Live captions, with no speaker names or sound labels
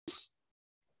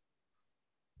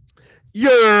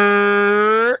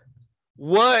Yer,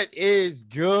 what is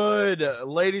good,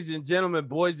 ladies and gentlemen,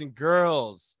 boys and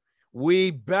girls?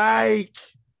 We back.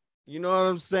 You know what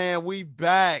I'm saying? We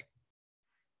back.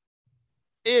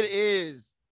 It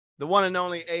is the one and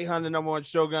only 800 number one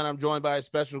Shogun. I'm joined by a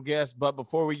special guest. But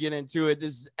before we get into it,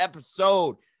 this is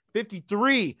episode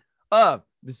 53 of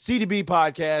the C.D.B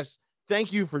podcast.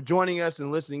 Thank you for joining us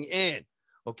and listening in.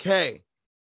 Okay,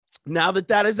 now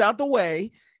that is out the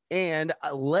way, and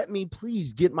let me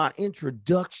please get my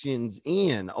introductions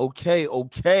in. Okay.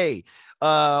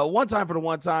 One time for the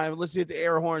one time. Let's hit the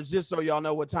air horns just so y'all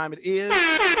know what time it is.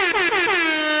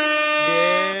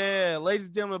 Yeah, ladies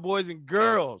and gentlemen, boys and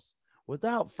girls,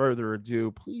 without further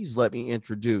ado, please let me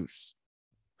introduce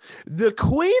the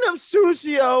queen of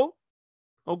Susio.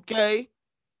 Okay.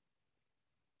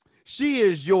 She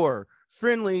is your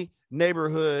friendly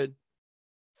neighborhood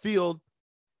field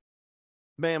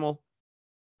mammal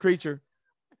creature.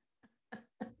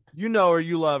 You know her,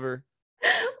 you love her.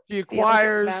 She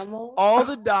acquires all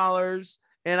the dollars,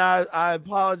 and I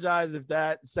apologize if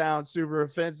that sounds super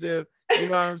offensive. You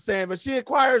know what I'm saying? But she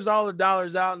acquires all the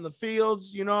dollars out in the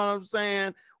fields. You know what I'm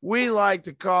saying? We like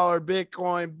to call her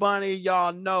Bitcoin Bunny.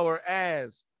 Y'all know her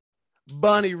as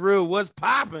Bunny Roo. What's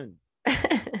popping?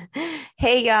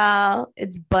 Hey, y'all.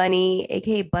 It's Bunny,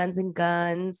 aka Buns and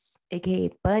Guns, aka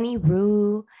Bunny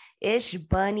Roo, Ish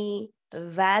Bunny,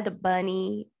 Vad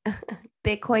Bunny,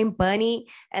 Bitcoin Bunny,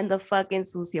 and the fucking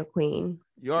Sucio Queen.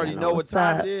 You already know what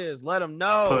time it is. Let them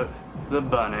know. Put the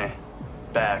bunny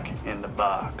back in the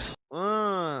box.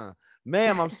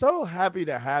 Ma'am, I'm so happy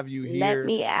to have you here. Let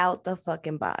me out the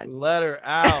fucking box. Let her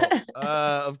out.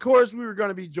 Of course, we were going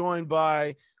to be joined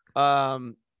by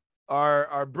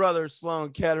our brother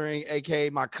Sloan Kettering, aka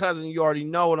my cousin. You already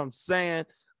know what I'm saying.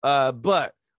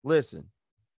 But listen,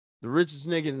 the richest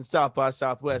nigga in South by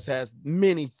Southwest has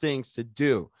many things to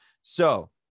do. So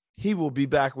he will be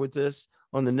back with us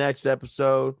on the next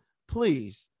episode.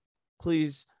 Please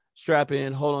strap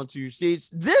in, hold on to your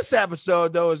seats. This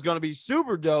episode, though, is going to be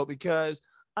super dope because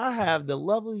I have the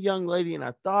lovely young lady, and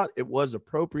I thought it was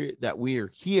appropriate that we are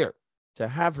here to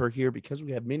have her here because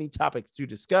we have many topics to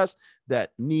discuss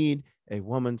that need a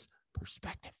woman's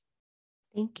perspective.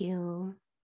 Thank you.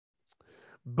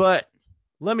 But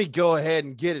let me go ahead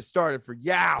and get it started for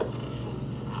y'all.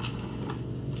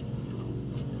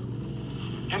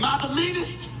 Am I the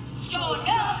meanest? Sure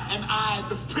enough. Am I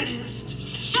the prettiest?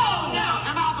 Sure enough.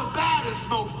 Am I the baddest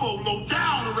mofo low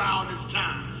down around this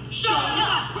town? Sure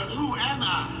enough. But who am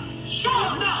I? Sure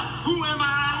enough. Who am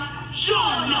I? Sure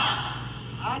enough.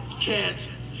 I can't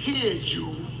hear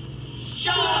you.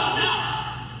 Sure enough.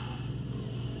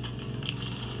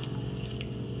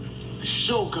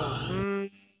 Shogun.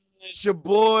 It's your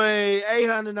boy,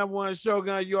 800 number one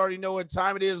Shogun. You already know what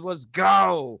time it is. Let's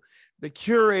go. The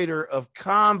curator of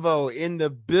Convo in the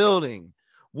building.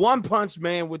 One Punch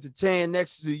Man with the tan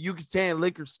next to the Yucatan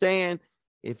liquor stand.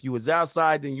 If you was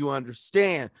outside, then you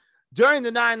understand. During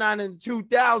the 99 and the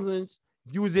 2000s,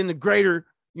 if you was in the greater,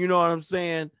 you know what I'm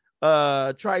saying,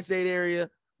 tri-state area,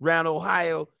 around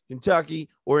Ohio, Kentucky,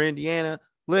 or Indiana,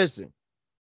 listen,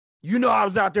 you know I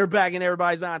was out there bagging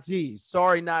everybody's aunties.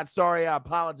 Sorry, not sorry. I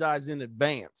apologize in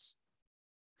advance.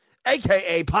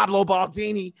 AKA Pablo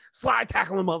Baldini, slide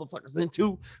tackling motherfuckers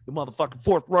into the motherfucking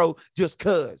fourth row just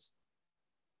cuz.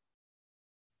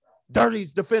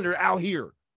 Dirtiest defender out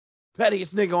here.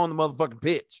 Pettiest nigga on the motherfucking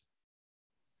pitch.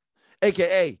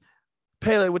 AKA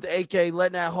Pele with the AK,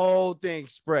 letting that whole thing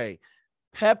spray.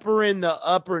 Pepper in the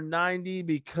upper 90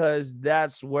 because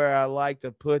that's where I like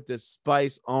to put the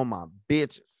spice on my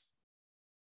bitches.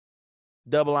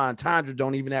 Double entendre,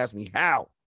 don't even ask me how.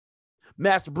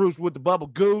 Master Bruce with the bubble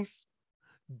goose.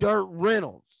 Dirt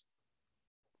Reynolds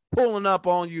pulling up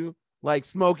on you like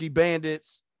Smoky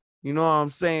Bandits. You know what I'm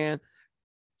saying?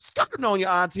 Skirting on your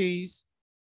aunties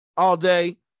all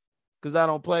day because I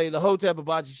don't play. The Hotep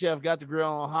Hibachi Chef got the grill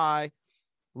on high.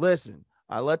 Listen,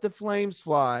 I let the flames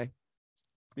fly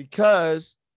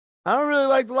because I don't really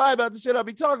like to lie about the shit I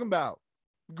be talking about.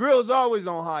 The grill is always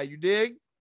on high, you dig?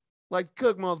 Like to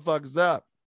cook motherfuckers up.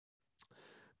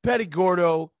 Petty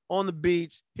Gordo on the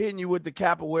beach, hitting you with the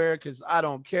capoeira because I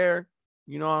don't care.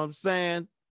 You know what I'm saying?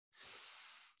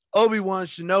 Obi-Wan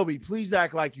Shinobi, please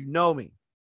act like you know me.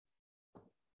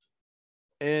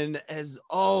 And as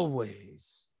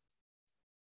always,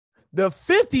 the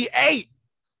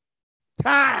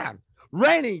 58-time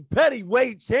reigning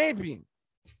Pettyweight champion.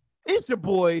 It's your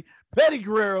boy, Petty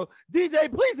Guerrero.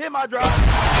 DJ, please hit my drop.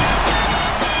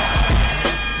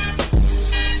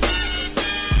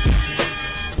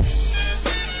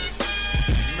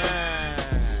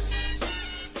 Man.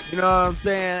 You know what I'm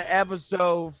saying?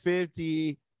 Episode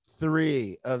 53.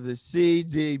 53 of the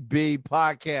C.D.B.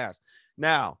 podcast.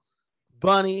 Now,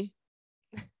 Bunny,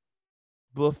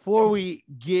 before we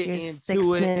get Your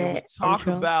into it and we 6-minute talk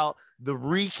intro. about the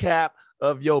recap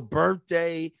of your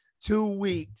birthday 2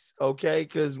 weeks, okay?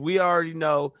 Because we already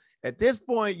know at this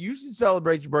point, you should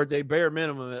celebrate your birthday bare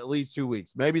minimum at least 2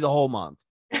 weeks, maybe the whole month.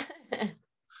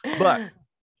 But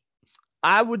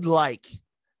I would like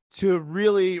to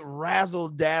really razzle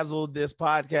dazzle this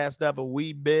podcast up a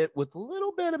wee bit with a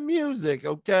little bit of music,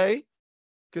 okay?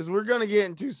 Because we're going to get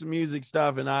into some music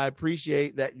stuff, and I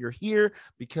appreciate that you're here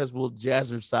because we'll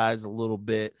jazzercise a little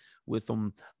bit with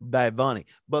some Bad Bunny.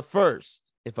 But first,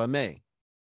 if I may,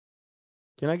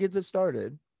 can I get this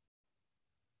started?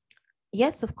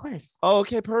 Yes, of course. Oh,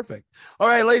 okay, perfect. All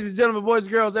right, ladies and gentlemen, boys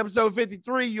and girls, episode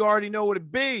 53, you already know what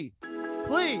it be.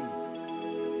 Please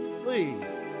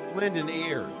lend an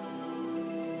ear.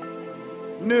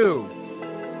 New,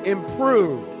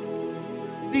 improved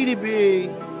C.D.B.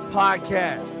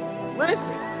 podcast.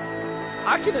 Listen,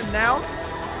 I can announce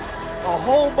a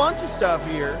whole bunch of stuff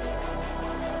here,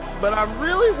 but I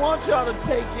really want y'all to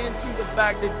take into the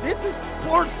fact that this is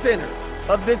Sports Center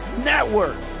of this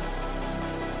network.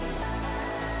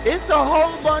 It's a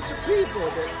whole bunch of people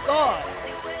that thought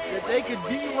that they could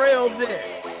derail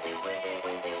this.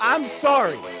 I'm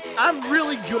sorry. I'm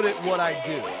really good at what I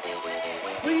do.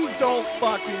 Please don't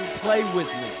fucking play with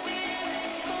me.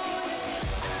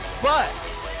 But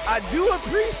I do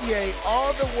appreciate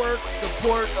all the work,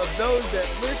 support of those that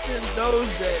listen, those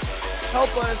that help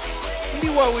us be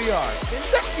what we are. And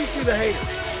thank you to the haters.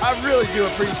 I really do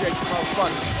appreciate you,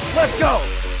 motherfuckers. Let's go.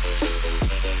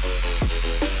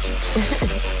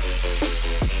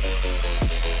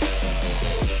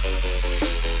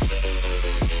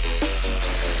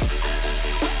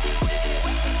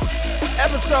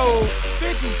 Episode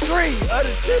 53 of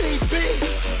the C.D.B.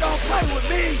 Don't play with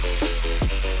me.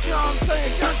 You know what I'm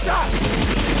saying? Gunshot.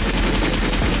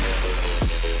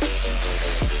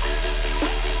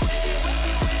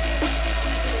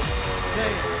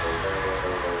 Hey,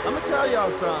 I'm gonna tell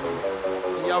y'all something.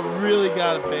 Y'all really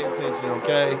gotta pay attention,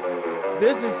 okay?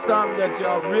 This is something that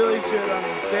y'all really should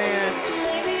understand.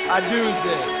 I do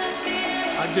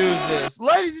this.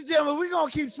 Ladies and gentlemen, we're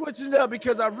going to keep switching it up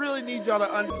because I really need y'all to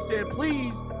understand.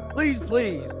 Please,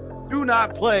 do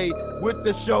not play with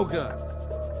the Shogun.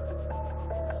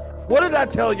 What did I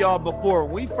tell y'all before?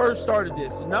 When we first started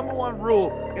this, the number one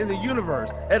rule in the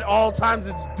universe at all times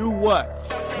is do what?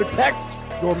 Protect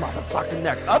your motherfucking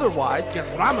neck. Otherwise,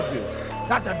 guess what I'm going to do?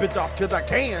 Knock that bitch off because I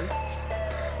can.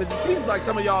 Because it seems like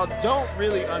some of y'all don't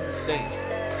really understand.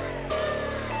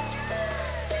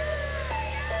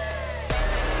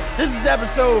 This is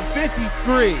episode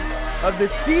 53 of the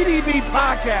C.D.B.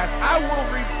 podcast. I will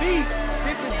repeat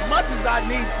this as much as I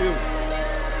need to.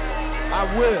 I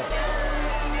will.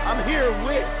 I'm here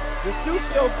with the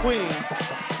Sucio Queen,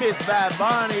 Miss Bad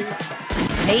Bunny.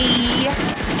 Hey,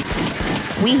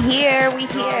 we here. You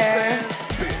know what I'm saying?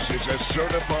 This is a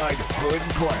certified hood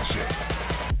classic.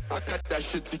 I got that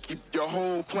shit to keep your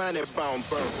whole planet bound,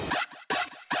 bro.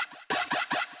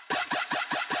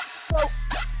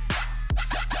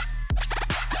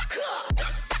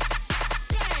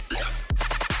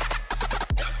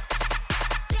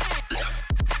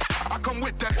 I come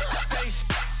with that.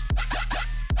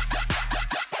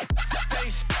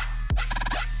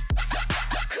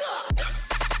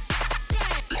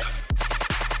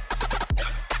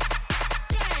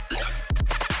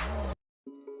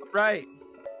 Right.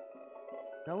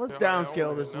 Now let's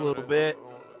downscale this a little bit.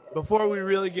 Before we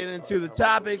really get into the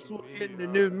topics, we'll get into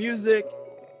new music.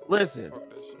 Listen,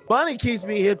 Bunny keeps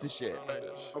me hip to shit,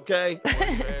 okay?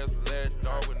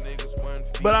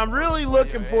 But I'm really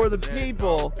looking for the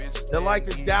people that like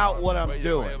to doubt what I'm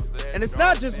doing. And it's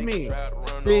not just me,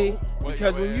 see?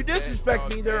 Because when you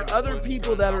disrespect me, there are other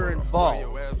people that are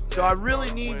involved. So I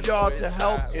really need y'all to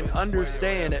help and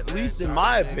understand, at least in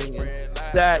my opinion,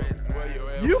 that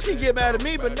you can get mad at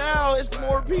me, but now it's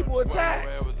more people attacked.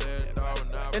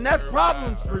 And that's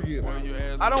problems for you.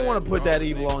 I don't want to put that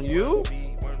evil on you.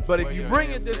 But if you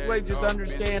bring it this way, just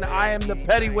understand I am the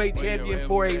Pettyweight champion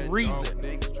for a reason.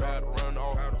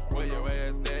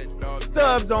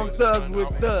 Subs on subs with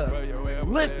subs.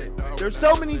 Listen, there's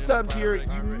so many subs here,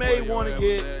 you may want to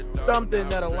get something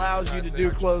that allows you to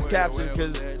do closed caption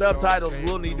because subtitles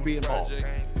will need to be involved.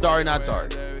 Sorry, not sorry.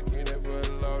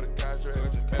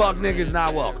 Fuck niggas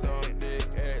not welcome.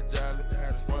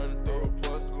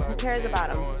 Who cares about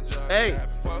him? Hey.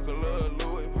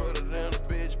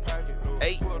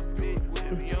 Hey.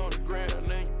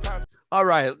 All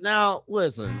right, now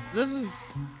listen, let's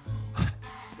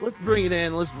bring it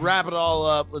in. Let's wrap it all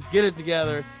up. Let's get it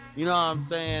together. You know what I'm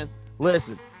saying?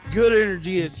 Listen, Good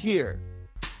energy is here.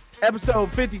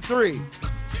 Episode 53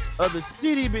 of the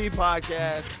C.D.B.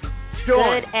 podcast.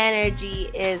 Good energy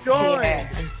is joined here.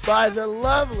 by the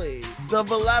lovely, the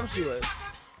voluptuous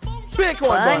Bitcoin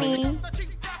Bunny.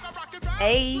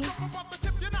 Hey.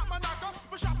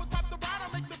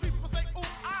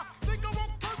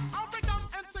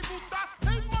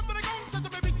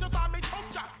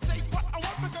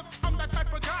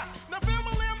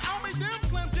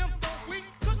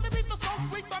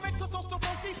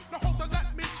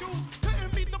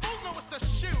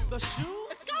 The shoes?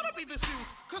 It's gotta be the shoes,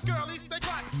 cause girlies they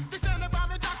clap. They stand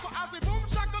about the dock, so I say boom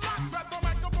shakalaka. Grab the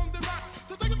microphone, they rock.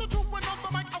 To tell you the truth, when on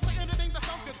the mic, I'll say anything that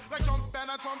sounds good. Like jump and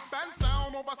a trump and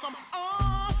sound over some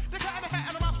they got a hat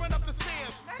and a mouse ran up the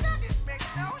stairs. Now that didn't make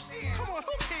no sense. Come on,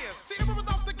 who cares? See, everyone's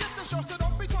out to get the show, so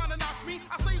don't be trying to knock me.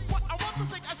 I say what I want to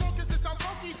say as long as it sounds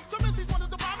funky. Some MCs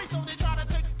wanted to buy me, so they try to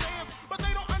take stands. But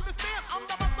they don't understand, I'm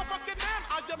the motherfucking man.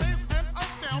 I amaze and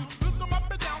astound. Look them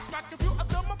up and down, smack a few of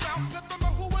them around. Let them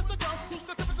know who is the girl, who's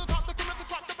the tip of the top, the cream of the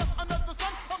crop, the best under the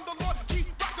sun. I'm the Lord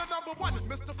Chief Rocker #1,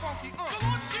 Mr. Funky. The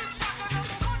Lord Chief Rocker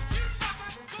 #1, Chief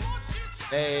Rocker, the Lord Chief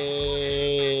Rocker.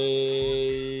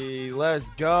 Hey, let's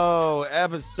go.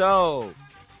 Episode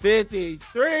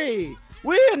 53.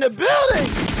 We in the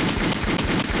building.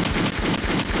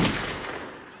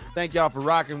 Thank y'all for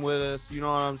rocking with us. You know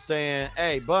what I'm saying?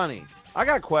 Hey, Bunny, I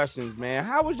got questions, man.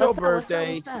 How was your What's up,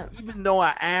 birthday? what's up? Even though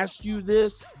I asked you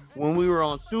this when we were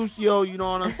on Susio, you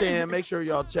know what I'm saying? Make sure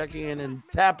y'all check in and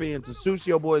tap into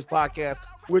Susio Boys podcast,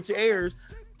 which airs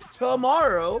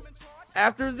tomorrow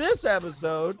after this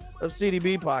episode of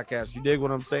C.D.B. podcast. You dig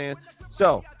what I'm saying?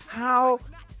 So how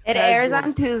It has airs your-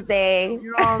 on Tuesday.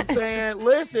 You know what I'm saying?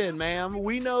 Listen, ma'am,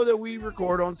 we know that we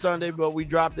record on Sunday, but we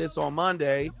drop this on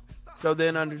Monday. So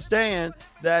then understand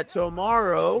that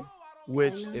tomorrow,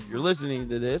 which if you're listening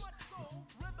to this,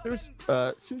 there's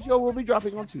Susio will be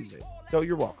dropping on Tuesday. So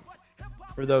you're welcome.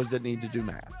 For those that need to do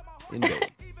math.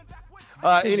 Indeed.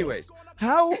 Anyways,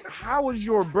 how was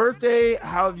your birthday?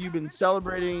 How have you been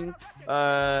celebrating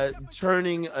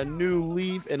turning a new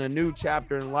leaf and a new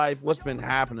chapter in life? What's been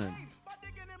happening?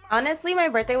 Honestly, my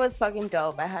birthday was fucking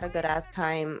dope. I had a good ass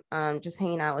time just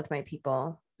hanging out with my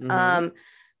people. Mhm.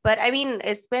 But I mean,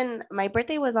 my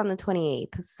birthday was on the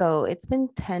 28th, so it's been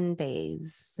 10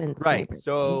 days since my Right. birthday.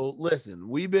 So listen,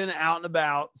 we've been out and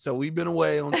about, so we've been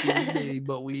away on CD,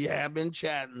 but we have been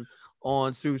chatting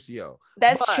on Susio.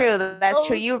 That's But true. That's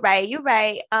true. those- You're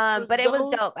right. But it was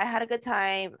those- dope. I had a good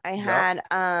time. I Yup.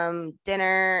 had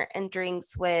dinner and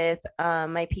drinks with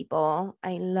my people.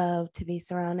 I love to be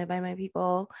surrounded by my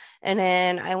people. And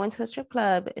then I went to a strip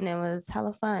club and it was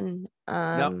hella fun.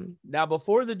 Now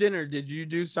before the dinner, did you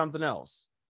do something else?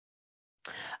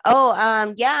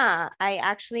 Yeah, I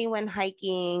actually went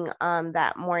hiking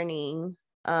that morning.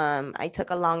 I took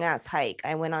a long ass hike.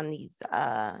 I went on these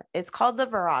it's called the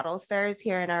Verado stairs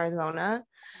here in Arizona.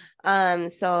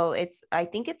 So I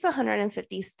think it's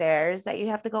 150 stairs that you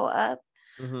have to go up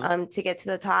Mhm. to get to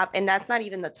the top, and that's not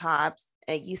even the tops.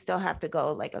 You still have to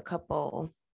go like a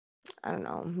couple, I don't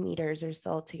know, meters or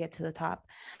so to get to the top.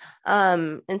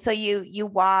 And so you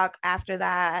walk after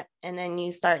that, and then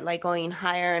you start like going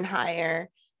higher and higher,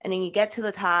 and then you get to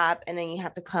the top, and then you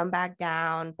have to come back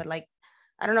down. But like,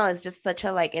 I don't know, it's just such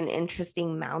a like an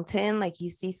interesting mountain. Like you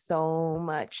see so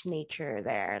much nature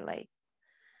there. Like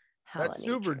hella That's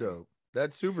super nature. dope.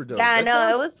 That's super dope. Yeah, That no,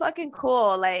 sounds- it was fucking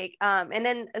cool. Like, and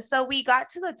then so we got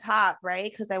to the top,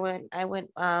 right? Because I went with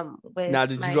Now,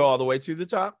 did you go all the way to the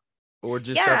top, or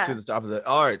just up Yeah. to the top of the?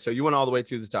 All right, so you went all the way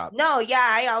to the top. No, yeah,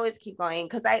 I always keep going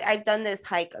because I've done this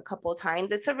hike a couple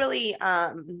times. It's a really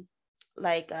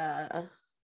like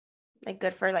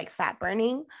good for like fat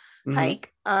burning Mhm.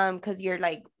 hike because you're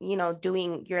like, you know,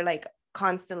 you're like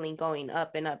constantly going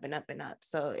up and up and up and up,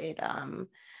 so it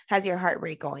has your heart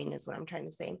rate going, is what I'm trying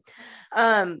to say.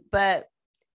 But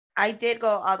I did go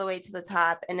all the way to the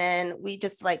top, and then we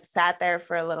just like sat there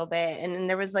for a little bit, and then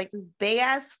there was like this big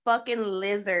ass fucking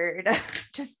lizard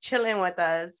just chilling with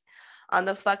us on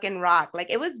the fucking rock. Like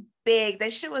it was big.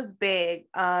 That shit was big.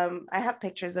 I have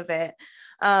pictures of it.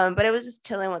 But it was just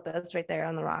chilling with us right there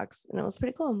on the rocks, and it was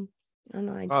pretty cool. I don't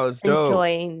know. I Oh, just it's dope.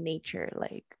 enjoy nature.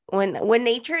 Like when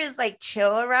nature is like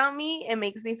chill around me, it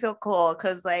makes me feel cool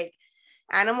because like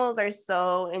animals are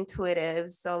so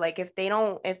intuitive. So like if they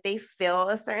feel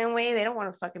a certain way, they don't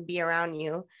want to fucking be around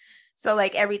you. So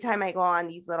like every time I go on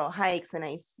these little hikes and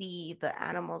I see the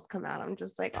animals come out, I'm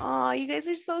just like, oh, you guys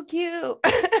are so cute.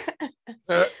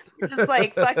 Just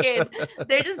like fucking,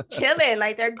 they're just chilling.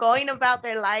 Like they're going about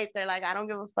their life. They're like, I don't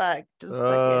give a fuck. Just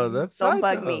fucking that's don't tight,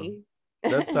 bug though. me.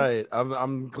 That's tight.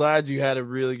 I'm glad you had a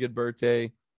really good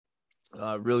birthday.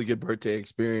 Really good birthday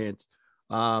experience.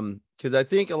 Because I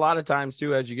think a lot of times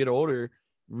too, as you get older,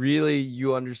 really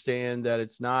you understand that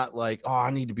it's not like, oh,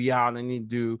 I need to be out and I need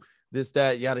to do this,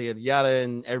 that, yada, yada, yada,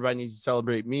 and everybody needs to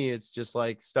celebrate me. It's just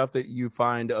like stuff that you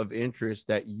find of interest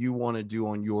that you want to do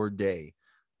on your day,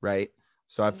 right?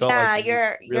 So I felt Yeah, like you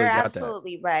you're really got that.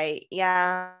 absolutely right.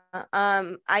 Yeah.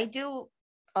 I do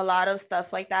a lot of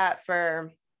stuff like that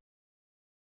for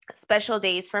special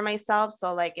days for myself.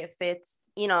 So like if it's,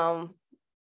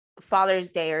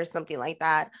 Father's Day or something like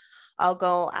that, I'll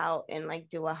go out and like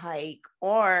do a hike,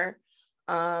 or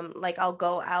like I'll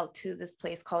go out to this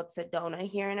place called Sedona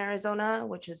here in Arizona,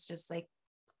 which is just like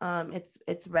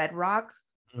it's red rock.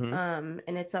 Mhm.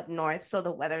 And it's up north, so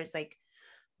the weather is like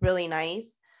really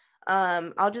nice.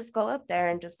 I'll just go up there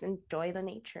and just enjoy the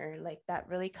nature. Like that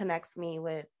really connects me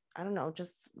with, I don't know,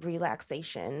 just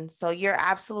relaxation. So you're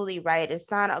absolutely right.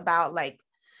 It's not about like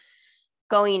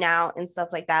going out and stuff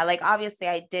like that. Like obviously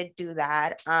I did do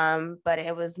that. But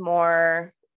it was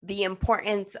more, the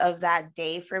importance of that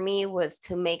day for me was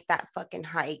to make that fucking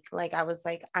hike. Like I was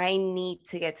like, I need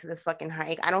to get to this fucking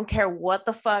hike. I don't care what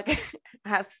the fuck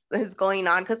is going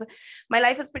on, because my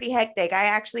life is pretty hectic. I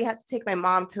actually had to take my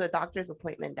mom to a doctor's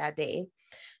appointment that day.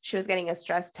 She was getting a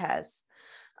stress test.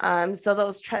 So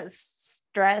those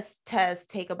stress tests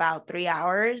take about 3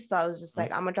 hours. So I was just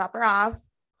like, I'm gonna drop her off.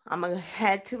 I'm gonna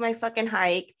head to my fucking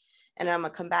hike, and I'm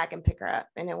gonna come back and pick her up.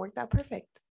 And it worked out perfect.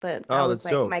 But that was That's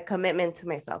like dope. my commitment to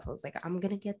myself. I was like, I'm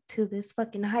gonna get to this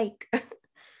fucking hike.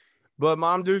 But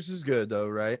Mom Deuce is good though,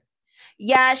 right?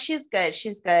 Yeah, she's good.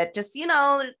 She's good. Just,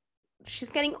 she's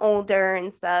getting older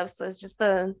and stuff. So it's just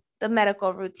the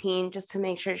medical routine just to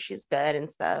make sure she's good and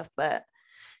stuff. But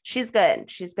she's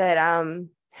good. She's good.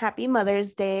 Happy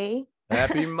Mother's Day.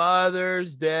 Happy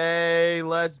Mother's Day.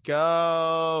 Let's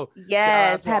go. Yes,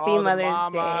 Shout out to happy all the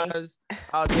Mother's Day. mamas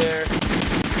out there.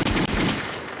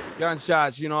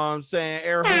 Gunshots, you know what I'm saying?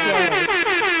 Air horns.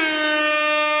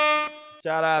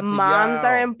 Shout out to Moms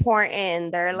are y'all.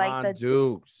 important. They're like Mom the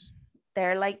Dukes.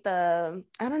 they're like the,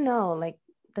 I don't know, like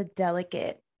the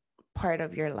delicate part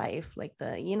of your life. Like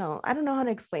the, I don't know how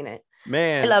to explain it.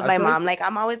 Man, I love my tell you- mom. Like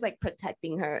I'm always like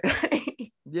protecting her.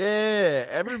 Yeah,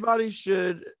 everybody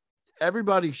should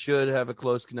have a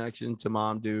close connection to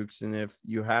Mom Dukes. And if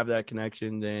you have that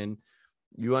connection, then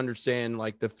you understand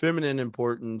like the feminine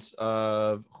importance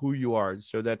of who you are.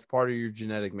 So that's part of your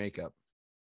genetic makeup.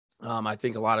 I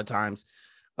think a lot of times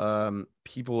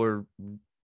people are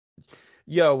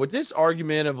with this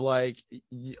argument of like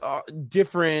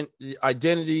different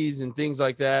identities and things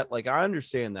like that. Like I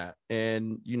understand that,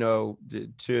 and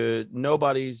to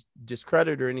nobody's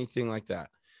discredit or anything like that.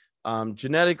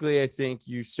 Genetically, I think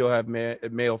you still have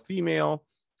male, female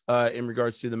in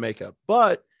regards to the makeup,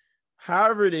 but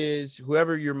however it is,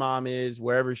 whoever your mom is,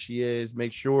 wherever she is,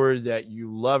 make sure that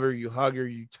you love her, you hug her,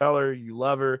 you tell her you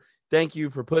love her. Thank you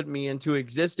for putting me into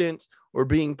existence or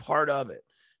being part of it.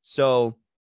 So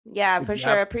yeah, for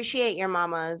sure. Appreciate your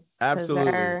mamas.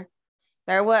 Absolutely.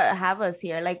 They're what have us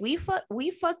here. Like we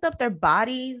fucked up their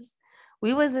bodies.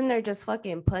 We was in there just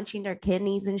fucking punching their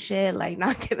kidneys and shit, like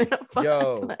not giving a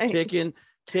fuck. Like,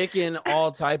 kicking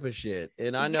all type of shit.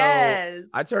 And I know yes.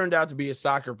 I turned out to be a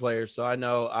soccer player, so I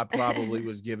know I probably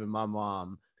was giving my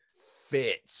mom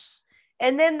fits.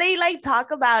 And then they like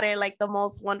talk about it like the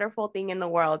most wonderful thing in the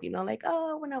world, like,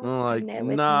 oh, when I was pregnant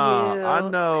with you. I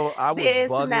know I was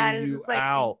bugging you like,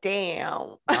 out.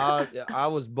 Damn. I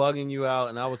was bugging you out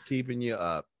and I was keeping you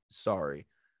up. Sorry.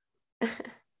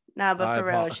 Nah, but for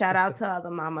real, shout out to all the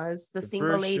mamas, the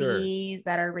single ladies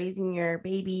that are raising your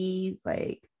babies.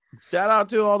 Like, shout out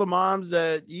to all the moms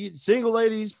that single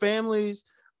ladies, families,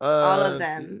 all of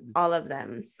them,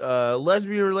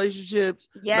 lesbian relationships,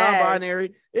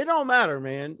 non-binary. It don't matter,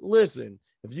 man. Listen,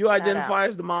 if you identify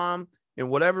as the mom in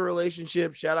whatever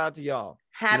relationship, shout out to y'all.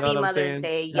 Happy Mother's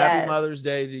Day. Yes. Happy Mother's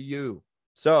Day to you.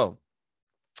 So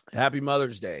happy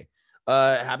Mother's Day.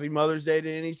 Happy Mother's Day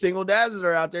to any single dads that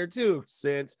are out there too,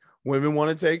 since women want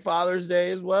to take Father's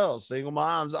Day as well. Single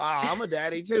moms, I'm a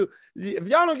daddy too. If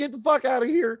y'all don't get the fuck out of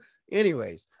here.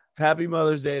 Anyways, happy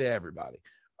Mother's Day to everybody.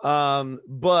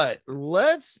 But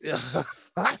let's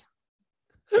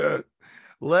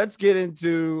get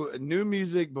into new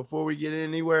music before we get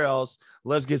anywhere else.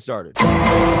 Let's get started.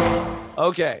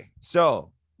 Okay,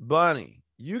 so Bunny,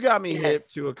 you got me hip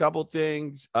to a couple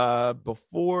things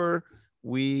before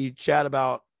we chat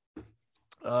about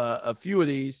a few of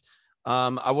these.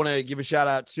 I want to give a shout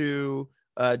out to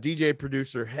DJ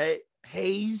producer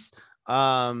Hayes.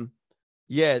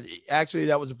 Yeah, actually,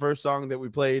 that was the first song that we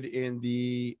played in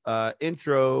the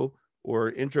intro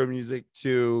music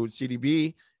to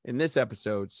C.D.B in this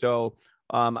episode. So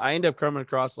I ended up coming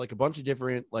across like a bunch of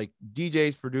different like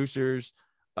DJs, producers,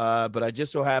 but I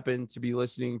just so happened to be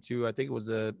listening to, I think it was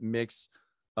a mix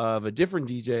of a different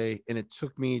DJ, and it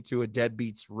took me to a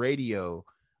Deadbeats Radio,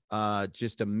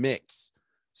 just a mix.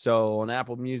 So on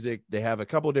Apple Music, they have a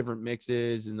couple different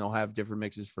mixes, and they'll have different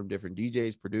mixes from different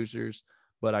DJs, producers.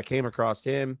 But I came across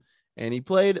him, and he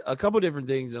played a couple different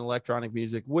things in electronic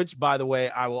music, which, by the way,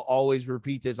 I will always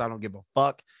repeat this. I don't give a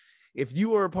fuck. If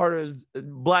you are a part of the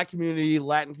Black community,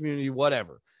 Latin community,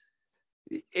 whatever,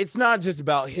 it's not just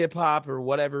about hip hop or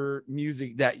whatever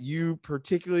music that you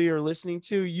particularly are listening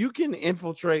to. You can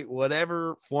infiltrate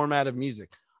whatever format of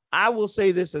music. I will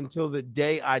say this until the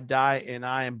day I die and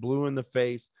I am blue in the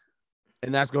face.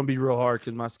 And that's going to be real hard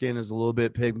because my skin is a little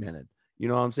bit pigmented. You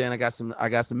know what I'm saying? I got some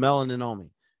melanin on me.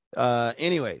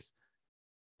 Anyways,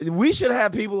 we should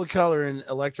have people of color in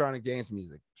electronic dance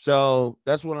music. So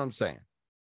that's what I'm saying.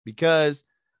 Because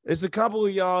it's a couple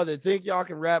of y'all that think y'all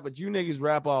can rap, but you niggas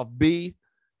rap off beat,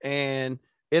 and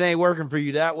it ain't working for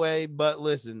you that way. But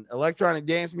listen, electronic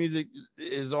dance music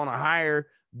is on a higher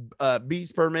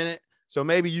beats per minute. So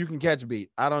maybe you can catch a beat.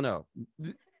 I don't know.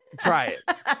 Try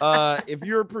it. If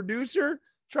you're a producer,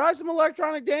 try some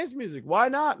electronic dance music. Why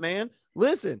not, man?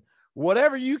 Listen,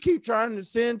 whatever you keep trying to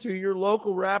send to your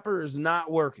local rapper is not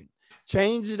working.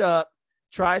 Change it up.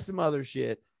 Try some other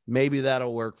shit. Maybe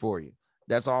that'll work for you.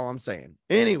 That's all I'm saying.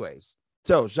 Anyways,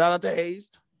 so shout out to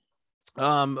Hayes.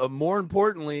 More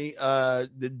importantly,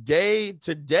 the day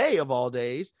today of all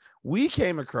days, we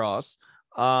came across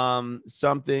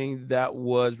something that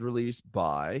was released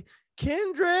by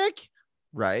Kendrick,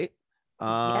 right?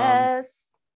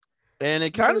 Yes. And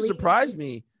it kind of surprised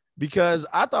me because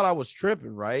I thought I was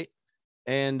tripping, right?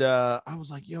 And I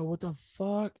was like, yo, what the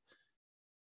fuck?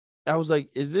 I was like,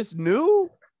 is this new?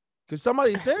 Because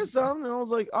somebody said something, and I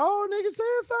was like, oh, nigga said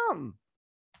something.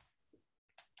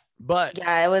 But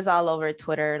yeah, it was all over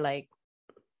Twitter, like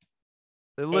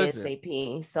listen,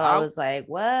 ASAP. So I was like,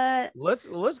 what?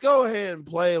 Let's go ahead and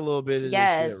play a little bit of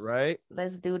this shit, right?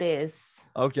 Let's do this.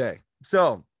 Okay.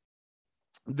 So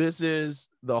this is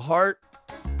The Heart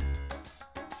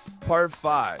Part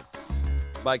 5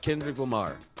 by Kendrick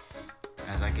Lamar.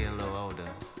 As I get a little older,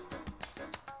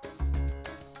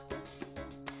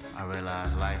 I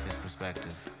realize life is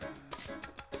perspective.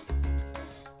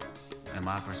 And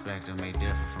my perspective may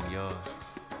differ from yours.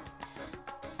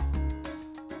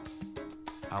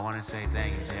 I want to say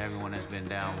thank you to everyone that's been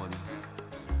down with me.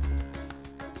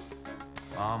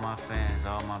 All my fans,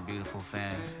 all my beautiful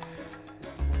fans.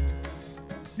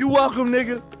 You welcome,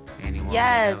 nigga. Anyone who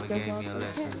yes, ever gave me a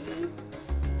listen.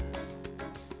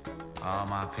 All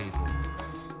my people.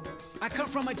 I come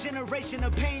from a generation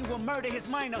of pain where murder is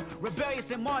minor. Rebellious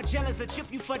and more jealous, a chip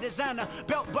you for designer.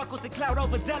 Belt buckles and cloud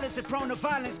overzealous and prone to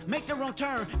violence. Make their own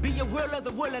turn, be your will of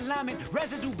the will alignment.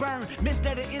 Residue burn, missed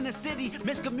at the inner city.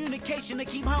 Miscommunication to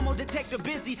keep homo detector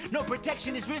busy. No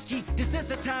protection is risky.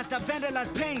 Desensitized, I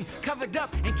vandalize pain. Covered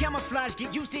up and camouflage,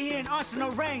 get used to hearing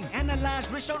arsenal rain. Analyze,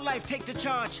 risk your life, take the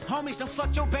charge. Homies don't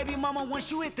fuck your baby mama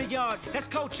once you hit the yard. That's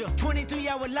culture,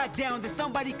 23-hour lockdown. Then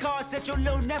somebody called, said your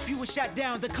little nephew was shot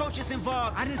down. The culture's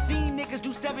involved. I done seen niggas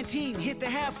do 17, hit the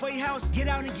halfway house, get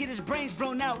out and get his brains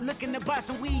blown out, looking to buy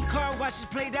some weed, car washes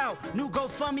played out, new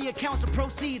GoFundMe accounts to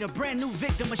proceed, a brand new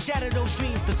victim, a shatter those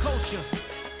dreams, the culture.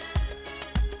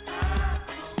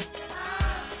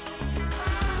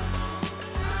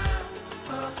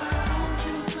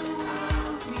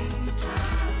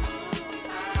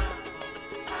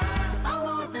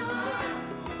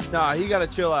 Nah, he gotta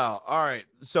chill out. All right,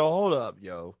 so hold up,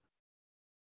 yo.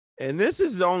 And this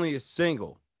is only a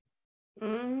single.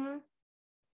 Mm-hmm.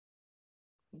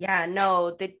 Yeah,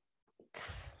 no, the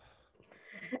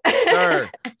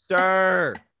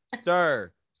sir.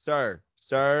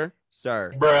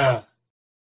 Bruh.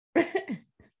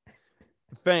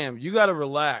 Fam, you gotta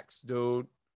relax, dude.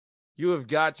 You have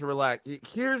got to relax.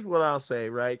 Here's what I'll say,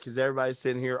 right? Because everybody's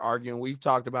sitting here arguing. We've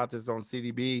talked about this on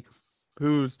C.D.B.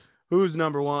 Who's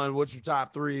number one? What's your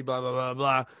top three? Blah, blah,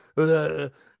 blah, blah.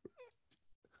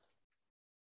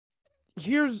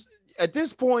 Here's, at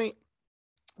this point,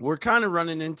 we're kind of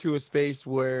running into a space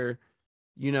where,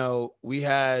 you know, we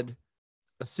had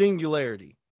a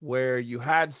singularity where you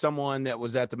had someone that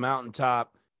was at the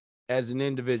mountaintop as an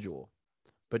individual.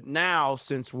 But now,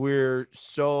 since we're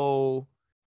so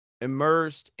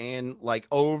immersed and like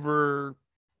oversaturated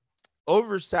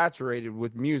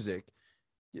with music,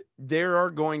 there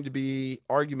are going to be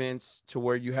arguments to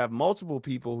where you have multiple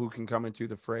people who can come into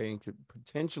the fray and could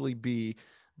potentially be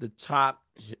the top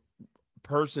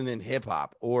person in hip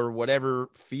hop or whatever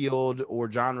field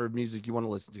or genre of music you want to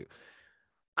listen to.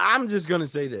 I'm just going to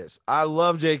say this. I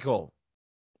love J. Cole.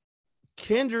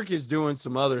 Kendrick is doing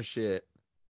some other shit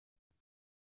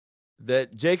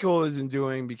that J. Cole isn't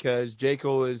doing because J.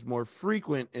 Cole is more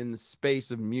frequent in the space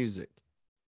of music.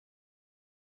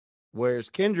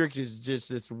 Whereas Kendrick is just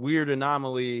this weird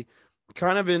anomaly,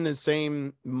 kind of in the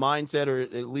same mindset or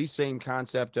at least same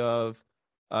concept of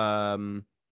 3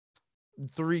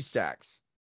 Stacks,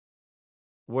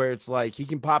 where it's like he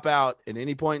can pop out at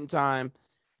any point in time,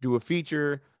 do a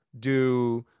feature,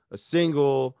 do a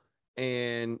single,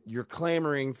 and you're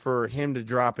clamoring for him to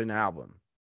drop an album.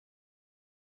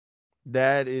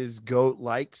 That is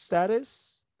GOAT-like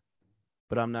status,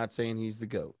 but I'm not saying he's the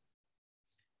GOAT.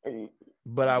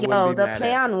 But I wouldn't be the mad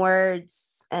play at on it.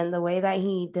 words and the way that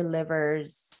he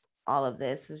delivers all of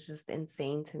this is just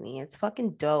insane to me. It's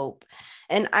fucking dope.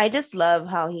 And I just love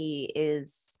how he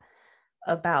is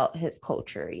about his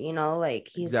culture, you know, like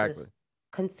he's just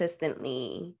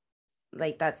consistently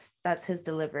like that's his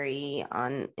delivery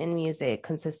in music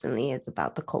consistently. It's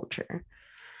about the culture.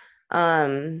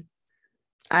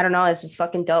 I don't know, it's just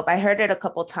fucking dope. I heard it a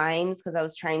couple times because I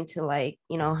was trying to like,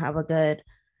 you know, have a good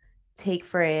take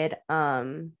for it.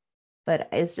 But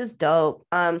it's just dope.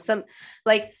 Some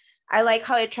like I like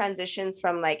how it transitions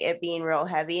from like it being real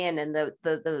heavy and then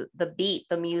the beat,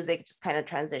 the music just kind of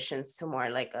transitions to more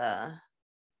like a,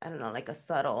 I don't know, like a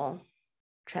subtle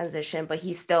transition, but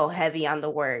he's still heavy on the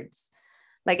words.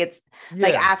 Like it's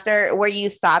like after where you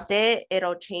stopped it,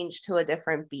 it'll change to a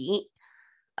different beat.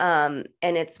 And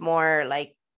it's more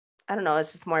like, I don't know,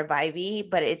 it's just more vibey,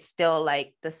 but it's still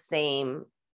like the same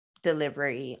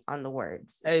delivery on the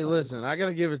words. Hey, listen, I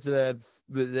gotta give it to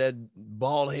that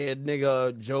bald head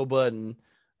nigga Joe Budden.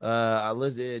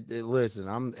 Listen,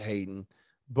 I'm hating,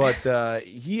 but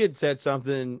he had said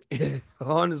something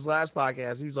on his last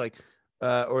podcast. He was like,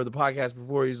 or the podcast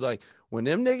before, he's like, when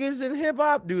them niggas in hip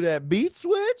hop do that beat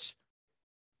switch,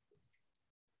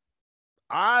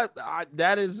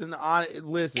 that is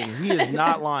listen, he is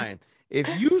not lying.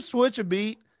 If you switch a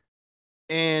beat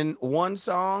in one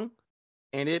song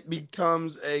and it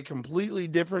becomes a completely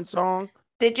different song.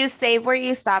 Did you save where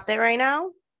you stopped it right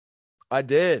now? I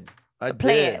did.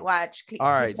 Play it. Watch.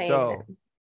 All right. So,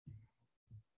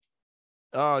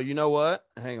 oh, you know what?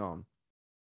 Hang on.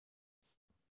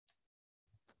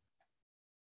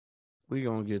 We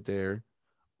gonna get there.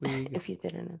 If you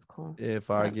didn't, it's cool. If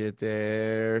I get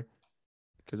there.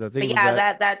 Because I think but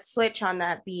yeah, that switch on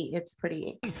that beat, it's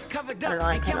pretty. I don't know,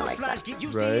 I kind of like that.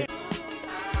 Right.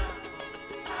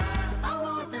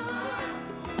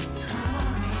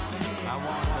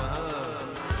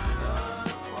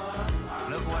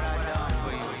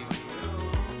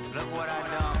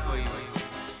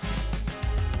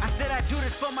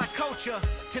 For my culture,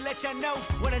 to let y'all know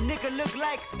what a nigga look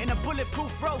like in a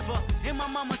bulletproof Rover. In my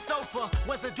mama's sofa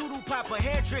was a doodle popper,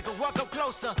 hair trigger, walk up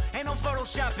closer. Ain't no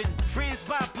photoshopping, friends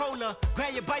bipolar.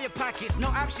 Grab you by your pockets, no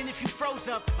option if you froze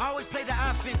up. I always play the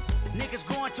offense. Niggas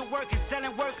going to work and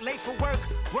selling work, late for work.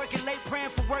 Working late, praying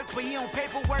for work, but he on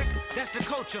paperwork. That's the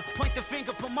culture, point the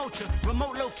finger, promote you.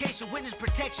 Remote location, witness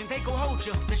protection, they go hold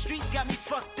you. The streets got me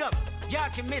fucked up,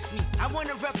 y'all can miss me. I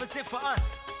wanna represent for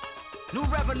us. New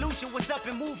revolution was up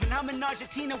and moving. I'm in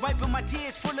Argentina wiping my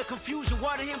tears, full of confusion.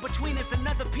 Water in between us,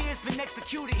 another peer's been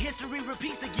executed. History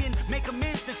repeats again. Make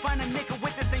amends, then find a nigga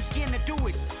with the same skin to do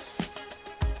it.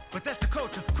 But that's the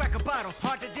culture, crack a bottle.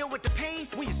 Hard to deal with the pain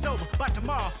when you're sober. By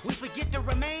tomorrow, we forget the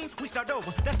remains, we start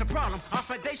over. That's the problem. Our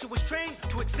foundation was trained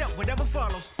to accept whatever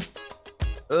follows.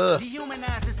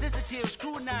 Dehumanized, insensitive,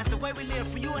 scrutinized the way we live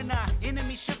for you and I.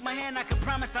 Enemy shook my hand, I can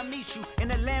promise I'll meet you in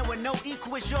a land where no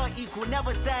equal is your equal.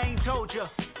 Never say I ain't told you.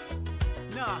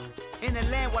 Nah, in a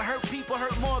land where hurt people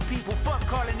hurt more people. Fuck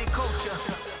calling it culture.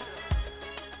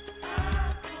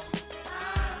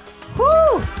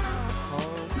 Woo!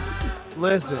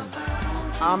 Listen,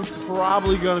 I'm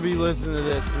probably gonna be listening to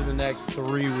this for the next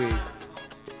 3 weeks.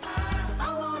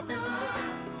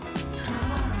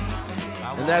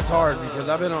 And that's hard because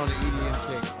I've been on the EDM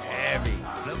kick heavy.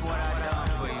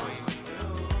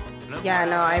 Yeah,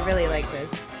 no, I really like this.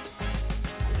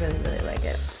 I really, really like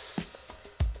it.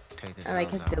 I like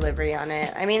his delivery on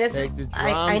it. I mean, it's just,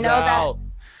 I know that.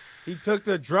 He took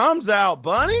the drums out,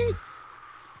 Bunny.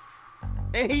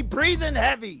 And he breathing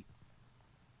heavy.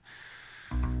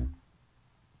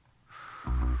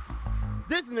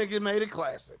 This nigga made a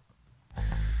classic.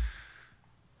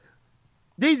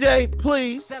 DJ,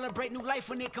 please. Celebrate new life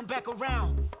when it come back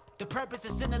around. The purpose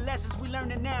is in the lessons we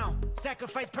learning now.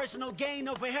 Sacrifice personal gain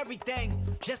over everything,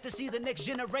 just to see the next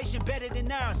generation better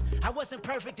than ours. I wasn't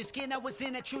perfect, the skin I was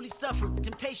in I truly suffered.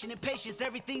 Temptation and patience,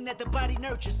 everything that the body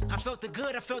nurtures. I felt the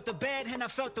good, I felt the bad, and I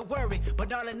felt the worry.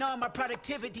 But all in all, my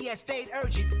productivity has stayed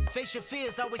urgent. Face your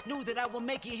fears, always knew that I will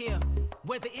make it here.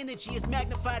 where the energy is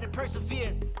magnified and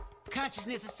persevered.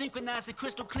 Consciousness is synchronized and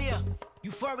crystal clear.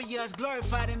 Euphoria is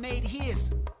glorified and made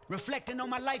his. Reflecting on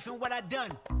my life and what I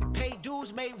done. Paid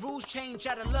dues, made rules change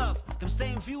out of love. Them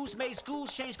same views made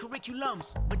schools change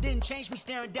curriculums, but didn't change me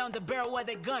staring down the barrel of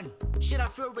that gun. Should I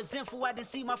feel resentful? I didn't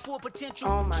see my full potential.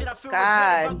 Oh my Should I feel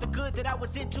God. regret about the good that I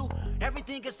was into?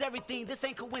 Everything is everything. This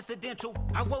ain't coincidental.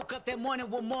 I woke up that morning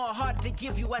with more heart to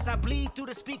give you as I bleed through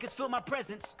the speakers. Feel my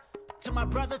presence. To my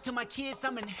brother, to my kids,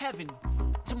 I'm in heaven.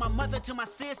 To my mother, to my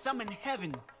sis, I'm in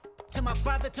heaven. To my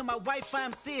father, to my wife,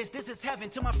 I'm serious, this is heaven.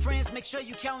 To my friends, make sure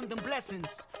you count them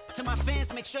blessings. To my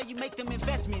fans, make sure you make them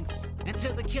investments. And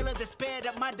to the killer that spared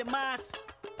up my demise,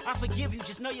 I forgive you,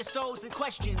 just know your soul's in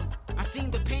question. I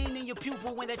seen the pain in your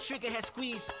pupil when that trigger had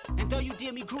squeezed. And though you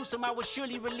did me gruesome, I was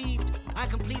surely relieved. I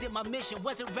completed my mission,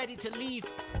 wasn't ready to leave,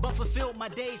 but fulfilled my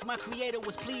days, my creator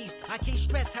was pleased. I can't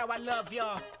stress how I love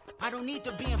y'all. I don't need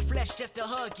to be in flesh just to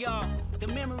hug y'all. The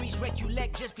memories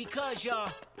recollect just because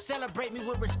y'all celebrate me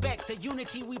with respect. The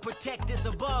unity we protect is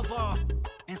above all.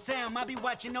 And Sam, I'll be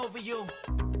watching over you.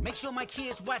 Make sure my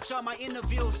kids watch all my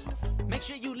interviews. Make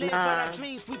sure you live out our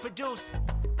dreams we produce.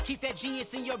 Keep that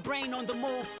genius in your brain on the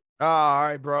move. All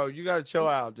right, bro. You gotta chill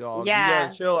out, dog. Yeah. You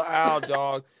gotta chill out,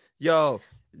 dog. Yo,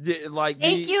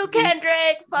 Thank you,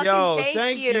 Kendrick. Fucking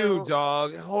thank you,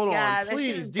 dog. Hold Yeah, on, that shit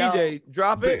please, is DJ,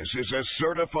 drop it This is a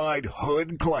certified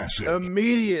hood classic.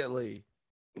 immediately.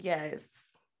 Yes.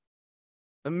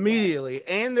 Immediately,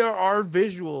 and there are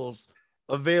visuals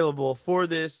available for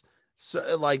this,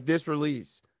 like this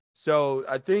release. So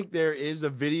I think there is a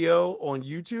video on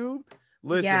YouTube.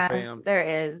 Listen, Yeah, fam, there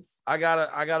is. I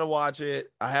gotta watch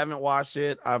it. I haven't watched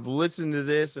it. I've listened to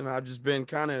this and I've just been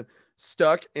kind of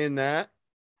stuck in that.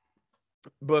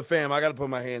 But fam, I gotta put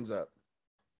my hands up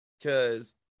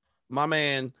because my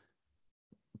man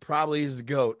probably is the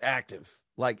GOAT, active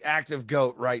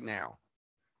GOAT right now.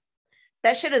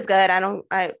 That shit is good.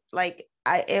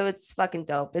 It was fucking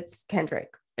dope. It's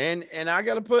Kendrick. And I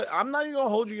gotta I'm not even gonna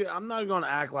hold you. I'm not gonna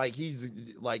act like he's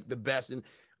like the best, and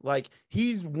like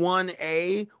he's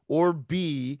 1A or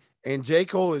B, and J.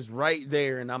 Cole is right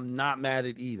there, and I'm not mad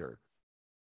at either.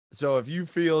 So if you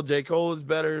feel J. Cole is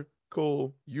better,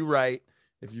 cool, you right.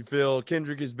 If you feel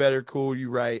Kendrick is better, cool, you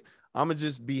right. I'm gonna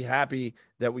just be happy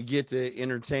that we get to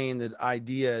entertain the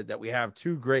idea that we have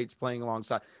two greats playing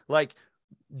alongside. Like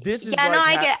this is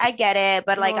I get it,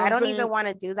 but You know like what I I'm don't saying? even want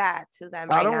to do that to them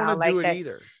right I don't now. want to Like do it that,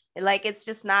 either. like it's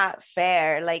just not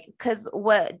fair. Like because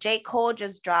what J. Cole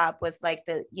just dropped with like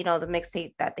the the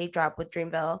mixtape that they dropped with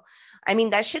Dreamville. I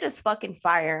mean that shit is fucking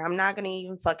fire. I'm not gonna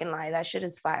even fucking lie. That shit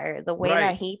is fire. The way Right.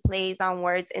 that he plays on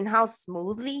words and how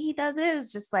smoothly he does it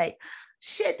is just like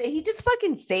shit. Did he just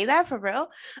fucking say that for real?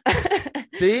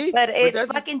 See? But it's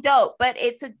that's fucking dope. But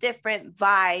it's a different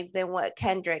vibe than what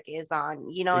Kendrick is on.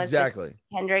 It's Exactly. just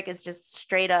Kendrick is just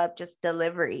straight up just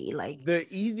delivery. Like The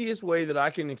easiest way that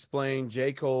I can explain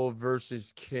J. Cole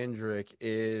versus Kendrick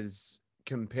is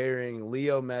comparing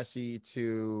Leo Messi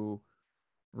to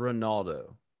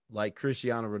Ronaldo, like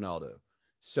Cristiano Ronaldo.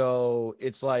 So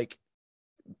it's like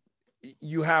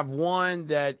you have one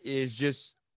that is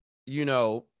just,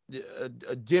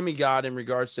 a demigod in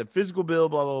regards to physical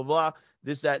build, blah, blah, blah,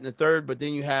 this, that, and the third. But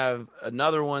then you have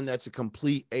another one that's a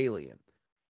complete alien.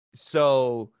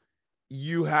 So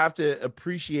you have to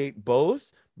appreciate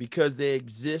both because they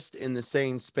exist in the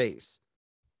same space.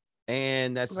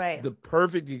 And that's Right. the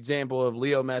perfect example of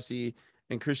Leo Messi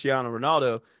and Cristiano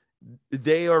Ronaldo.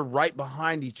 They are right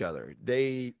behind each other.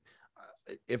 They,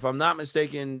 if I'm not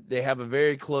mistaken, they have a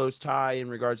very close tie in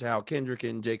regards to how Kendrick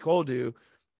and J. Cole do,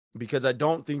 because I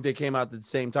don't think they came out at the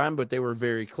same time, but they were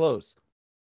very close.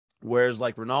 Whereas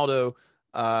like Ronaldo,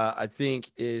 I think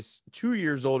is 2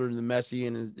 years older than Messi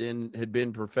and had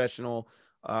been professional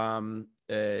at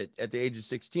the age of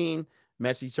 16.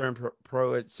 Messi turned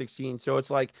pro at 16. So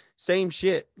it's like same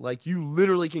shit. Like you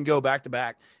literally can go back to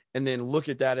back and then look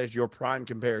at that as your prime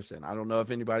comparison. I don't know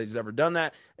if anybody's ever done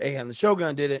that. And the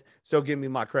Shogun did it. So give me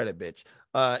my credit, bitch.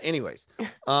 Anyways,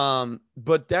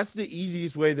 but that's the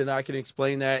easiest way that I can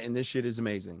explain that. And this shit is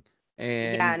amazing.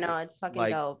 And yeah, no, it's fucking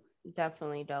dope.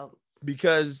 Definitely dope.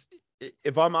 Because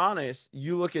if I'm honest,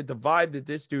 you look at the vibe that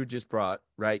this dude just brought,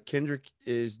 right? Kendrick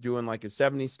is doing like a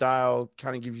 70s style,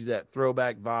 kind of gives you that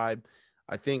throwback vibe.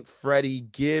 I think Freddie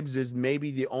Gibbs is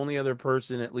maybe the only other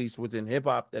person, at least within hip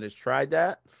hop, that has tried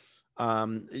that.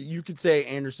 You could say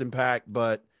Anderson .Paak,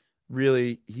 but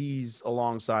really he's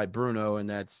alongside Bruno, and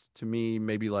that's to me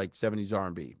maybe like 70s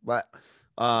R&B. But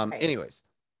anyways,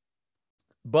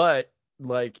 but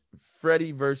like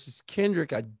Freddie versus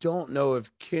Kendrick, I don't know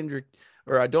if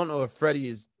Freddie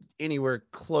is anywhere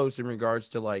close in regards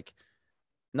to like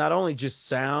not only just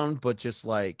sound, but just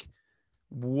like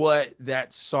what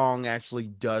that song actually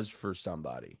does for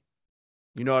somebody.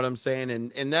 You know what I'm saying?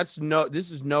 And this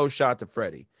is no shot to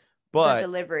Freddie, but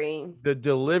the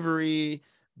delivery,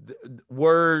 the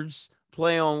words,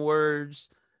 play on words,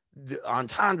 the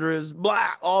entendres,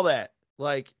 blah, all that.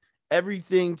 Like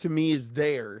everything to me is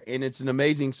there, and it's an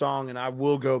amazing song, and I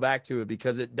will go back to it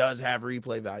because it does have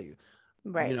replay value.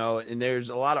 Right. You know, and there's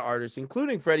a lot of artists,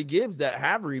 including Freddie Gibbs, that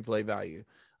have replay value.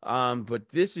 But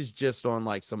this is just on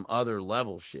like some other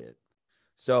level shit.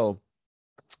 So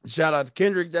shout out to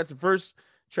Kendrick. That's the first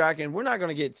track, and we're not going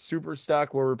to get super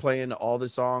stuck where we're playing all the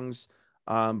songs.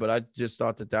 But I just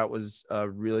thought that was a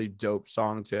really dope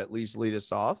song to at least lead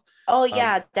us off. Oh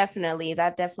yeah, definitely.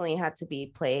 That definitely had to be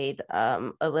played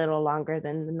a little longer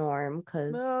than the norm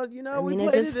because well, you know, we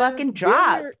played it just fucking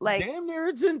dropped damn near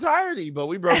its entirety, but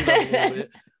we broke it up a little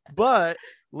bit. But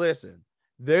listen,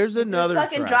 there's another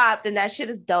fucking track. dropped, and that shit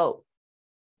is dope.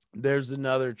 There's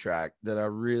another track that I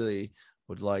really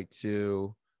would like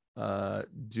to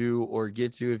do or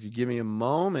get to if you give me a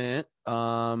moment.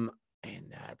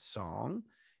 And that song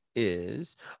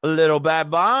is a Little Bad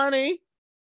Bunny.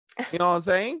 You know what I'm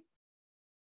saying?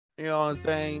 You know what I'm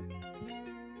saying?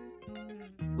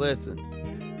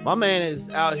 Listen, my man is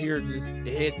out here just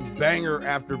hitting banger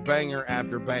after banger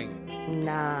after banger.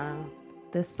 Nah,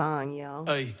 this song, yo.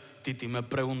 Ey, Titi me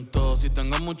preguntó si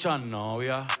tengo muchas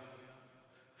novias.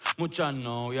 Muchas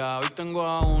novias, hoy tengo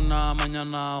a una,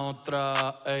 mañana a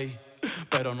otra, ey.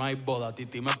 Pero no hay boda.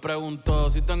 Titi me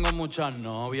preguntó si tengo muchas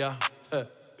novias.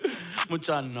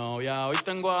 Muchas novias, hoy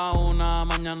tengo a una,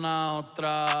 mañana a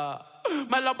otra.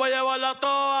 Me las voy a llevar a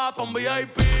todas pa' un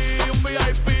VIP,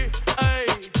 ey.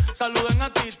 Saluden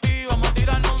a Titi, vamos a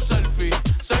tirarnos un selfie.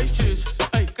 6 chis,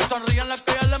 ey. Que sonrían las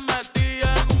que ya les metí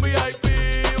en un VIP,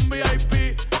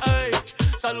 ey.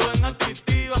 Saluden a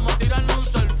Titi, vamos a tirarnos un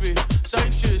selfie.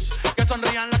 6 chis, que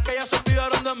sonrían las que ya se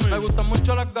olvidaron de mí. Me gustan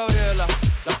mucho las Gabriela,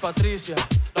 las Patricia,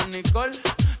 las Nicole,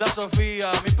 la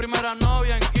Sofía. Mi primera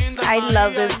novia en kinder. I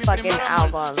love this fucking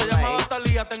album. Se llama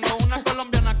Talía. Tengo una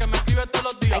colombiana que me escribe todos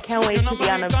los días. I can't wait to be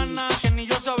on a beach. Que ni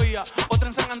yo sabía. Otra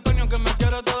en San Antonio que me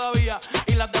quiere todavía.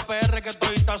 Y las de PR que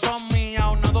toditas son mías.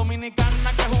 Una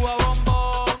dominicana que juega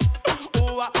bombón.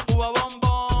 Uva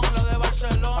bombón. La de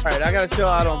Barcelona. All right, I gotta chill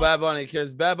out on Bad Bunny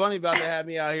because Bad Bunny about to have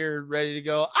me out here ready to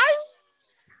go.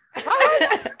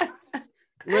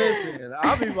 Listen,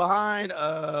 I'll be behind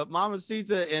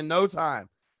Mamacita in no time.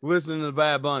 Listening to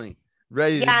Bad Bunny.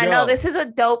 Ready to go. Yeah, no, this is a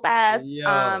dope ass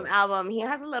album. He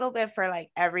has a little bit for like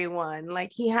everyone.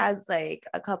 Like he has like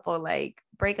a couple like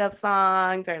breakup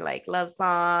songs or like love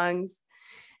songs.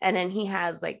 And then he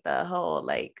has like the whole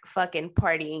like fucking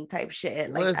partying type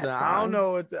shit. Like listen, I don't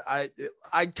know what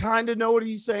I kind of know what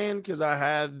he's saying because I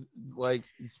have like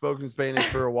spoken Spanish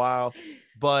for a while,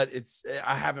 but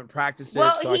I haven't practiced it,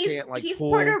 so I can't like. He's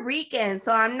Puerto Rican,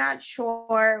 so I'm not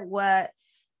sure what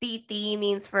Titi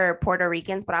means for Puerto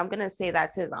Ricans, but I'm gonna say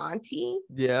that's his auntie.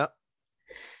 Yeah.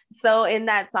 So in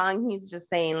that song, he's just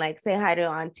saying like, say hi to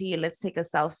auntie, let's take a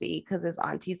selfie, because his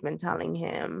auntie's been telling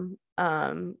him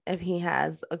if he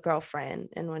has a girlfriend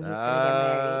and when he's gonna get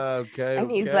married. Okay.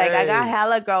 And he's like, I got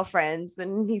hella girlfriends,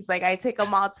 and he's like, I take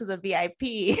them all to the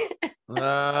VIP.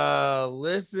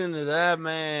 Listen to that,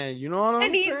 man. You know what I'm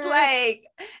saying? And he's like,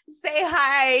 say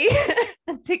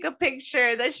hi, take a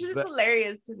picture. That shit is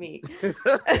hilarious to me.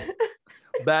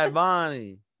 Bad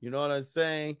Bunny. You know what I'm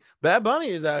saying? Bad Bunny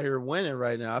is out here winning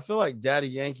right now. I feel like Daddy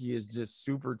Yankee is just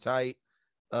super tight.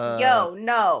 Yo,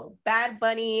 no, Bad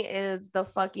Bunny is the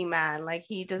fucking man. Like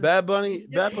he just Bad Bunny,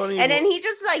 and then he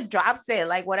just like drops it,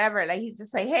 like whatever. Like he's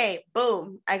just like, hey,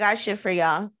 boom, I got shit for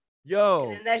y'all.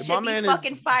 Yo, and that shit be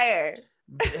fucking fire.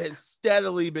 Has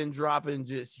steadily been dropping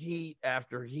just heat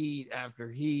after heat after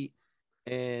heat.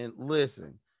 And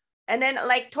listen. And then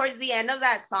like towards the end of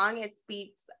that song, it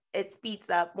speeds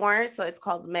up more, so it's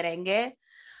called merengue.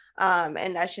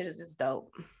 And that shit is just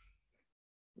dope.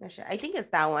 I think it's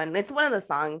that one. It's one of the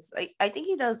songs. I think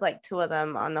he does like 2 of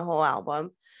them on the whole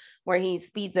album where he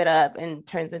speeds it up and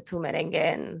turns it to merengue,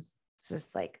 and it's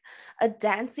just like a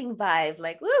dancing vibe.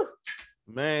 Like, woo,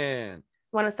 man,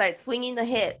 want to start swinging the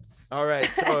hips. All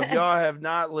right, so if y'all have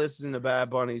not listened to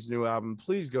Bad Bunny's new album,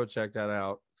 please go check that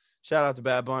out. Shout out to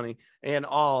Bad Bunny and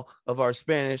all of our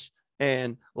Spanish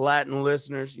and Latin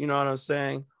listeners. You know what I'm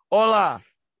saying? Hola,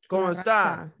 ¿cómo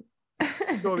está?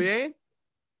 ¿Todo bien?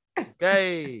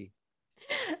 Okay.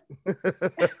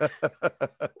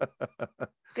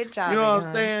 Good job. You know what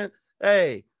I'm saying?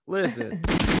 Hey, listen.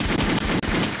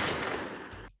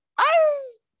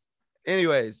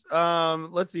 Anyways,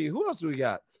 let's see. Who else do we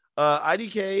got?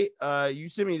 IDK, you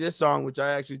sent me this song, which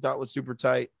I actually thought was super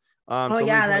tight. Oh so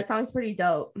yeah, that song's pretty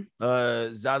dope.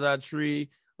 Zaza Tree.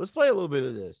 Let's play a little bit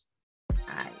of this. All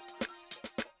right.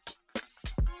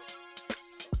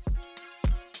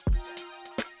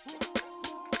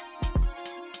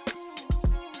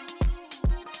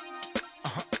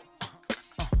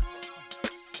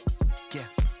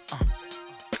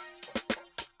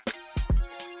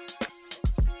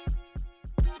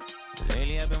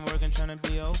 Lately I've been working trying to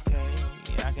be okay.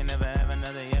 I can never have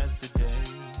another yesterday.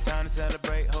 Time to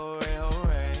celebrate, hooray,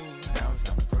 hooray. Now it's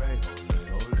time to pray, hooray,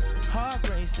 hooray. Heart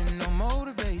racing, no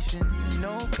motivation,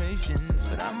 no patience,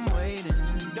 but I'm waiting.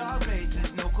 Dark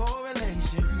places, no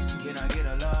correlation. Can I get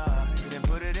a lot? Then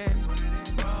put it in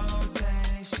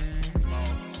rotation.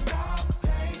 Stop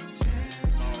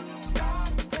pacing. Stop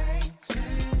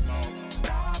pacing.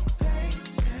 Stop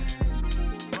pacing.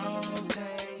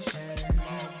 Rotation.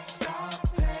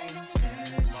 Stop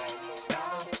pacing.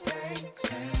 Stop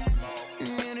pacing.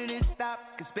 Unity stop,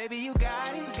 cause baby you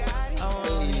got it.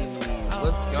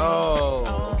 Let's go.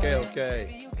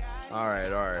 Okay. All right.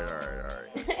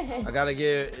 I gotta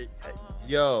get,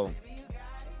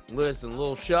 listen,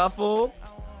 little shuffle,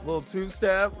 little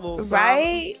two-step, little song.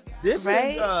 Right? This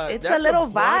right? is it's a little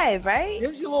vibe, right?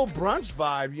 Gives you a little brunch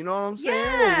vibe, you know what I'm saying?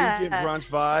 Yeah. A little weekend brunch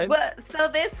vibe. But so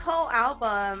this whole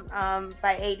album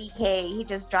by ADK, he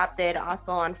just dropped it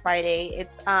also on Friday.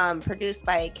 It's produced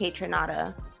by K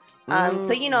Tronada.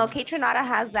 So you know, K Tronada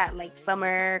has that like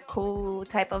summer cool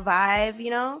type of vibe,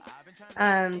 you know.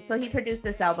 So he produced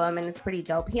this album and it's pretty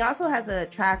dope. He also has a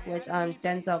track with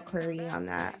Denzel Curry on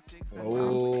that.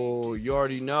 Oh, you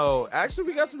already know. Actually,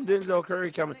 we got some Denzel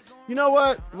Curry coming. You know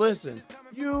what? Listen,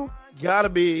 you gotta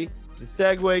be the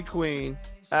Segway Queen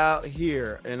out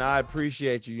here, and I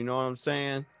appreciate you. You know what I'm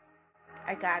saying?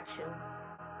 I got you.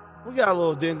 We got a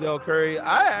little Denzel Curry.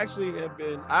 I actually have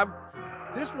been.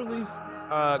 This released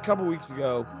a couple weeks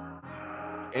ago,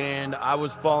 and I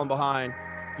was falling behind,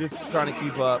 just trying to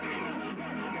keep up.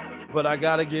 But I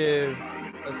gotta give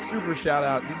a super shout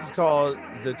out. This is called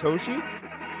Zatoshi.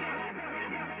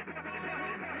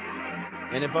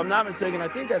 And if I'm not mistaken, I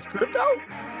think that's crypto.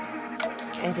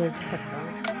 It is crypto.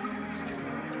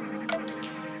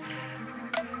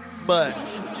 But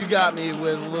you got me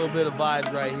with a little bit of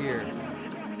vibes right here.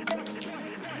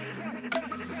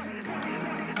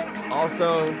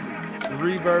 Also, the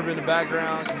reverb in the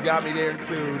background, you got me there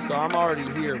too. So I'm already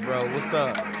here, bro. What's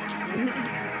up?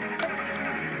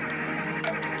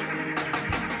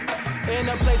 In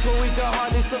a place where we could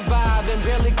hardly survive and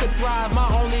barely could thrive. My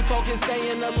only focus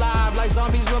staying alive, like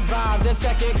zombies revive. The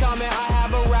second comment, I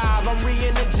have arrived. I'm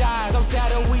re-energized. I'm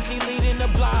Sadawichi leading the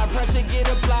blind. Pressure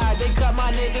get applied. They cut my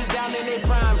niggas down in their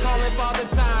prime. Calling Father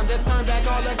Time to turn back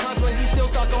all the cunts when he's still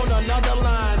stuck on another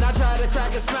line. I try to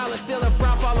crack a smile and still a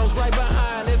frown follows right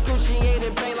behind.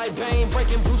 Excruciating pain like Bane,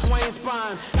 breaking Bruce Wayne's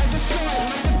spine. Like the sword,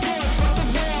 like the door, fuck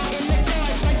the wall in the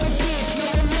guards, like some bitch,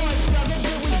 no remorse. Brother,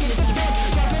 did we get the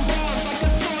best? Dropping bars like a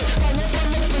story. Falling from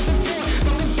the prison floor,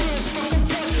 from the bitch, from the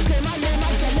porch. Okay, my name,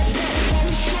 I tell it back.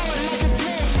 Only short, like a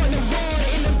door, from the board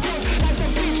in the course, like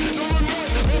some bitch, no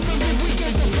remorse. There's something we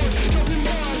get the best. Dropping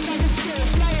bars like a story,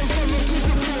 flying from the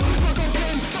prison floor. Fuck a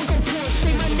Benz, fuck a Porsche.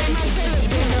 Say my name, I tell it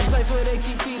back. In a place where they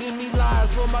keep feeding me lies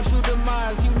for my true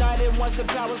demise. United once the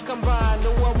powers combine,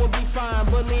 the world will be fine.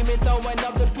 Believe me, throwing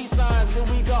up the peace signs, and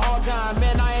we go all time.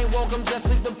 Man, I ain't woke, I'm just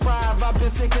sleep deprived. I've been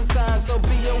sick and tired, so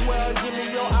be aware. Give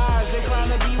me your eyes,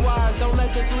 inclined to be wise. Don't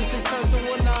let the 3-6 turn to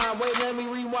a 9. Wait, let me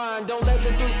rewind. Don't let the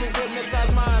 3-6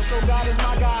 hypnotize mine. So God is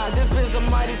my guide. This is a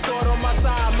mighty sword on my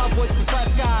side. My voice can crash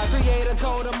skies. Create a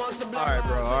code amongst the black.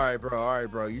 All right,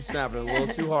 bro. You snapping a little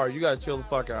too hard. You gotta chill the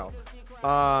fuck out.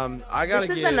 I gotta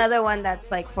This is another one that's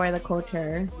like for the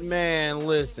culture. Man,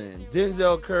 listen,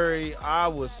 Denzel Curry, I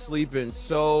was sleeping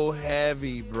so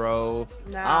heavy, bro.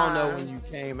 I don't know when you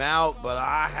came out, but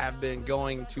I have been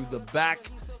going to the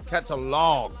back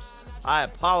catalogs. I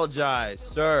apologize,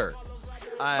 sir.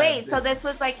 Wait, so this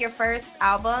was like your first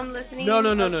album listening? No.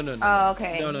 Oh,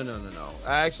 okay. No.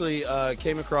 I actually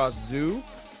came across Zoo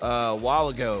a while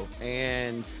ago,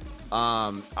 and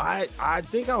I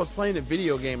think I was playing a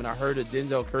video game and I heard a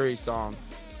Denzel Curry song,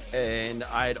 and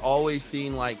I had always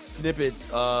seen like snippets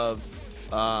of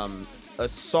a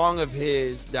song of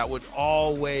his that would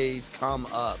always come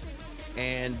up,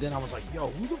 and then I was like, yo,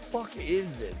 who the fuck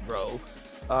is this, bro?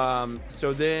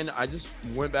 So then I just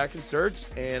went back and searched,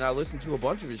 and I listened to a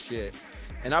bunch of his shit,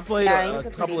 and I played a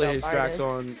couple of his tracks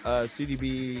on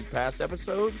C.D.B. past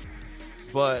episodes,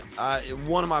 but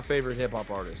one of my favorite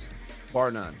hip-hop artists,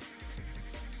 bar none.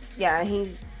 Yeah,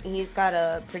 he's got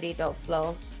a pretty dope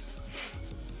flow.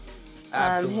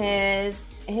 Absolutely.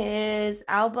 His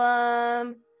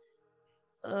album,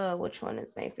 which one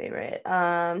is my favorite?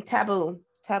 Taboo.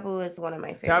 Taboo is one of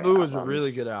my favorite Taboo albums. is a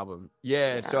really good album.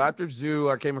 Yeah. So after Zoo,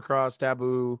 I came across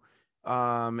Taboo.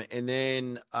 And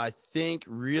then I think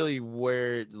really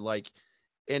where like,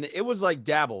 and it was like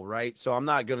dabble, right? So I'm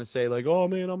not gonna say like, oh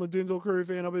man, I'm a Denzel Curry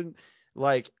fan. I've been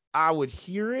like, I would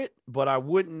hear it, but I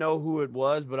wouldn't know who it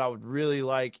was, but I would really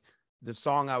like the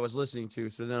song I was listening to.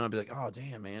 So then I'd be like, oh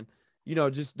damn, man. You know,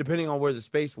 just depending on where the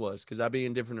space was, because I'd be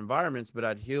in different environments, but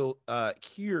I'd hear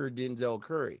Denzel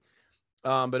Curry.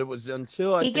 But it was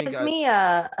until he gives me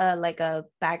a like a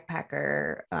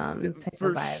backpacker type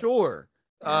for of vibe. sure.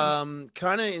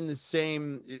 Kind of in the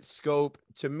same scope.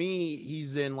 To me,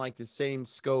 he's in like the same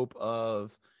scope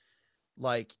of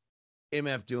like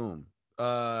MF Doom,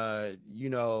 you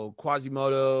know,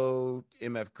 Quasimodo,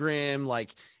 MF Grimm,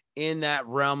 like in that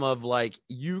realm of like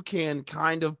you can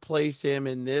kind of place him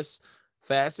in this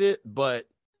facet, but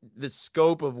the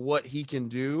scope of what he can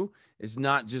do is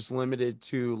not just limited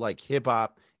to like hip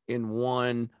hop in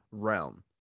one realm,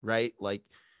 right? Like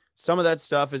some of that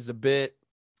stuff is a bit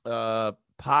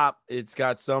pop. It's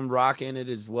got some rock in it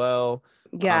as well.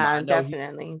 Yeah,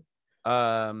 definitely.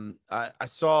 I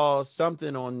saw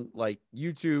something on like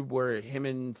YouTube where him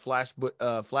and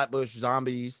Flatbush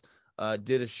Zombies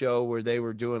did a show where they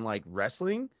were doing like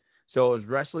wrestling. So it was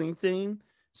wrestling theme.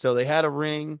 So they had a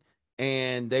ring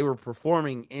and they were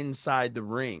performing inside the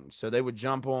ring. So they would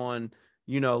jump on,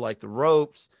 you know, like the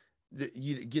ropes,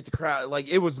 you get the crowd, like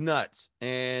it was nuts.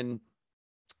 And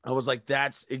I was like,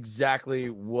 that's exactly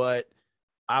what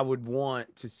I would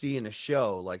want to see in a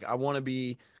show. Like I want to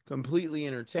be completely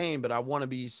entertained, but I want to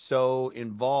be so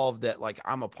involved that like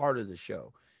I'm a part of the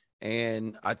show.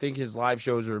 And I think his live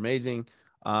shows are amazing.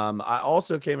 I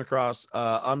also came across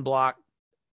Unblocked.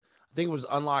 I think it was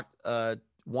Unlocked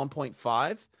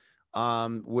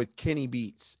 1.5 with Kenny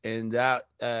Beats, and that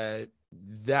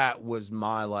was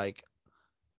my like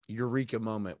eureka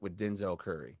moment with Denzel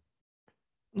Curry.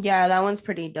 Yeah, that one's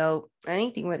pretty dope.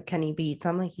 Anything with Kenny Beats.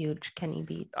 I'm a huge Kenny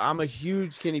Beats. I'm a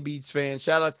huge Kenny Beats fan.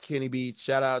 Shout out to Kenny Beats.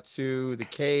 Shout out to The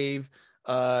Cave.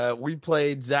 We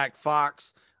played Zach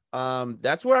Fox.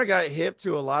 That's where I got hip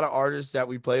to a lot of artists that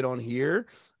we played on here.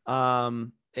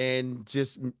 And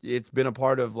just it's been a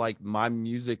part of like my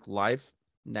music life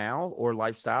now, or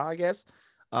lifestyle, I guess.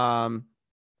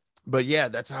 But yeah,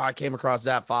 that's how I came across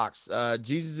Zach Fox.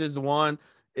 Jesus is the One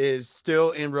is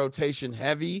still in rotation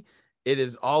heavy. It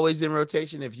is always in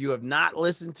rotation. If you have not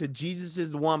listened to Jesus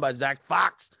is the One by Zach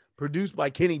Fox, produced by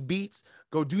Kenny Beats,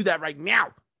 go do that right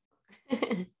now.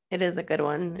 It is a good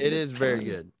one. It is very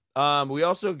good. We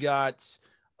also got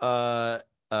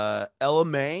Ella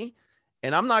May,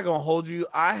 and I'm not gonna hold you.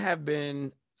 I have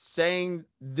been saying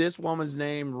this woman's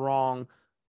name wrong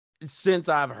since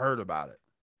I've heard about it.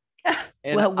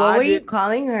 And what were you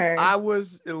calling her? I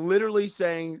was literally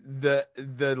saying the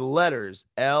letters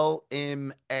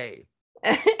LMA.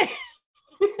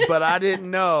 But I didn't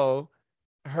know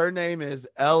her name is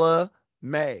Ella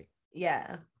May.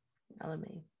 Yeah, Ella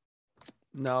May.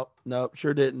 Nope,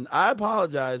 sure didn't. I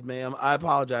apologize, ma'am. I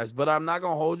apologize, but I'm not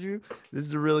gonna hold you. This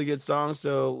is a really good song,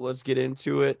 so let's get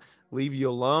into it. Leave You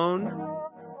Alone.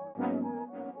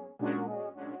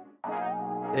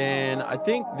 And I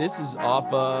think this is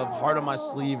off of Heart on My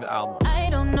Sleeve album. I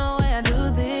don't know why I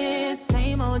do this.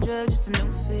 Same old drug, just a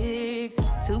new fix.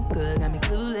 Too good, got me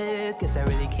clueless. Guess I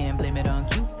really can't blame it on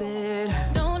Cupid.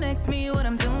 Don't ask me what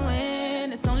I'm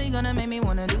doing. It's only gonna make me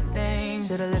wanna do things.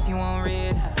 Should've left you on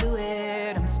red. I blew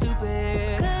it, I'm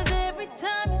stupid. Cause every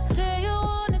time you say you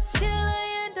wanna chill, I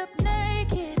end up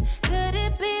naked. Could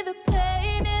it be the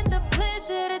pain and the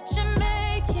pleasure that you're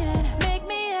making? Make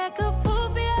me act a fool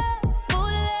for you.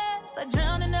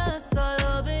 Drowning us all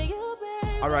over you,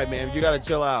 baby. All right, man, you gotta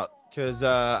chill out, because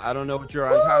I don't know what you're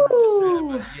on time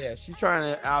for, but yeah, she's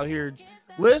trying to out here.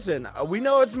 Listen, we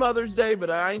know it's Mother's Day,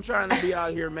 but I ain't trying to be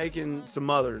out here making some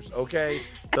mothers, okay?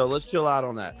 So let's chill out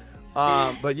on that.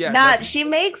 But yeah, she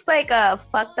makes like a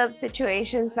fucked up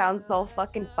situation sound so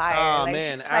fucking fire. Oh like,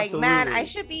 man, absolutely. Like, man, I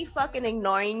should be fucking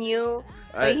ignoring you,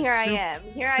 but here I am.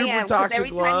 Because every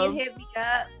time you hit me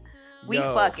up, we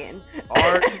fucking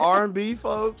R&B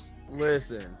folks.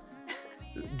 Listen,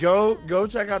 go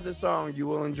check out this song. You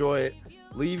will enjoy it.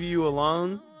 Leave You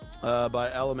Alone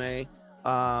by Ella May.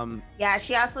 Yeah,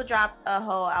 she also dropped a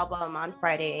whole album on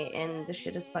Friday, and the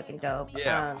shit is fucking dope.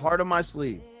 Yeah, Heart on My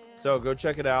Sleeve. So go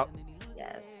check it out.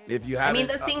 Yes. If you haven't, I mean,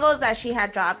 the singles that she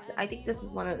had dropped, I think this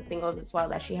is one of the singles as well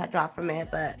that she had dropped from it,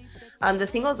 but the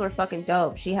singles were fucking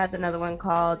dope. She has another one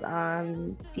called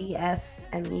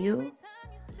DFMU.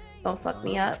 Don't Fuck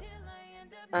Me Up.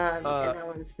 And that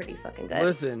one's pretty fucking good.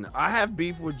 Listen, I have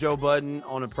beef with Joe Budden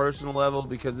on a personal level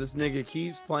because this nigga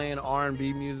keeps playing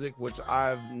R&B music, which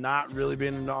I've not really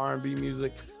been into R&B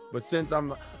music. But since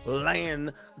I'm laying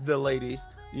the ladies,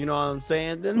 you know what I'm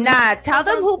saying? Then tell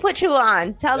them who put you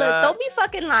on. Tell them, don't be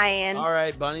fucking lying. All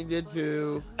right, Bunny did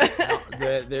too.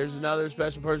 There's another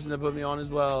special person that put me on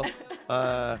as well.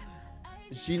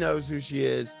 She knows who she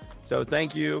is, so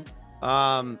thank you.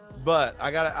 But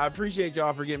I appreciate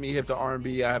y'all for getting me hip to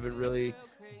R&B. I haven't really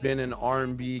been an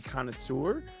R&B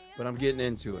connoisseur, but I'm getting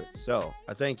into it. So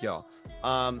I thank y'all.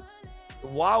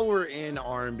 While we're in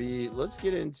R&B, let's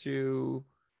get into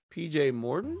PJ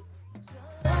Morton.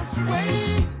 Let's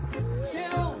wait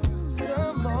till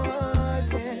the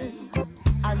morning.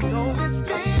 I know it's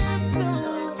been so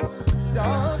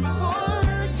dark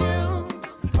for you.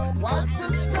 Watch the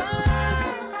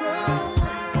sun come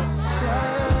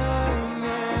shining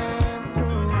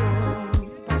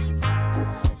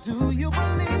through. Do you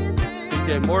believe it? PJ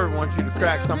Morton wants you to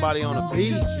crack somebody on a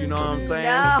beach. You know what I'm saying?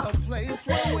 No.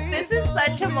 This is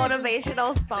such a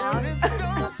motivational song.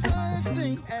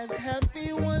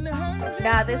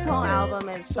 Nah, this whole album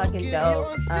is fucking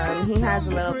dope. He has a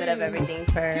little bit of everything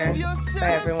for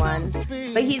everyone,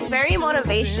 but he's very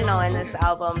motivational in this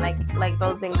album, like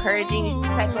those encouraging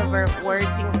type of words.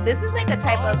 This is like a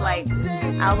type of like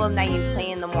album that you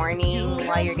play in the morning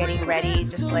while you're getting ready,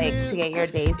 just like to get your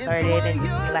day started and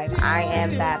just be like, I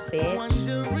am that bitch,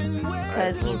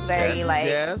 because he's very like,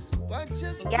 yeah,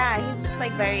 he's just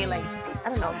like very like, I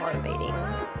don't know, motivating.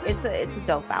 It's a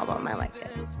dope album. I like it.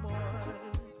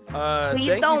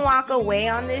 Please don't walk away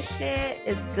on this shit.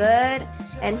 It's good.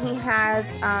 And he has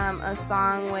a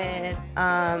song with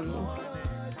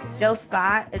Joe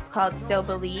Scott. It's called Still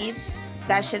Believe.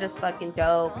 That shit is fucking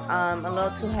dope. A Little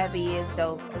Too Heavy is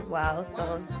dope as well.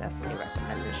 So definitely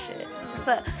recommend this shit.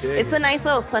 It's a nice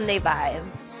little Sunday vibe.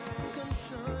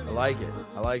 I like it.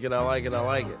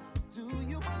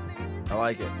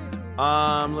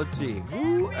 Let's see.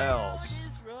 Who else?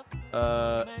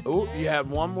 You have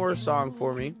one more song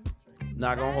for me.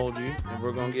 Not gonna hold you, and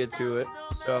we're gonna get to it.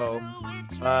 So,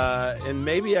 and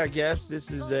maybe I guess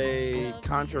this is a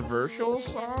controversial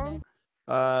song,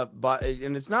 but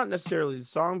and it's not necessarily the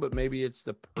song, but maybe it's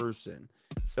the person.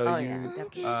 So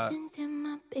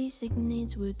my basic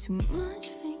needs were too much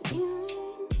for you.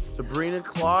 Sabrina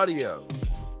Claudio.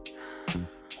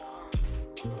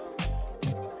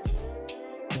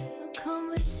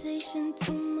 Conversation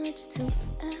too much to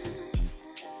ask.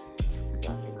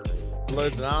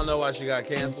 Listen, I don't know why she got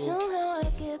canceled,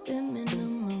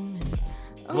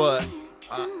 but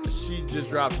she just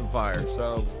dropped some fire.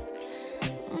 So,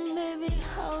 baby,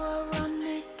 how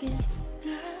ironic is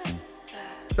that?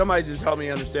 Somebody just help me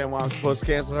understand why I'm supposed to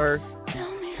cancel her.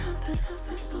 Tell me how the hell's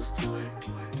this supposed to work?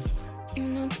 You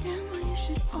know damn well you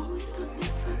should always put me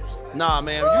first. Nah,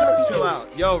 man, you gotta chill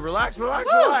out. Yo, relax.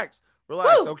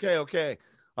 Okay.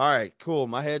 All right, cool.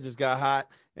 My head just got hot,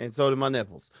 and so did my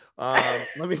nipples. Let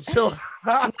me chill.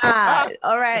 Nah,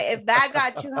 all right. If that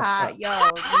got you hot,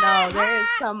 no, there is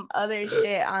some other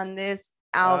shit on this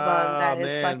album that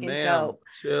is fucking dope.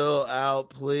 Chill out,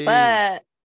 please. But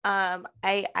I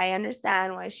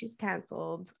understand why she's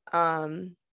canceled.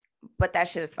 But that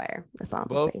shit is fire. That's all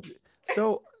I'm saying.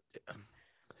 So,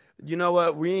 you know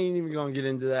what? We ain't even gonna get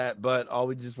into that. But all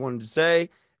we just wanted to say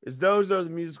is those are the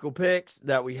musical picks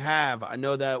that we have. I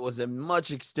know that was a much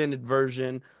extended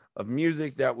version of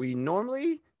music that we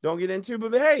normally don't get into,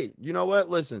 but hey, you know what?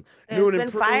 Listen, it's been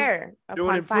fire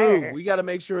upon fire. We got to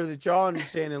make sure that y'all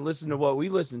understand and listen to what we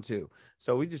listen to.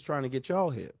 So we just trying to get y'all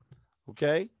hip.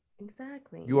 Okay?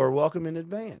 Exactly. You are welcome in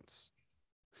advance.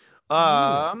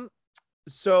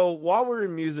 So while we're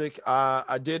in music,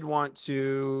 I did want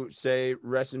to say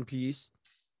rest in peace.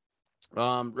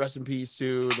 Rest in peace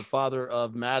to the father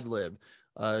of Madlib.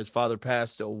 His father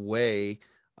passed away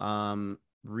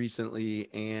recently,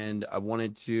 and I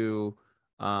wanted to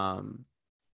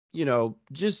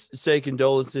just say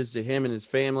condolences to him and his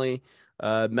family.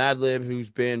 Madlib, who's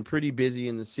been pretty busy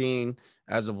in the scene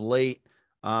as of late.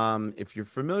 If you're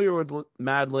familiar with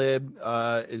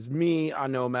Madlib, is me. I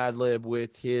know Madlib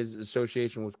with his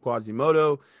association with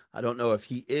Quasimodo. I don't know if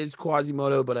he is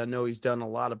Quasimodo, but I know he's done a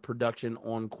lot of production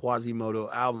on Quasimodo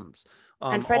albums.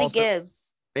 And Freddie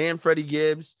Gibbs. And Freddie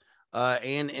Gibbs,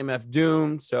 and MF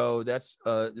Doom. So that's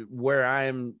where I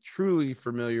am truly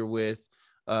familiar with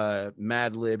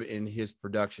Madlib in his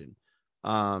production.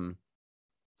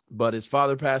 But his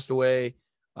father passed away.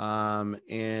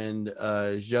 And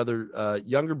his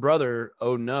younger brother,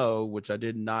 oh no, which I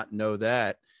did not know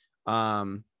that,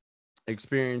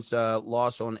 experienced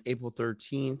loss on April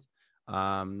 13th,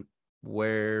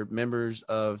 where members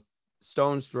of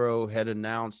stone's throw had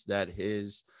announced that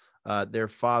their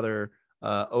father,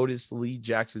 Otis Lee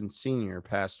Jackson Sr.,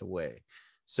 passed away.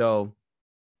 So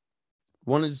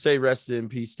wanted to say rest in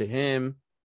peace to him.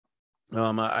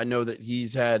 I know that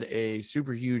he's had a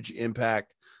super huge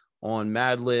impact on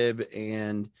Madlib,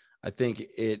 and I think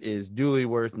it is duly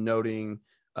worth noting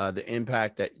the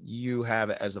impact that you have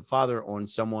as a father on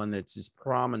someone that's as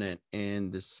prominent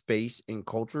in the space and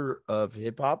culture of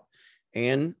hip hop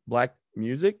and Black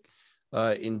music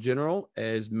in general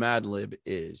as Madlib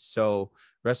is. So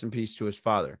rest in peace to his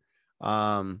father.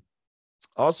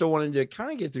 Also wanted to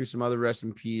kind of get through some other rest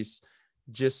in peace,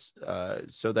 just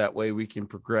so that way we can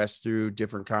progress through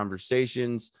different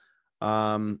conversations.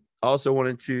 Also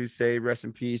wanted to say rest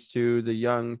in peace to the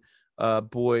young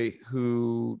boy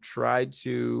who tried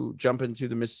to jump into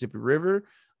the Mississippi River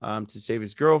to save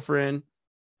his girlfriend,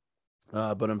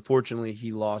 but unfortunately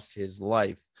he lost his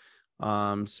life.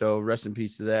 So rest in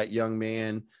peace to that young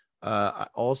man. I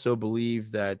also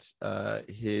believe that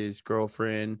his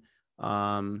girlfriend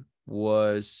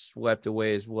was swept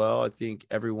away as well. I think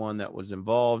everyone that was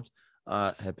involved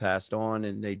had passed on,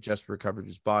 and they just recovered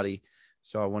his body.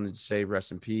 So I wanted to say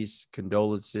rest in peace,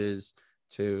 condolences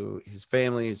to his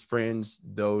family, his friends,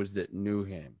 those that knew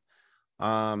him.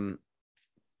 And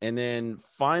then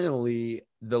finally,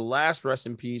 the last rest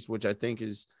in peace, which I think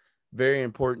is very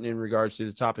important in regards to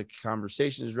the topic of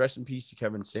conversation, is rest in peace to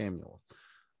Kevin Samuels.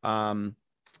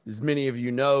 As many of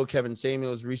you know, Kevin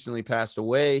Samuels recently passed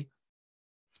away.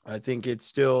 I think it's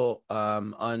still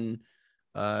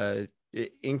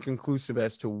inconclusive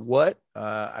as to what.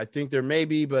 I think there may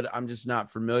be, but I'm just not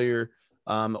familiar,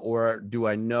 or do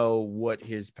I know what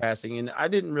his passing? And I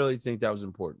didn't really think that was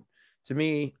important. To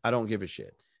me, I don't give a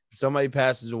shit. If somebody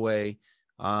passes away,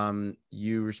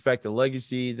 you respect the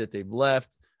legacy that they've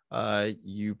left.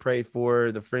 You pray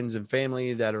for the friends and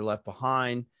family that are left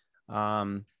behind,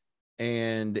 and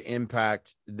the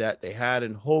impact that they had,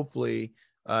 and hopefully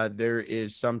there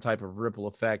is some type of ripple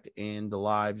effect in the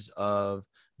lives of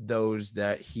those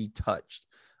that he touched.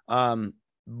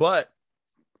 But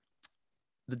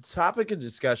the topic of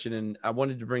discussion, and I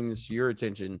wanted to bring this to your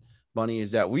attention, Bunny,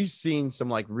 is that we've seen some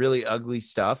like really ugly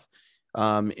stuff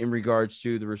in regards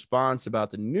to the response about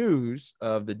the news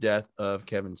of the death of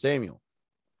Kevin Samuel.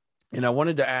 And I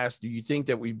wanted to ask, do you think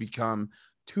that we've become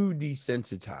too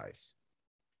desensitized?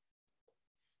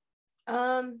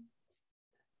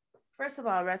 First of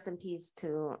all, rest in peace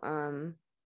to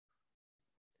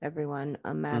everyone,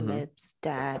 Madlib's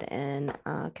dad and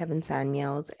Kevin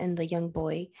Samuels and the young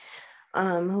boy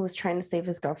who was trying to save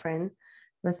his girlfriend.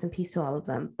 Rest in peace to all of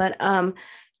them. But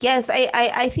yes,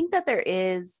 I think that there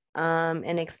is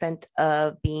an extent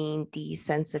of being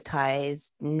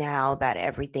desensitized now that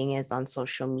everything is on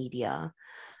social media.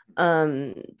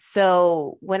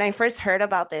 So when I first heard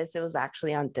about this, it was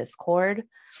actually on Discord.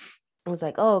 I was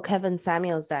like, oh, Kevin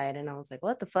Samuels died. And I was like,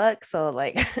 what the fuck? So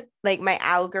like, like my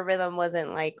algorithm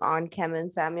wasn't like on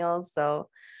Kevin Samuels. So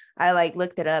I like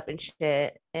looked it up and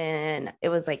shit, and it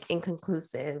was like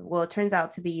inconclusive. Well, it turns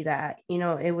out to be that, you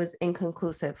know, it was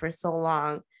inconclusive for so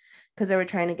long because they were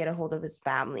trying to get a hold of his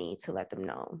family to let them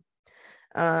know.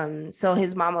 So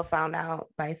his mama found out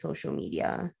by social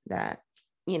media that,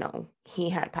 you know,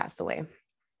 he had passed away.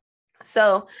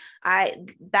 So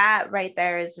that right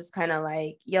there is just kind of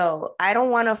like, yo, I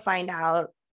don't want to find out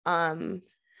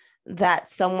that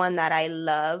someone that I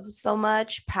love so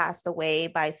much passed away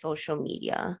by social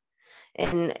media.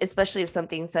 And especially if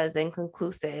something says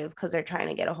inconclusive because they're trying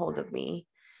to get a hold of me.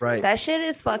 Right. That shit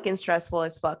is fucking stressful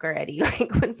as fuck already.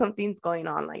 Like when something's going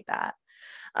on like that.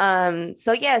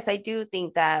 So yes, I do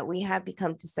think that we have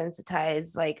become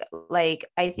desensitized. Like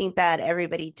I think that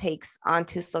everybody takes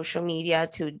onto social media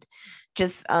to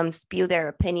just spew their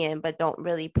opinion, but don't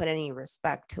really put any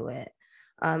respect to it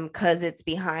because it's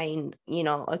behind, you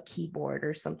know, a keyboard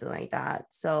or something like that.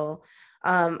 So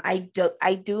I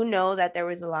do know that there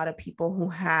was a lot of people who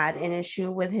had an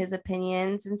issue with his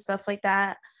opinions and stuff like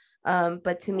that.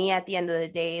 But to me, at the end of the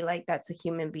day, like that's a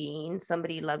human being.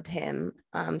 Somebody loved him.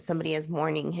 Somebody is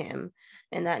mourning him,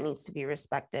 and that needs to be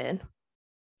respected.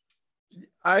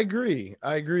 I agree.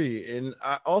 And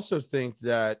I also think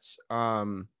that,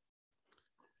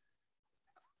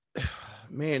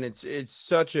 man, it's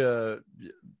such a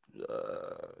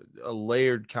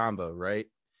layered combo, right?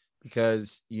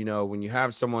 Because, you know, when you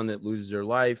have someone that loses their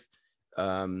life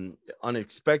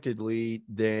unexpectedly,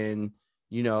 then,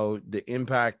 you know, the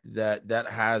impact that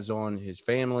has on his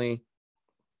family,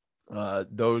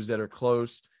 those that are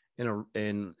close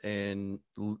and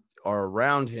are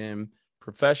around him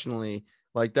professionally,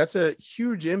 like that's a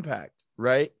huge impact,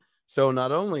 right? So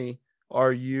not only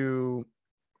are you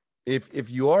if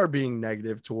you are being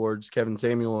negative towards Kevin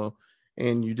Samuel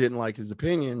and you didn't like his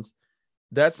opinions,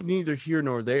 that's neither here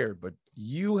nor there. But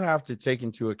you have to take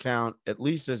into account, at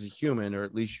least as a human, or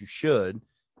at least you should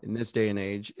in this day and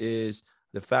age, is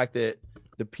the fact that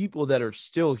the people that are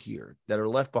still here, that are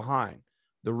left behind,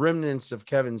 the remnants of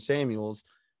Kevin Samuels,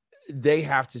 they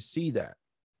have to see that,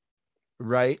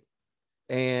 right?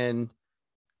 And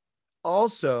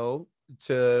also,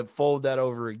 to fold that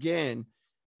over again,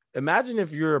 imagine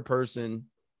if you're a person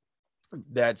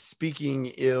that's speaking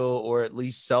ill or at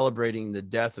least celebrating the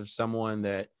death of someone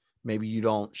that maybe you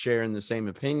don't share in the same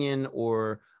opinion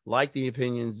or like the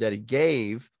opinions that he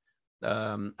gave,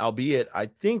 albeit I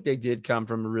think they did come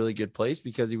from a really good place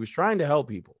because he was trying to help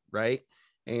people, right?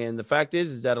 And the fact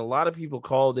is that a lot of people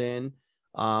called in.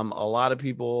 A lot of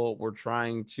people were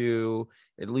trying to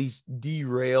at least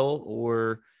derail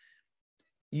or,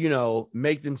 you know,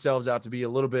 make themselves out to be a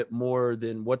little bit more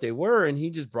than what they were. And he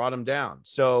just brought them down.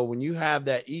 So when you have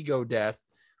that ego death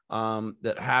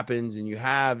that happens and you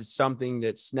have something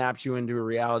that snaps you into a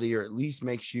reality, or at least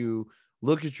makes you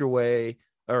look at your way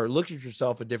or look at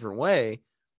yourself a different way,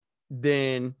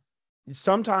 then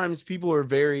sometimes people are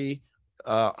very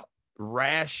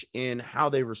rash in how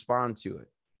they respond to it.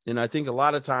 And I think a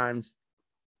lot of times,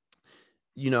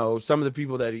 you know, some of the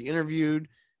people that he interviewed,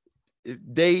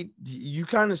 you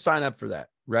kind of sign up for that,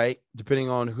 right? Depending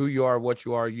on who you are, what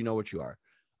you are, you know what you are.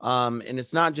 And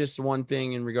it's not just one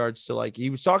thing in regards to, like, he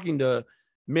was talking to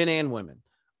men and women,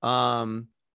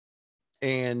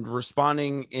 and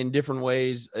responding in different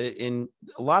ways in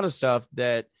a lot of stuff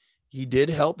that he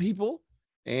did help people.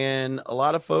 And a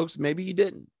lot of folks, maybe he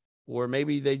didn't, or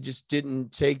maybe they just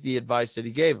didn't take the advice that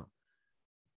he gave them.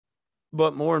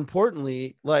 But more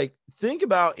importantly, like, think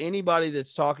about anybody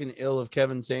that's talking ill of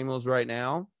Kevin Samuels right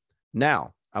now.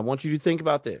 Now, I want you to think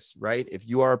about this, right? If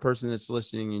you are a person that's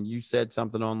listening and you said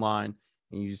something online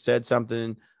and you said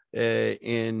something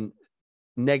in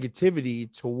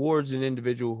negativity towards an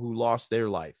individual who lost their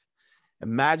life,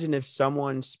 imagine if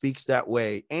someone speaks that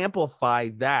way, amplify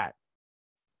that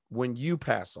when you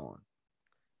pass on.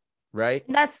 Right.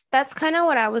 That's kind of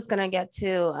what I was gonna get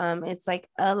to. It's like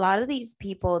a lot of these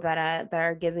people that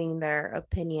are giving their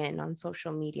opinion on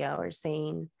social media or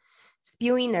spewing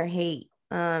their hate.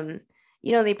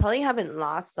 You know, they probably haven't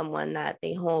lost someone that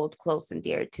they hold close and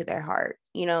dear to their heart.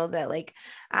 You know, that like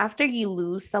after you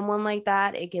lose someone like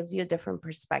that, it gives you a different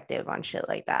perspective on shit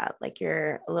like that. Like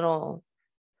you're a little,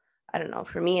 I don't know.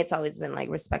 For me, it's always been like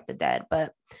respect the dead,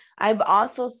 but I've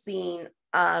also seen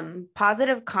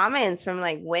positive comments from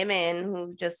like women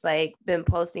who've just like been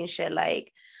posting shit like,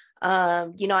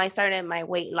 you know, I started my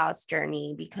weight loss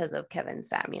journey because of Kevin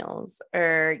Samuels,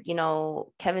 or, you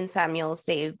know, Kevin Samuels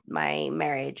saved my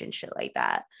marriage and shit like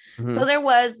that. Mm-hmm. So there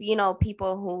was, you know,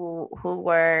 people who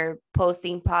were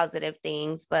posting positive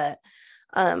things, but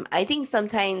I think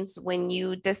sometimes when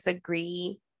you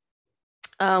disagree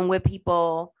with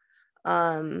people,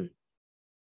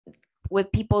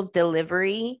 with people's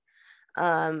delivery,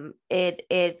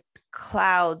 it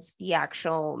clouds the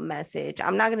actual message.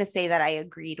 I'm not going to say that I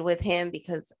agreed with him,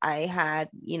 because I had,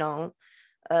 you know,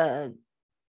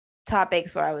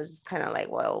 topics where I was kind of like,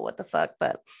 well, what the fuck?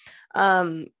 But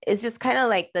it's just kind of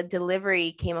like the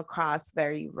delivery came across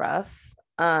very rough.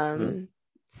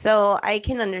 So I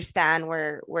can understand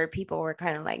where people were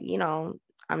kind of like, you know,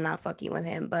 I'm not fucking with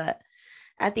him. But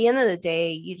at the end of the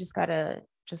day, you just gotta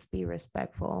just be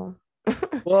respectful.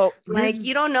 Well, like,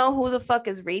 you don't know who the fuck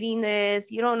is reading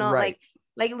this. You don't know, right.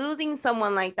 like losing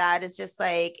someone like that is just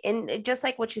like, and just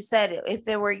like what you said, if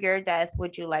it were your death,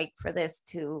 would you like for this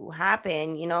to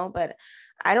happen? You know, but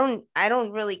I don't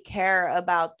really care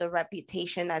about the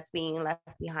reputation that's being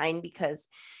left behind, because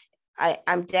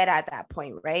I'm dead at that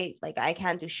point, right? Like I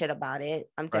can't do shit about it.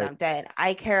 I'm dead. Right. I'm dead.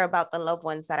 I care about the loved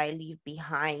ones that I leave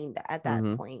behind at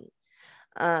that point.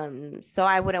 So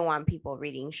I wouldn't want people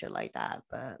reading shit like that,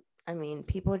 but I mean,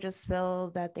 people just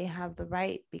feel that they have the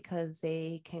right because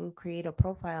they can create a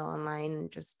profile online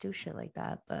and just do shit like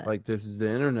that. But like, this is the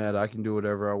internet. I can do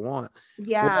whatever I want.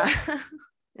 Yeah.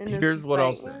 Well, here's what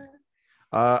I'll say.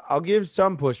 I'll give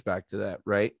some pushback to that,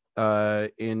 right?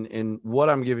 In what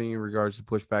I'm giving in regards to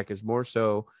pushback is more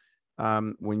so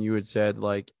when you had said,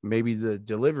 like, maybe the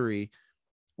delivery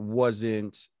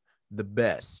wasn't the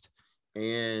best.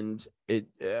 And it,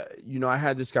 you know, I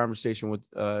had this conversation with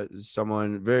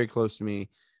someone very close to me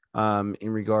in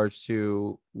regards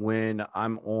to when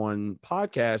I'm on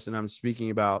podcasts and I'm speaking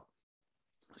about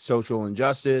social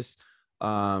injustice,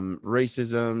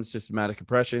 racism, systematic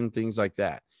oppression, things like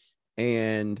that.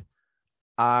 And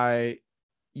I,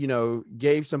 you know,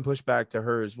 gave some pushback to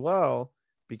her as well,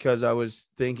 because I was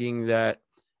thinking that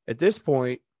at this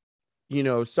point, you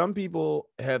know, some people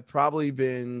have probably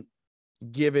been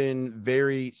given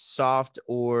very soft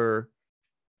or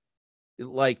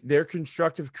like their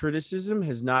constructive criticism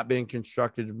has not been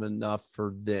constructive enough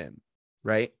for them,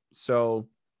 right? So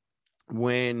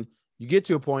when you get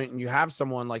to a point and you have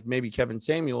someone like maybe Kevin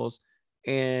Samuels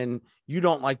and you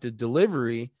don't like the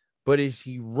delivery, but is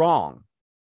he wrong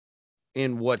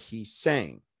in what he's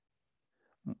saying?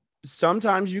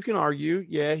 Sometimes you can argue,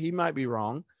 yeah, he might be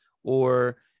wrong,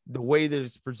 or the way that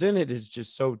it's presented is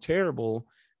just so terrible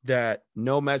that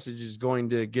no message is going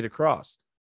to get across.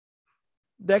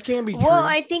 That can be true. Well,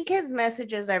 I think his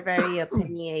messages are very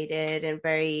opinionated and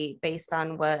very based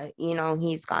on what, you know,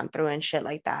 he's gone through and shit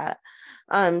like that.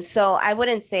 So I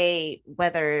wouldn't say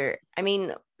whether, I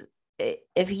mean,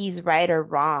 if he's right or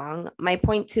wrong. My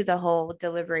point to the whole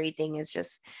delivery thing is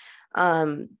just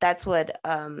that's what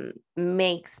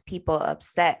makes people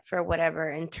upset for whatever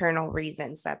internal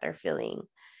reasons that they're feeling.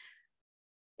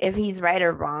 If he's right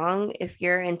or wrong, if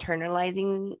you're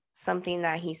internalizing something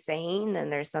that he's saying,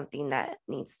 then there's something that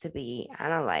needs to be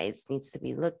analyzed, needs to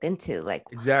be looked into. Like,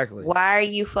 exactly, why are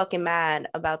you fucking mad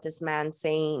about this man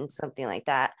saying something like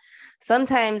that?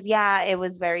 Sometimes, yeah, it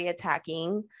was very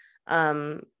attacking.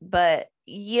 But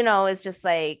you know, it's just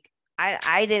like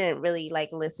I didn't really like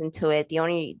listen to it. The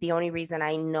only reason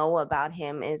I know about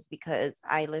him is because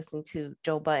I listened to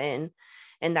Joe Budden.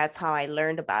 And that's how I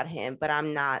learned about him. But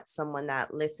I'm not someone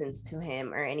that listens to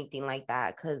him or anything like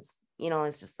that. Cause, you know,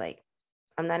 it's just like,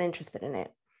 I'm not interested in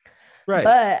it. Right.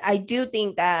 But I do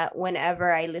think that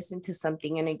whenever I listen to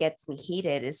something and it gets me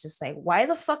heated, it's just like, why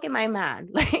the fuck am I mad?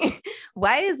 Like,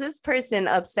 why is this person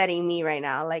upsetting me right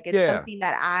now? Like, it's something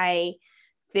that I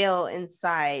feel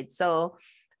inside. So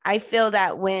I feel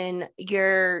that when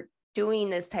you're doing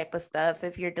this type of stuff,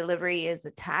 if your delivery is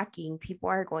attacking, people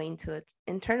are going to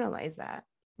internalize that.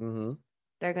 Mm-hmm.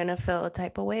 They're going to feel a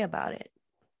type of way about it.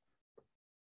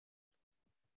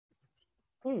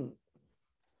 You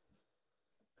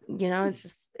know,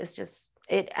 it's just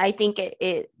I think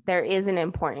there is an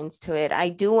importance to it. I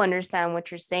do understand what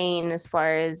you're saying as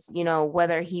far as, you know,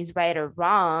 whether he's right or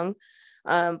wrong.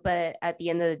 But at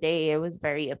the end of the day, it was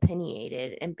very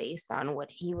opinionated and based on what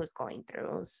he was going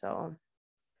through. So,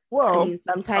 well, I mean,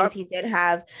 sometimes he did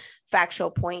have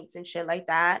factual points and shit like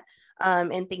that.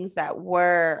 And things that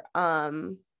were,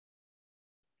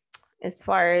 as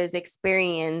far as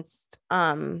experienced,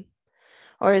 or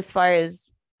as far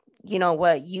as, you know,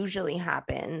 what usually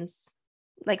happens,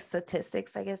 like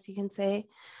statistics, I guess you can say.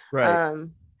 Right.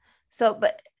 So,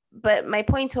 but my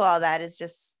point to all that is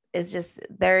just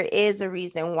there is a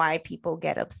reason why people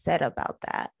get upset about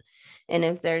that. And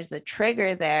if there's a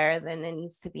trigger there, then it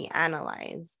needs to be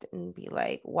analyzed and be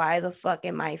like, why the fuck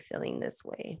am I feeling this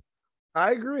way?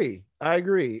 I agree.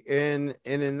 And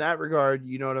in that regard,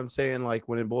 you know what I'm saying? Like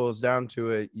when it boils down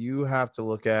to it, you have to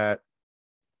look at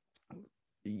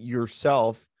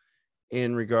yourself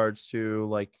in regards to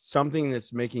like something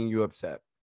that's making you upset,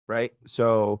 right?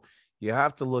 So you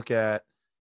have to look at,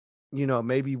 you know,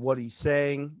 maybe what he's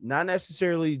saying, not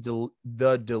necessarily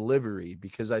the delivery,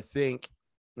 because I think,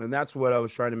 and that's what I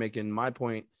was trying to make in my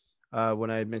point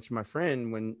when I had mentioned my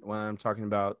friend, when I'm talking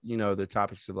about, you know, the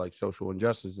topics of like social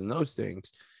injustice and those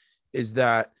things, is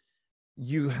that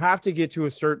you have to get to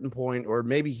a certain point, or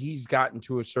maybe he's gotten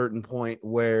to a certain point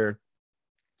where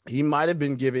he might have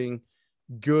been giving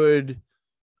good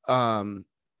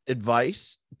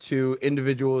advice to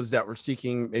individuals that were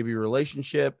seeking maybe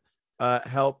relationship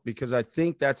help, because I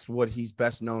think that's what he's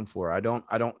best known for. I don't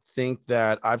think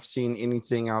that I've seen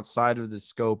anything outside of the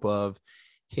scope of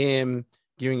him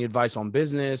giving advice on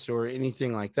business or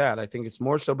anything like that. I think it's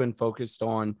more so been focused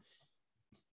on,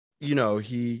 you know,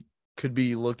 he could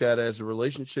be looked at as a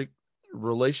relationship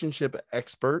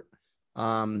expert.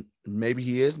 Maybe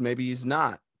he is, maybe he's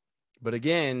not. But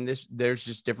again, there's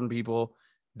just different people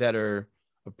that are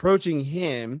approaching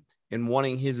him and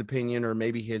wanting his opinion or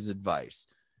maybe his advice.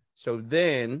 So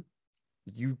then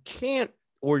you can't,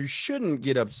 or you shouldn't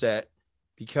get upset,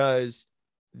 because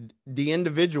the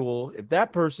individual, if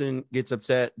that person gets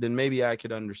upset, then maybe I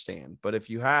could understand. But if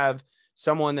you have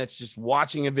someone that's just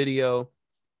watching a video,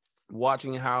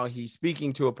 watching how he's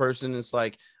speaking to a person, it's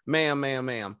like,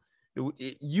 ma'am,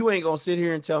 you ain't gonna sit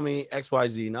here and tell me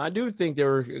XYZ. Now, I do think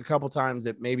there were a couple times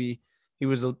that maybe he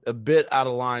was a bit out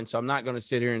of line, so I'm not going to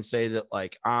sit here and say that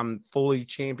like I'm fully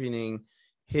championing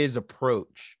his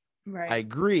approach. Right. I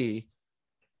agree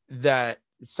that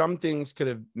some things could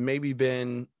have maybe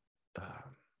been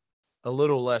a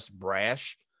little less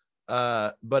brash,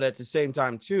 but at the same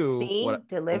time too,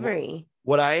 delivery.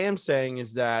 What I am saying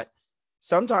is that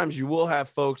sometimes you will have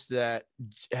folks that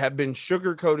have been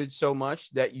sugar coated so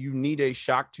much that you need a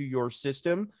shock to your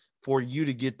system for you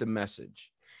to get the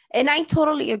message. And I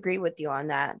totally agree with you on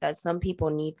that some people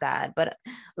need that. But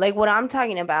like what I'm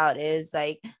talking about is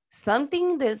like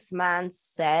something this man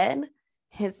said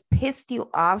has pissed you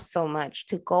off so much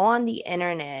to go on the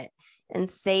internet and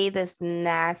say this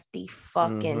nasty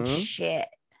fucking shit.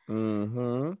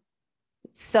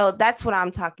 So that's what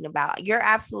I'm talking about. You're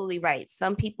absolutely right.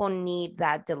 Some people need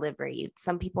that delivery.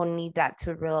 Some people need that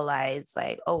to realize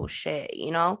like, oh shit,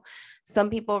 you know, some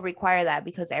people require that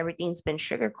because everything's been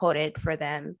sugar coated for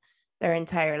them their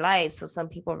entire life. So some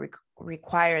people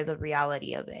require the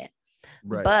reality of it.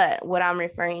 Right. But what I'm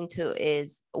referring to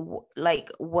is like,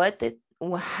 why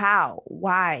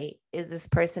is this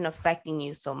person affecting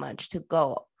you so much to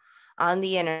go on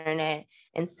the internet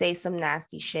and say some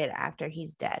nasty shit after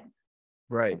he's dead?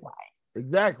 Right. Why?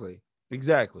 Exactly.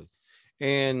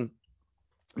 And,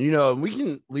 you know, we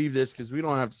can leave this because we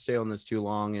don't have to stay on this too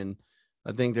long. And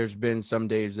I think there's been some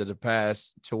days that have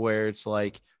passed to where it's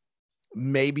like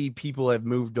maybe people have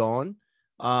moved on.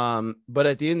 But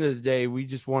at the end of the day, we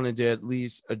just wanted to at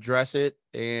least address it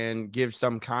and give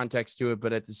some context to it.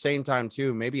 But at the same time,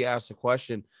 too, maybe ask the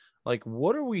question, like,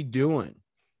 what are we doing,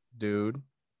 dude?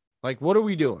 Like, what are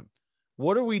we doing?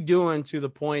 What are we doing to the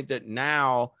point that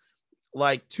now,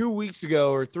 like 2 weeks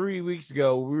ago or 3 weeks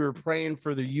ago, we were praying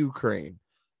for the Ukraine.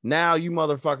 Now you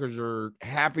motherfuckers are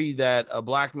happy that a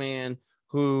black man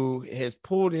who has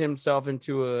pulled himself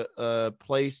into a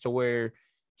place to where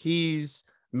he's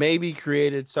maybe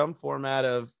created some format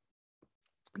of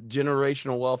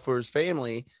generational wealth for his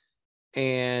family.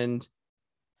 And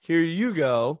here you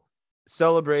go,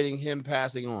 celebrating him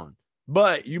passing on.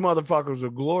 But you motherfuckers will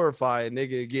glorify a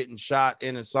nigga getting shot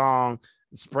in a song,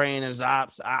 spraying his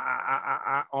ops,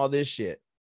 all this shit.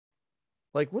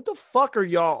 Like, what the fuck are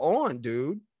y'all on,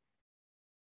 dude?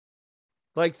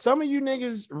 Like, some of you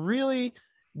niggas really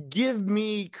give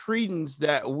me credence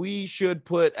that we should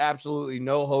put absolutely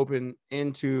no hope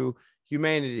into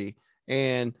humanity.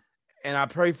 And I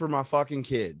pray for my fucking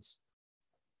kids.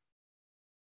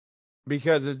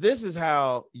 Because if this is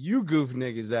how you goof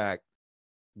niggas act,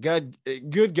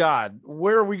 good God,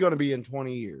 where are we going to be in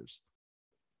 20 years?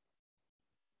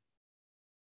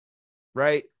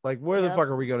 Right? Like, where the fuck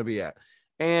are we going to be at?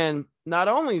 And not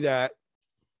only that,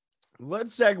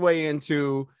 let's segue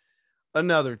into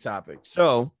another topic.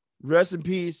 So, rest in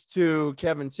peace to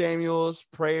Kevin Samuels.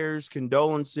 Prayers,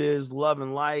 condolences, love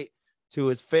and light to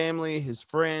his family, his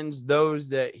friends, those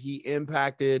that he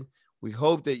impacted. We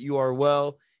hope that you are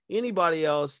well. Anybody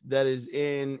else that is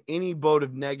in any boat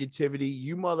of negativity,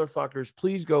 you motherfuckers,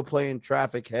 please go play in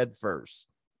traffic head first.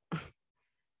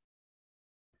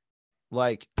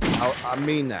 Like, I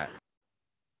mean that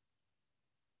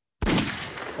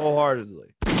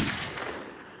wholeheartedly.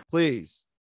 Please.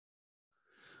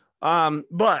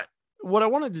 But what I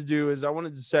wanted to do is I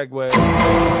wanted to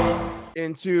segue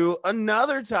into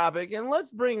another topic, and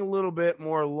let's bring a little bit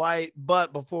more light.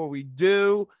 But before we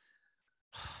do,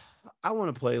 I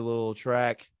want to play a little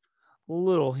track, a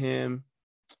little hymn.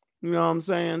 You know what I'm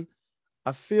saying?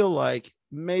 I feel like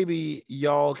maybe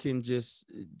y'all can just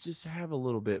have a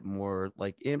little bit more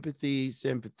like empathy,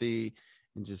 sympathy,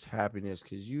 and just happiness,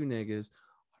 because you niggas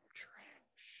are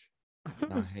trash.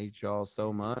 And I hate y'all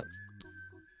so much.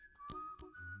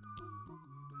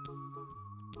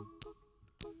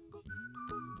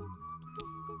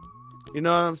 You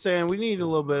know what I'm saying? We need a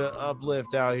little bit of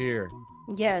uplift out here.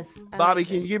 Yes. Bobby,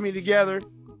 can you get me together?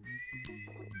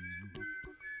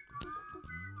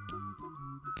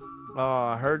 Oh,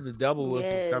 I heard the double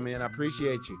whistles coming in. I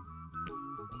appreciate you.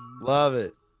 Love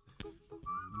it.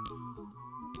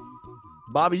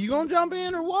 Bobby, you gonna jump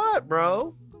in or what,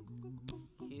 bro?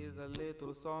 Here's a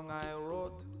little song I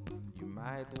wrote. You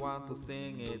might want to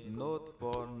sing it note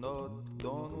for note.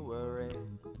 Don't worry.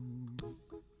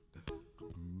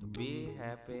 Be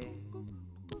happy.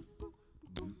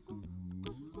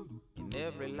 In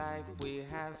every life we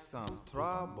have some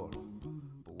trouble,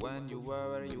 but when you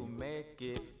worry you make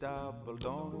it double.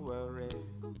 Don't worry.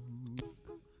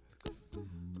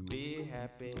 Be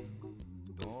happy.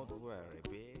 Don't worry.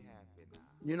 Be happy now.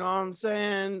 You know what I'm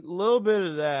saying? A little bit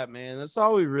of that, man. That's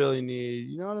all we really need.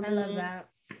 You know what I mean? I love that.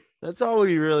 That's all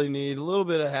we really need. A little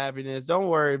bit of happiness. Don't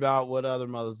worry about what other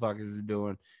motherfuckers are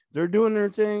doing. If they're doing their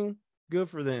thing, good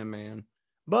for them, man.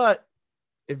 But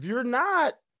if you're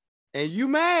not and you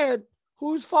mad,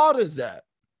 whose fault is that?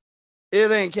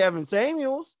 It ain't Kevin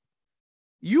Samuels.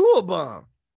 You a bum.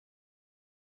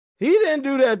 He didn't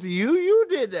do that to you. You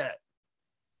did that.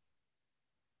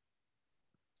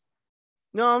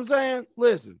 You know what I'm saying?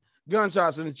 Listen,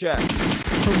 gunshots in the chat.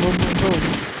 boom, boom, boom, boom.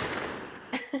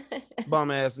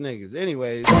 Bum ass niggas.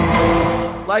 Anyways,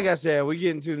 like I said, we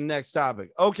get into the next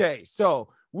topic. Okay, so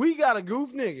we got a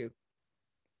goof nigga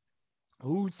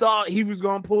who thought he was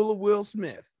gonna pull a Will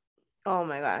Smith. Oh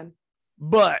my God.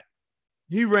 But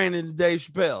he ran into Dave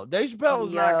Chappelle. Dave Chappelle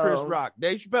is not Chris Rock.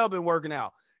 Dave Chappelle been working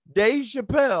out. Dave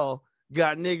Chappelle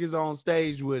got niggas on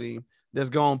stage with him that's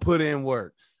gonna put in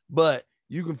work. But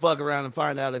you can fuck around and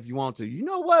find out if you want to. You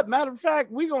know what? Matter of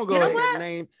fact, we're gonna go ahead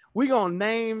and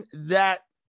name that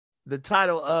the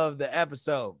title of the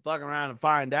episode. Fuck around and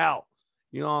find out.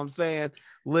 You know what I'm saying?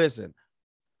 Listen,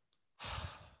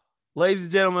 ladies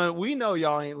and gentlemen, we know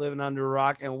y'all ain't living under a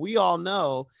rock, and we all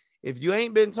know if you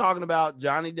ain't been talking about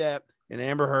Johnny Depp and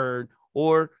Amber Heard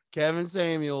or Kevin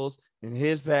Samuels and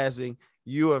his passing,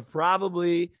 you have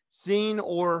probably seen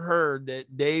or heard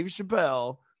that Dave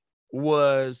Chappelle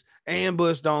was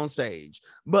ambushed on stage.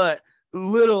 But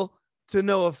little to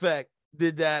no effect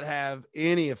did that have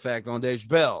any effect on Dave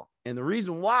Chappelle. And the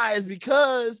reason why is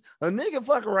because a nigga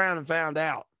fuck around and found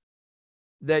out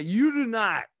that you do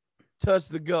not touch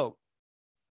the goat.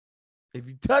 If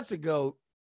you touch a goat,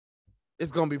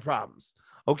 it's going to be problems.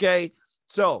 Okay.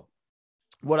 So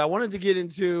what I wanted to get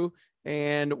into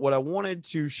and what I wanted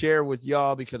to share with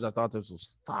y'all, because I thought this was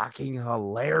fucking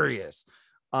hilarious.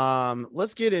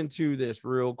 Let's get into this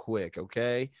real quick.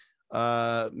 Okay.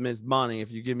 Ms. Bonnie,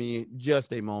 if you give me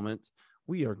just a moment,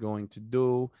 we are going to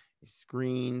do a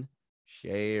screen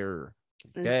share.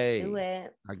 Okay. Let's do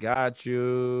it. I got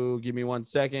you. Give me 1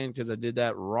 second because I did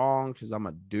that wrong because I'm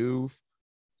a doof.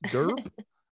 Derp.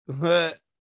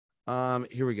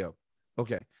 Here we go.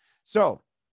 Okay. So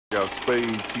got Spade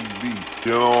TV.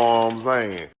 You know what I'm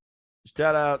saying?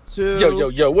 Shout out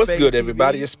to Yo, what's Spade good, TV.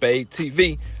 everybody? It's Spade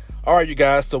TV. All right, you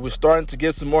guys, so we're starting to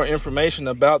get some more information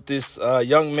about this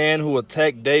young man who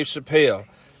attacked Dave Chappelle.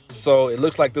 So it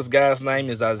looks like this guy's name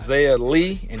is Isaiah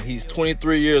Lee, and he's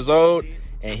 23 years old,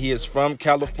 and he is from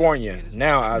California.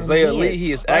 Now, Isaiah Lee,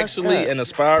 he is actually an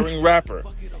aspiring rapper.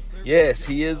 Yes,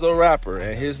 he is a rapper,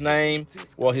 and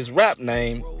his rap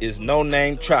name is No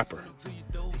Name Trapper.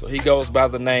 So he goes by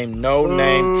the name No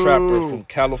Name Trapper from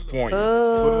California.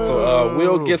 So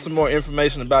we'll get some more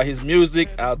information about his music.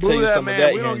 I'll tell you some of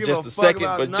that here in just a second.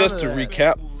 But just to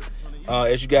recap,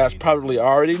 as you guys probably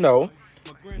already know,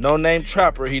 No Name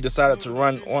Trapper, he decided to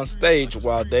run on stage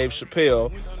while Dave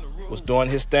Chappelle was doing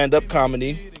his stand-up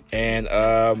comedy.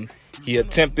 And he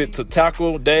attempted to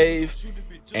tackle Dave.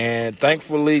 And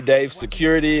thankfully, Dave's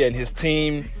security and his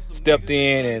team stepped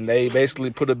in and they basically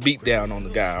put a beat down on the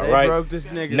guy. All right. Broke this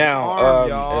nigga's now, arm,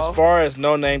 y'all. As far as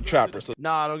No Name Trapper, so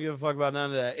I don't give a fuck about none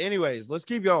of that. Anyways, let's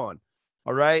keep going.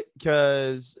 All right,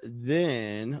 because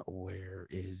then where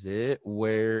is it?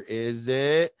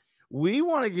 We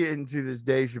want to get into this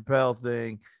Dave Chappelle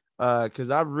thing because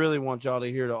I really want y'all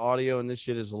to hear the audio, and this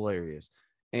shit is hilarious.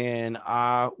 And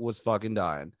I was fucking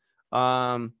dying.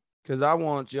 Because I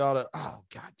want y'all to, oh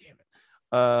god damn it.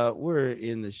 Where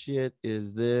in the shit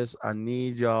is this? I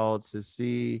need y'all to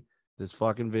see this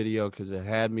fucking video because it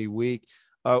had me weak.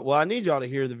 Well, I need y'all to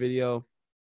hear the video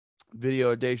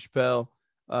of Dave Chappelle.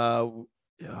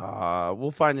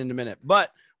 We'll find it in a minute.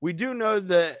 But we do know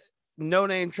that No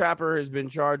Name Trapper has been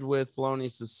charged with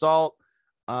felonious assault.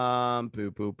 Yo,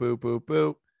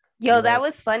 that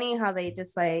was funny how they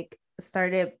just like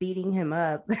started beating him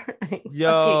up. Like,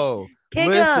 yo,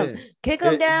 kick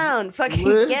him down, fucking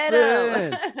get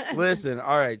him. Listen,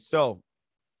 all right, so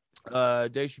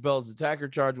Dave Chappelle's attacker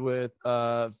charged with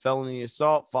felony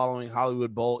assault following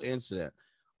Hollywood Bowl incident.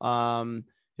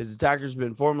 His attacker's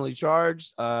been formally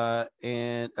charged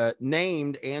and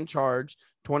named and charged.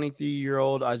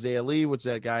 23-year-old Isaiah Lee, which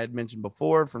that guy had mentioned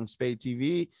before from Spade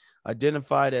TV,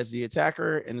 identified as the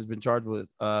attacker and has been charged with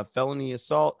felony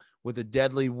assault with a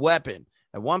deadly weapon.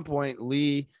 At one point,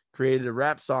 Lee created a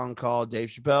rap song called Dave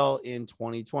Chappelle in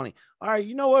 2020. All right,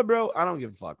 you know what, bro? I don't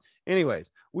give a fuck. Anyways,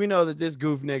 we know that this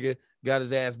goof nigga got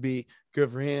his ass beat.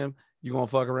 Good for him. You're going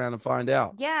to fuck around and find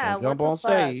out. Yeah, jump on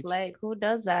stage. Like, who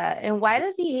does that? And why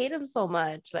does he hate him so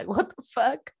much? Like, what the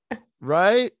fuck?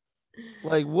 Right?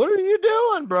 Like, what are you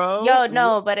doing, bro? Yo,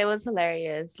 no, but it was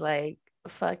hilarious. Like,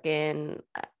 fucking,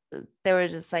 they were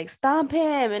just like, stomp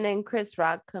him. And then Chris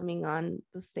Rock coming on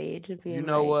the stage and being you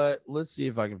know like, what? Let's see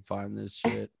if I can find this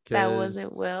shit. That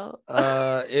wasn't Will.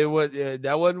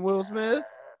 That wasn't Will Smith?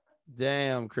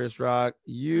 Damn, Chris Rock.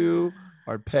 You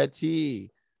are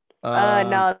petty.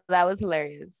 No, that was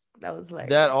hilarious.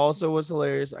 That also was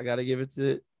hilarious. I got to give it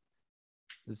to,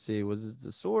 let's see, was it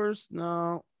the source?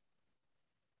 No.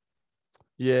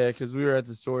 Yeah, because we were at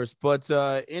the source. But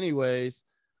man,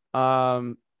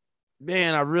 I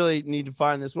really need to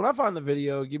find this. When I find the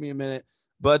video, give me a minute.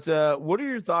 But what are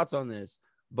your thoughts on this,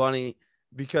 Bunny?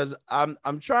 Because I'm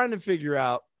trying to figure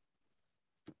out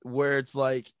where it's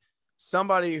like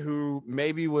somebody who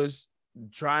maybe was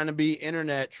trying to be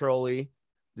internet trolly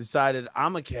decided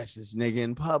I'm gonna catch this nigga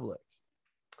in public.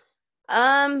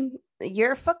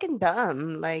 You're fucking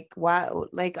dumb. Like, why?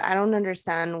 Like, I don't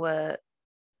understand what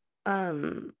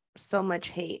so much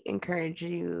hate encourage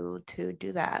you to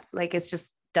do that. Like, it's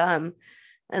just dumb.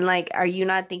 And like, are you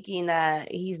not thinking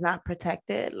that he's not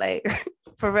protected? Like,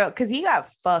 for real, because he got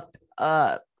fucked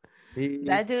up.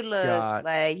 That dude looked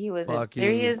like he was in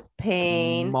serious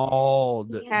pain.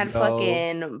 Mauled. He had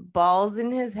fucking balls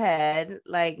in his head.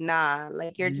 Like, nah,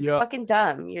 like you're just fucking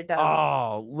dumb. You're dumb.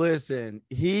 Oh, listen,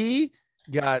 he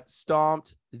got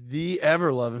stomped the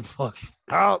ever loving fucking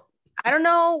out. I don't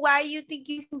know why you think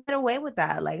you can get away with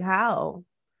that. Like, how?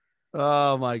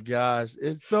 Oh my gosh,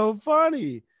 it's so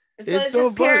funny. So it's so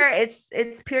just pure.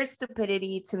 It's pure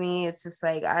stupidity to me. It's just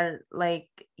like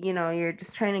you're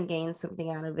just trying to gain something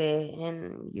out of it,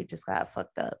 and you just got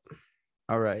fucked up.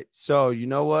 All right, so you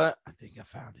know what? I think I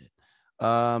found it.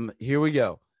 Here we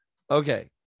go. Okay,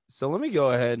 so let me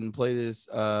go ahead and play this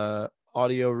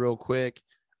audio real quick.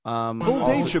 Full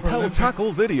Dave Chappelle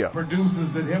tackle video.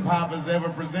 Producers that hip hop has ever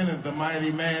presented, the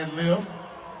mighty man Lil.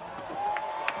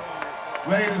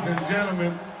 Ladies and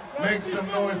gentlemen, make some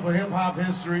noise for hip hop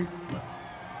history.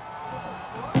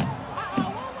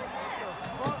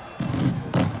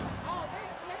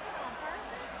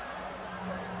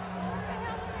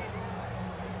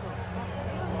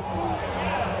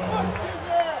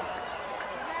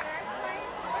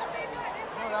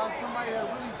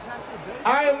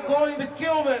 I am going to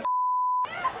kill that.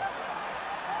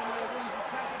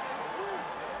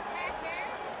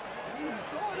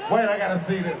 Wait, I gotta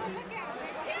see this.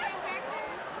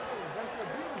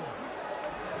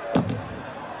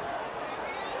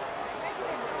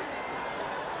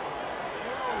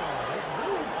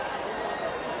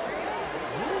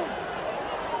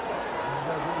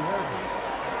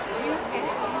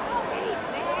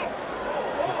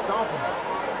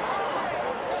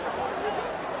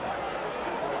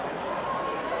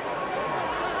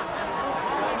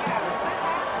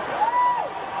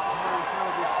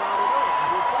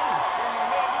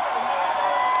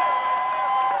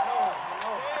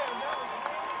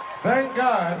 Thank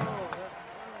God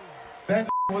that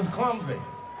was clumsy.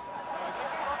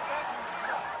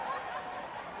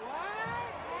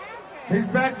 He's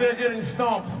back there getting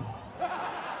stomped.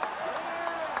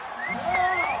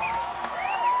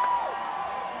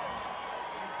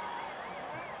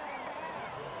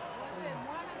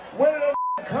 Where did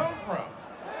that come from?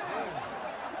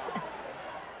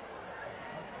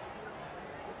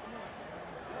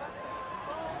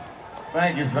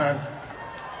 Thank you, son.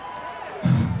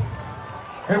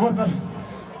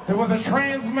 It was a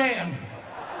trans man.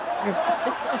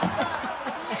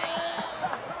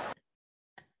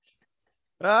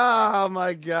 Oh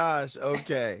my gosh.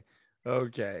 Okay.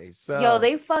 So yo,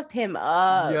 they fucked him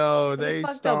up. Yo, they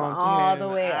fucked stomped him all him the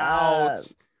way out.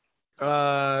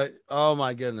 up. Oh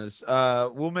my goodness.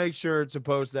 We'll make sure to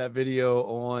post that video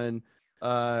on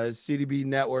C.D.B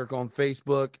Network on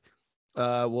Facebook.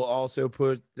 We'll also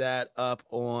put that up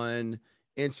on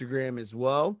Instagram as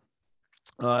well.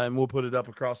 And we'll put it up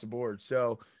across the board.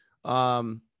 So,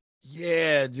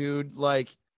 yeah, dude, like,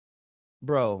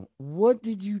 bro, what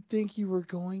did you think you were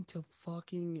going to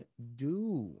fucking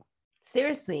do?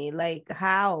 Seriously, like,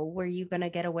 how were you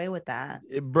gonna get away with that?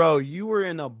 Bro, you were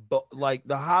in like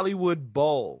the Hollywood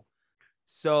Bowl.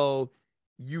 So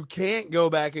you can't go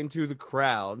back into the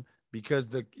crowd because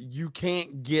you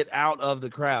can't get out of the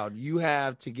crowd. You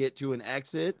have to get to an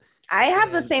exit. I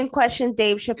have the same question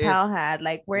Dave Chappelle had.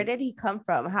 Like, where did he come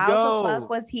from? How the fuck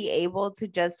was he able to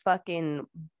just fucking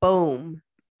boom?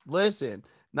 Listen,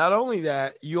 not only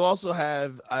that, you also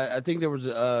have, I think there was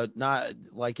not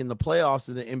like in the playoffs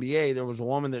of the NBA, there was a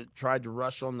woman that tried to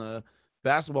rush on the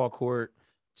basketball court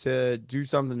to do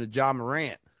something to Ja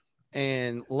Morant.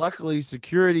 And luckily,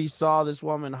 security saw this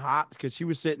woman hop because she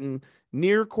was sitting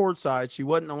near courtside. She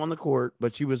wasn't on the court,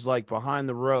 but she was like behind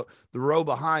the row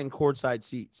behind courtside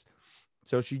seats.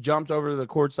 So she jumped over to the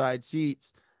courtside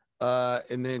seats,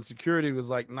 and then security was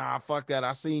like, "Nah, fuck that.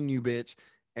 I seen you, bitch,"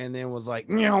 and then was like,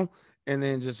 "Meow," and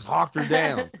then just hawked her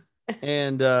down.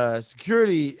 And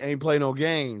security ain't play no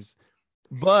games.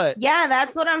 But yeah,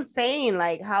 that's what I'm saying.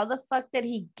 Like, how the fuck did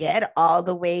he get all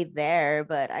the way there?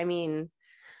 But I mean,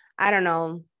 I don't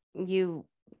know. You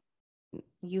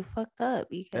fucked up.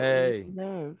 You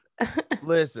can't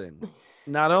listen.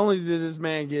 Not only did this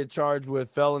man get charged with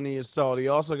felony assault, he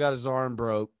also got his arm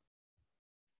broke.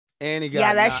 And he got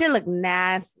Yeah, that shit look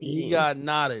nasty. He got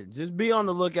knotted. Just be on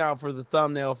the lookout for the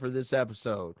thumbnail for this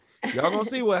episode. Y'all gonna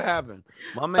see what happened.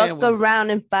 My man Fuck around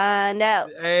and find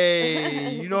out.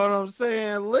 Hey, you know what I'm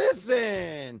saying?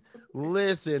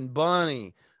 Listen,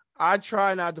 Bunny. I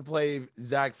try not to play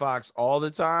Zach Fox all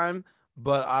the time,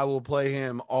 but I will play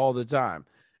him all the time.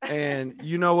 And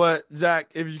you know what, Zach,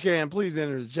 if you can, please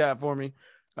enter the chat for me.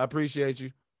 I appreciate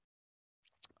you.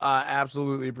 I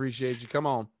absolutely appreciate you. Come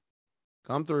on.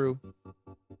 Come through.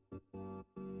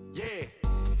 Yeah.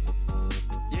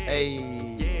 Hey.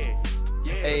 Yeah.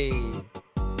 Hey.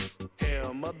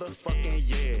 Hell, motherfucking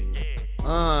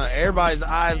yeah. Everybody's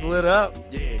eyes lit up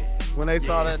Yeah. when they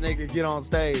saw that nigga get on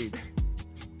stage.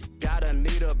 Gotta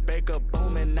need a Baker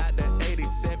booming out the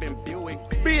 87 Buick.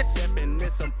 Bitch. Stepping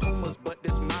in some Pumas, but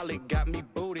this Molly got me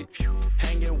booted.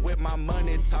 Hanging with my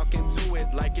money, talking to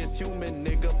it like it's human.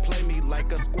 Nigga, play me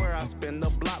like a square. I spin the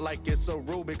block like it's a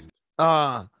Rubik's.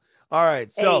 All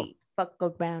right. So hey, fuck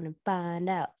around and find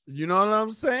out. you know what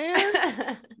I'm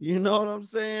saying? You know what I'm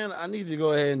saying? I need to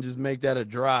go ahead and just make that a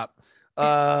drop.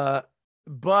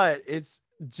 But it's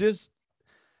just,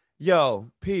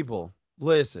 yo, people,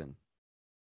 listen.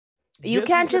 You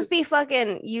can't just be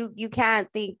fucking, you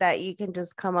can't think that you can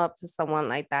just come up to someone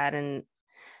like that and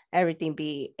everything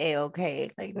be a-okay.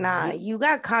 Like, nah, you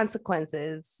got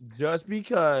consequences. Just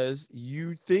because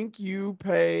you think you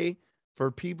pay for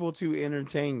people to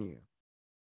entertain you,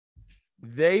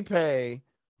 they pay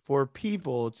for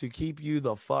people to keep you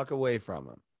the fuck away from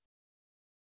them.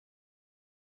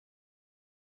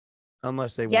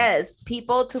 Unless they want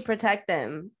people to protect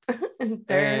them.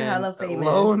 They're hella famous.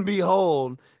 Lo and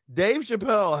behold, Dave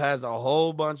Chappelle has a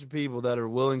whole bunch of people that are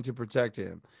willing to protect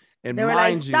him. And they were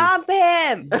like, stop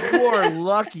him. You are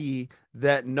lucky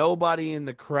that nobody in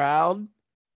the crowd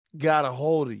got a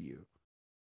hold of you.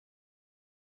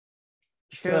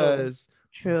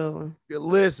 True.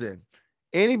 Listen,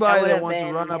 anybody that wants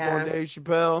to run up on Dave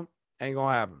Chappelle ain't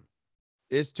gonna happen.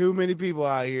 It's too many people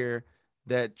out here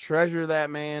that treasure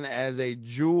that man as a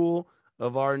jewel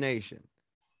of our nation.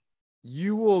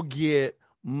 You will get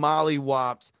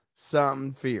mollywopped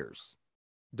something fierce.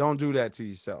 Don't do that to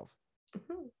yourself.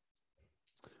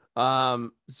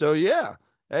 So yeah,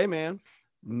 hey man,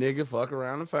 nigga fuck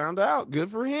around and found out. Good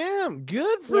for him.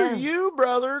 Good for you,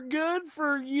 brother. Good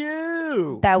for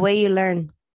you. That way you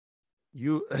learn.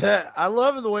 I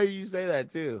love it the way you say that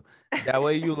too. That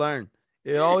way you learn.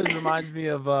 It always reminds me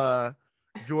of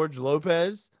George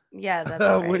Lopez. Yeah,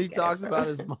 that's when he talks about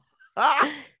his mom.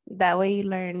 That way you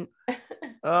learn.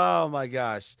 Oh my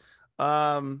gosh.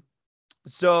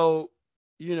 So,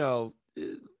 you know,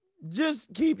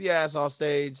 just keep your ass off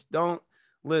stage. Don't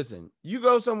listen. You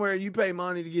go somewhere, you pay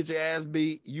money to get your ass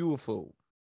beat, you a fool.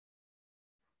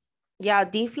 Yeah,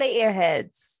 deflate your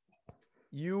heads.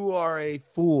 You are a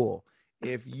fool.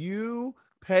 If you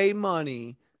pay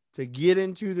money to get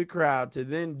into the crowd to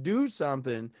then do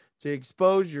something to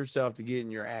expose yourself to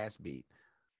getting your ass beat,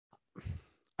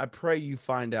 I pray you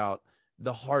find out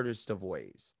the hardest of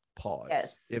ways. Pause.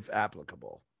 Yes. If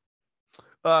applicable.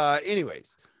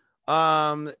 Anyways,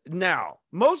 now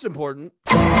most important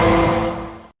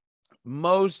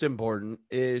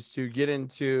is to get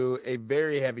into a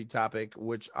very heavy topic,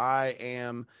 which I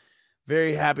am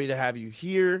very happy to have you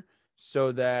here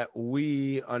so that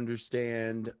we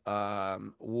understand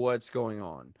what's going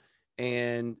on.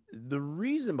 And the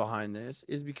reason behind this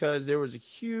is because there was a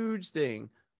huge thing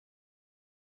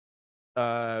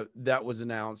that was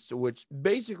announced, which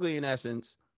basically, in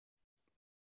essence,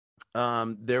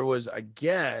 there was, I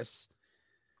guess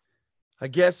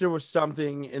there was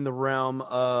something in the realm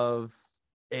of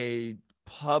a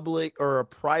public or a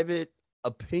private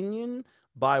opinion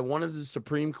by one of the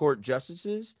Supreme Court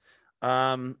justices.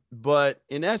 But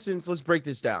in essence, let's break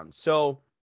this down. So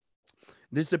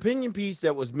this opinion piece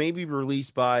that was maybe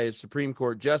released by a Supreme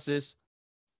Court justice,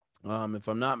 if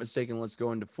I'm not mistaken, let's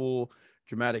go into full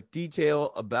dramatic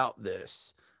detail about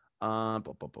this. All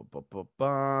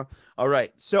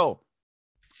right. So,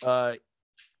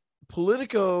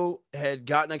 Politico had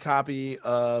gotten a copy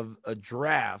of a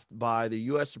draft by the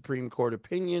U.S. Supreme Court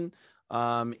opinion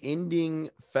ending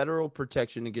federal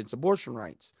protection against abortion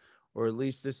rights, or at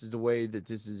least this is the way that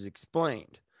this is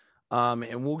explained.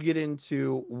 And we'll get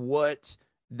into what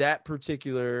that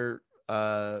particular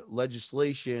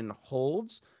legislation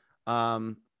holds.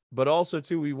 But also,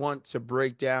 too, we want to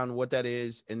break down what that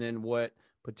is and then what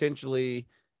potentially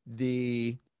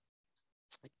the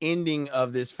ending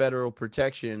of this federal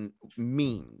protection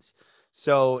means.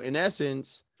 So, in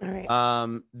essence,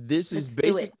 this is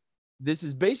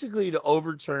basically to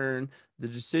overturn the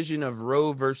decision of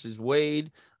Roe versus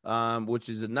Wade which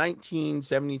is a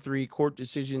 1973 court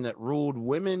decision that ruled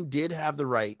women did have the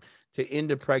right to end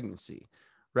a pregnancy,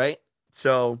 right?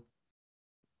 So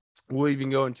we'll even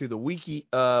go into the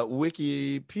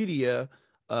Wikipedia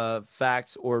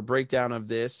facts or breakdown of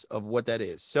this, of what that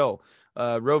is. So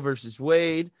Roe versus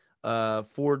Wade,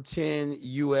 410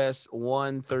 U.S.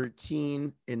 113 in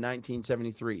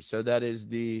 1973. So that is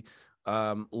the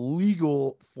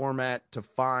legal format to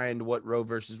find what Roe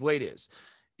versus Wade is.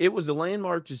 It was a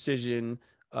landmark decision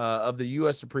of the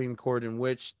U.S. Supreme Court in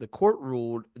which the court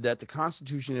ruled that the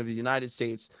Constitution of the United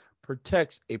States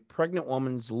protects a pregnant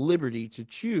woman's liberty to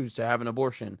choose to have an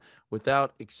abortion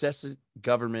without excessive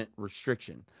government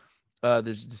restriction. The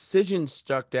decision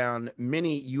struck down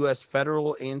many U.S.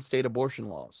 federal and state abortion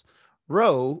laws.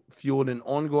 Roe fueled an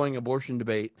ongoing abortion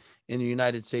debate in the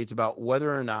United States about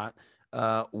whether or not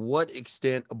what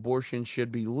extent abortion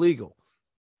should be legal,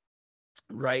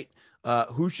 right?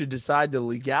 Who should decide the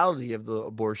legality of the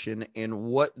abortion, and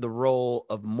what the role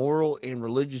of moral and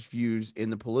religious views in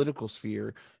the political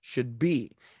sphere should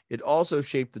be. It also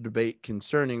shaped the debate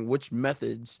concerning which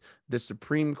methods the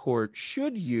Supreme Court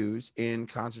should use in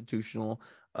constitutional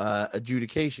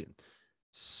adjudication.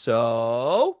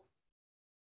 So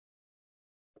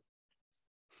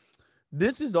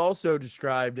this is also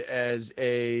described as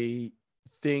a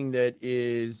thing that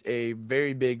is a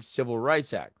very big civil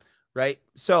rights act, right?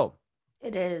 So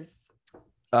it is.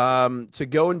 To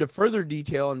go into further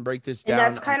detail and break this down,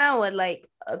 and that's kind of what like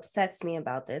upsets me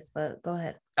about this, but go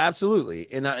ahead.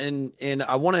 Absolutely. And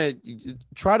I want to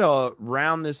try to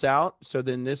round this out. So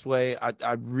then this way,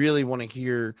 I really want to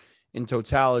hear in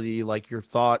totality, like your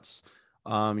thoughts,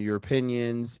 your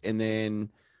opinions, and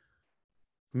then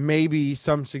maybe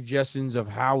some suggestions of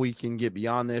how we can get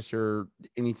beyond this or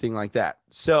anything like that.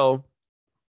 So,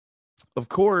 of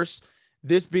course,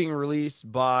 this being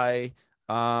released by,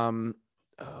 oh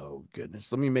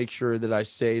goodness, let me make sure that I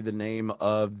say the name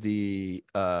of the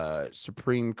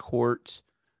Supreme Court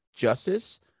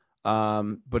justice.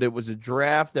 But it was a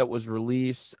draft that was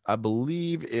released. I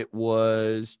believe it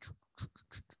was,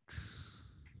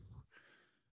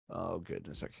 oh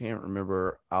goodness, I can't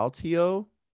remember. Altio.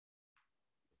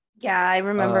 Yeah, I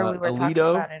remember we were talking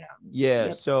about it. Yeah,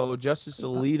 yep. So Justice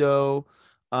Alito.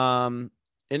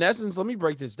 In essence, let me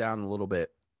break this down a little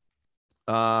bit.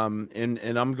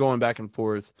 And I'm going back and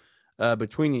forth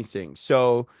between these things.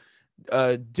 So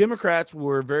Democrats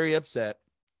were very upset.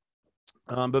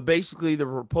 But basically, the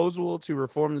proposal to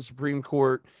reform the Supreme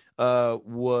Court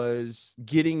was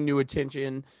getting new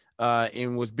attention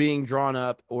and was being drawn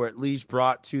up, or at least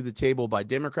brought to the table by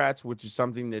Democrats, which is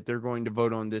something that they're going to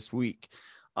vote on this week.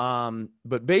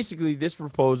 But basically, this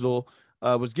proposal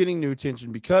was getting new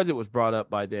attention because it was brought up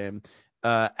by them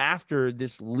after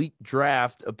this leaked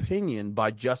draft opinion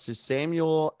by Justice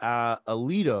Samuel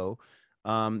Alito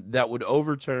that would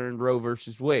overturn Roe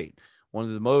versus Wade, one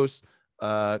of the most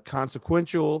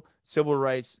consequential civil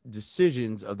rights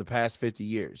decisions of the past 50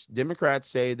 years. Democrats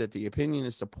say that the opinion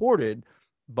is supported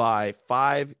by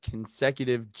 5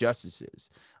 consecutive justices.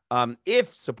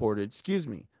 If supported,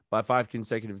 by 5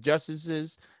 consecutive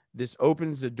justices, this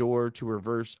opens the door to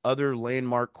reverse other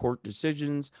landmark court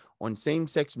decisions on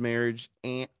same-sex marriage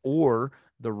and or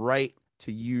the right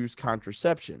to use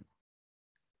contraception.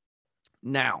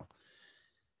 Now,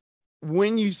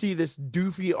 when you see this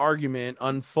doofy argument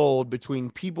unfold between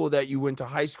people that you went to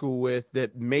high school with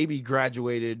that maybe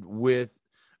graduated with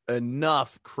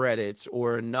enough credits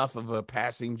or enough of a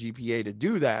passing GPA to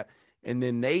do that, and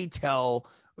then they tell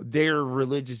their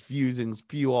religious views and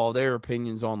spew all their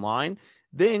opinions online,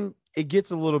 then it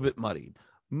gets a little bit muddied.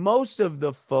 Most of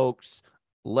the folks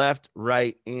left,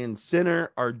 right, and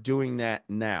center are doing that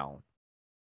now.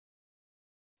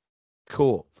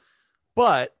 Cool.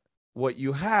 But what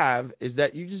you have is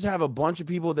that you just have a bunch of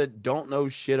people that don't know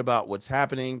shit about what's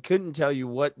happening, couldn't tell you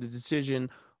what the decision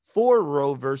for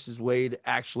Roe versus Wade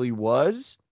actually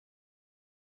was,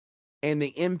 and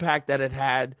the impact that it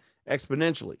had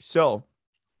exponentially. So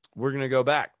we're going to go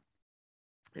back.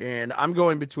 And I'm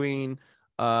going between,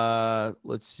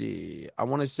 let's see, I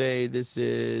want to say this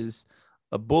is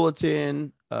a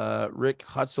bulletin,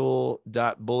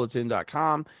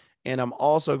 rickhutzel.bulletin.com. And I'm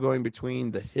also going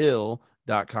between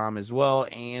thehill.com as well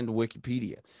and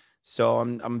Wikipedia. So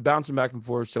I'm bouncing back and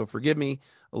forth, so forgive me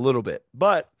a little bit.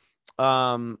 But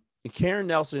Karen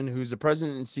Nelson, who's the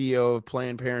president and CEO of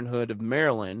Planned Parenthood of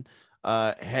Maryland,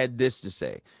 had this to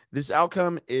say: this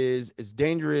outcome is as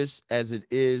dangerous as it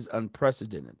is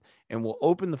unprecedented and will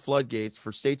open the floodgates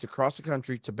for states across the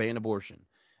country to ban abortion.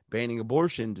 Banning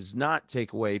abortion does not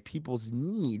take away people's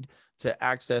need to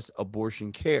access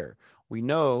abortion care. We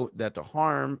know that the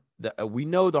harm that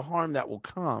will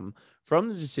come from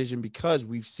the decision because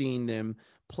we've seen them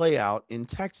play out in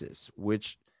Texas,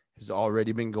 which has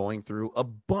already been going through a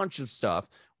bunch of stuff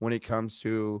when it comes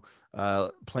to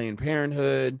Planned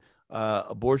Parenthood,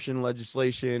 abortion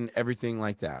legislation, everything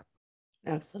like that.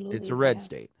 Absolutely. It's a red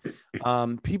state.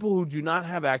 People who do not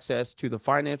have access to the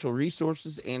financial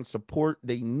resources and support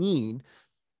they need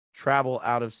travel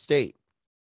out of state,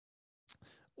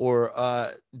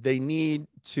 or they need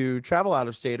to travel out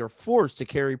of state, or forced to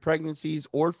carry pregnancies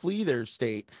or flee their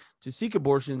state to seek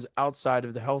abortions outside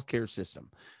of the healthcare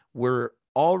system. We're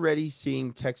already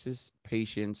seeing Texas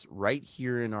patients right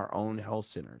here in our own health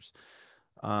centers.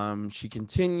 She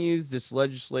continues this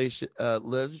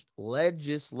legislative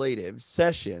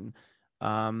session.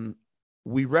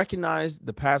 We recognize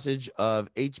the passage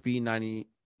of HB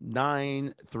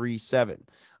 9937,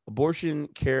 Abortion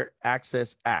Care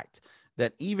Access Act,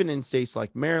 that even in states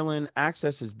like Maryland,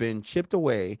 access has been chipped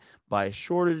away by a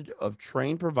shortage of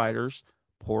trained providers,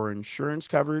 poor insurance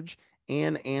coverage,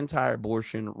 and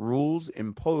anti-abortion rules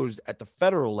imposed at the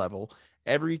federal level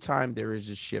every time there is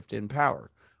a shift in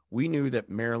power. We knew that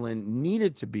Maryland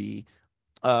needed to be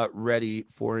ready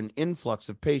for an influx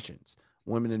of patients.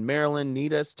 Women in Maryland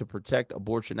need us to protect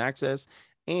abortion access,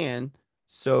 and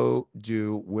so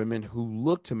do women who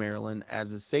look to Maryland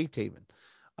as a safe haven.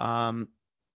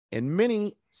 And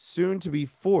many soon to be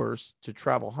forced to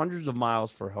travel hundreds of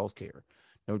miles for health care.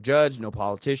 No judge, no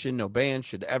politician, no ban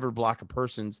should ever block a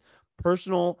person's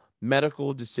personal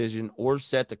medical decision or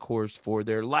set the course for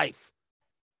their life.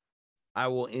 I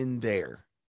will end there.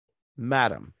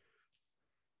 Madam,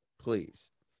 please.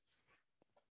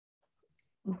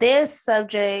 This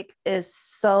subject is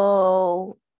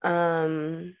so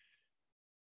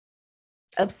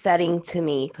upsetting to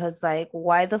me, because like,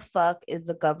 why the fuck is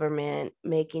the government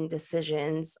making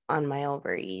decisions on my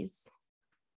ovaries?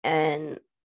 And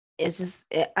it's just,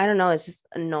 I don't know, it's just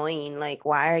annoying. Like,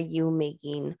 why are you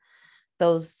making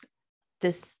those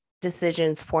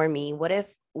decisions for me? What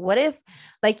if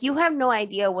like, you have no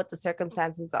idea what the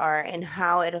circumstances are and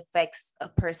how it affects a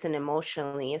person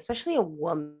emotionally, especially a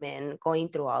woman going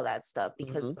through all that stuff,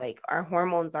 because like, our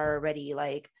hormones are already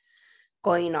like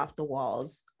going off the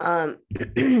walls. I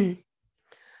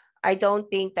don't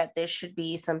think that this should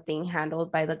be something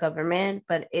handled by the government,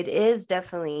 but it is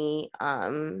definitely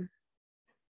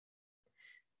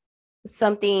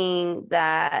something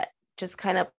that just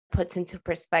kind of puts into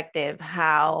perspective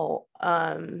how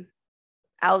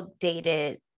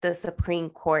outdated the Supreme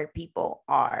Court people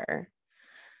are,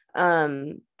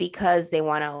 because they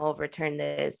want to overturn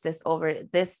this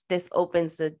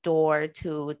opens the door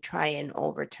to try and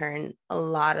overturn a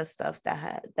lot of stuff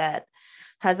that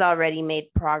has already made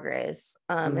progress,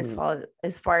 as far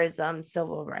as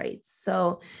civil rights.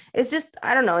 So it's just,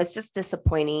 I don't know, it's just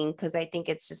disappointing, because I think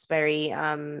it's just very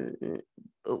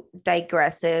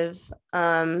digressive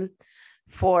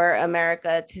for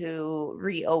America to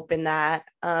reopen that.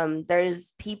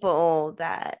 There's people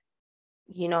that,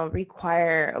 you know,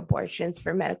 require abortions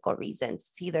for medical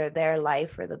reasons. It's either their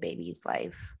life or the baby's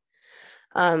life.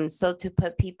 So to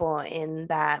put people in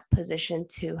that position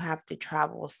to have to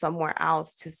travel somewhere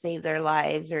else to save their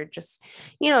lives, or just,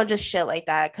 you know, just shit like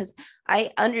that. Because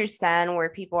I understand where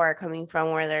people are coming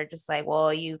from, where they're just like,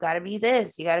 well, you got to be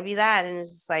this, you got to be that. And it's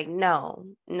just like, no,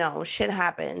 shit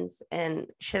happens, and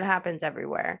shit happens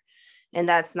everywhere. And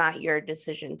that's not your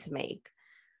decision to make.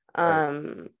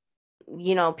 Right.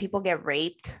 You know, people get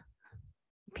raped,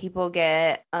 people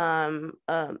get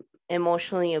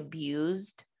emotionally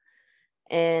abused,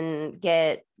 and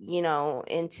get, you know,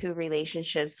 into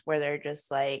relationships where they're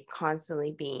just like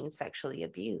constantly being sexually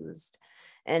abused.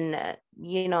 And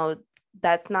you know,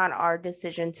 that's not our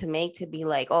decision to make, to be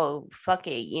like, oh, fuck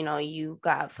it, you know, you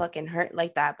got fucking hurt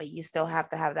like that, but you still have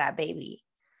to have that baby.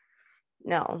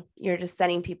 No, you're just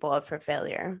setting people up for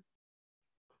failure.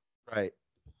 Right.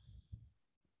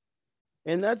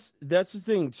 And that's the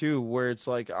thing too, where it's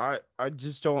like, I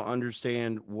just don't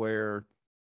understand where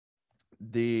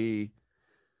the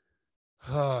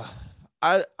I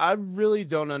really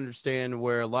don't understand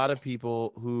where a lot of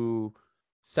people who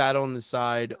sat on the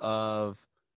side of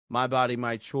my body,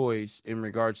 my choice in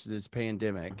regards to this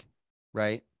pandemic,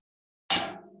 right,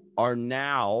 are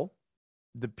now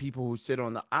the people who sit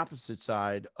on the opposite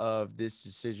side of this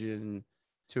decision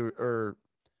or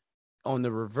on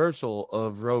the reversal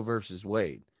of Roe versus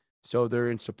Wade. So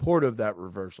they're in support of that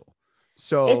reversal.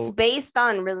 So it's based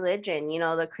on religion, you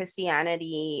know, the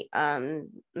Christianity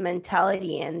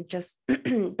mentality, and just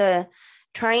the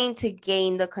trying to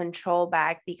gain the control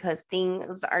back, because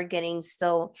things are getting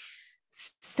so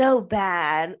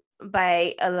bad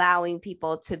by allowing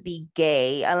people to be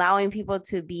gay, allowing people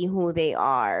to be who they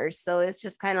are. So it's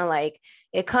just kind of like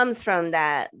it comes from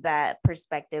that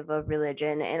perspective of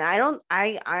religion. And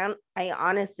I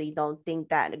honestly don't think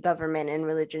that government and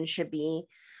religion should be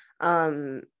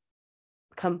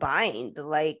combined.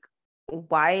 Like,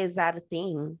 why is that a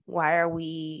thing? Why are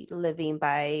we living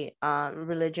by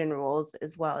religion rules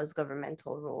as well as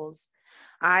governmental rules?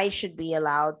 I should be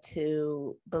allowed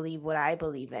to believe what I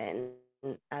believe in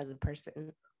as a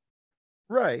person.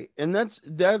 Right. And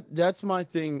that's my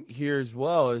thing here as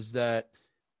well, is that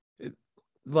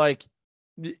like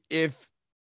if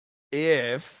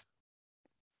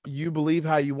you believe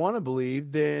how you want to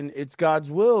believe, then it's God's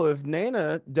will if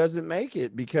Nana doesn't make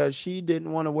it because she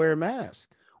didn't want to wear a mask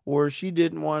or she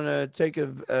didn't want to take get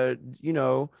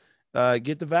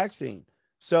the vaccine.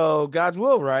 So God's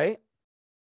will, right?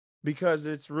 Because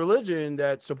it's religion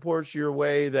that supports your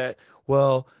way that,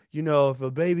 well, if a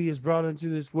baby is brought into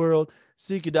this world,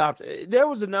 seek adopt. There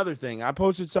was another thing. I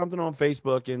posted something on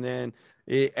Facebook and then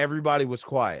everybody was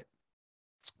quiet,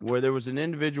 where there was an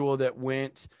individual that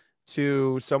went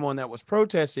to someone that was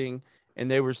protesting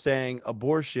and they were saying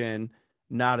abortion,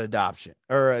 not adoption,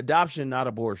 or adoption, not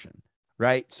abortion.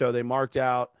 Right. So they marked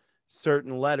out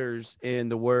certain letters in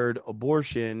the word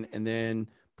abortion and then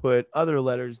put other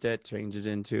letters that change it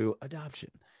into adoption.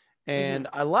 And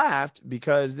I laughed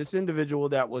because this individual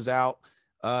that was out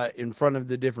in front of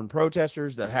the different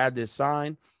protesters that had this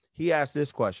sign, he asked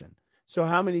this question. So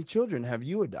how many children have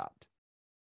you adopted?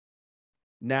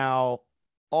 Now,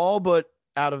 all but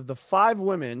out of the 5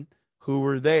 women who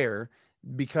were there,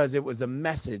 because it was a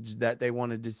message that they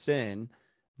wanted to send,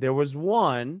 there was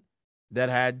one that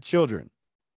had children.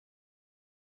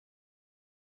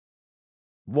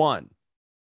 One.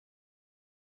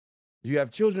 You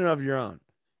have children of your own.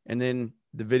 And then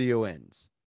the video ends.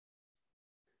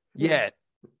 Yet,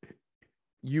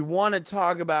 you want to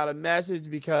talk about a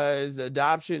message because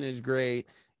adoption is great.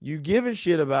 You give a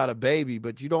shit about a baby,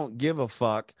 but you don't give a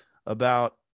fuck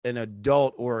about an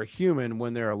adult or a human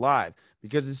when they're alive.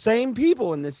 Because the same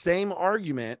people in the same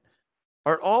argument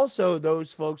are also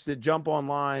those folks that jump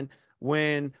online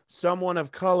when someone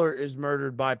of color is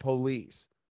murdered by police.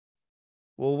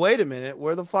 Well, wait a minute.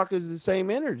 Where the fuck is the same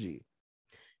energy?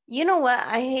 You know what?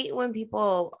 I hate when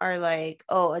people are like,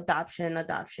 oh, adoption.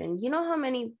 You know how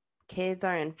many kids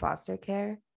are in foster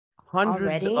care?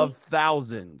 Hundreds of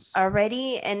thousands.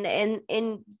 Already.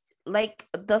 And like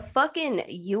the fucking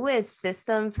US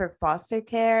system for foster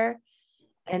care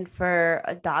and for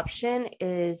adoption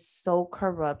is so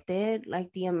corrupted.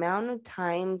 Like the amount of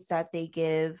times that they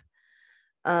give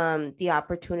the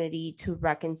opportunity to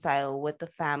reconcile with the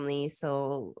family.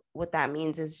 So what that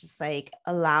means is just like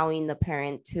allowing the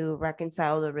parent to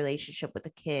reconcile the relationship with the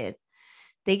kid.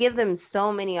 They give them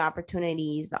so many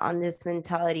opportunities on this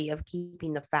mentality of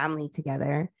keeping the family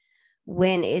together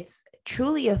when it's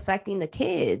truly affecting the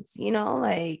kids,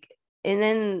 like, and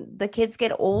then the kids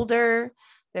get older,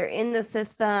 they're in the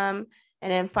system,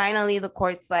 and then finally the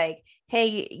court's like,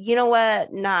 hey, you know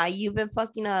what? Nah, you've been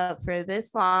fucking up for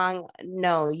this long.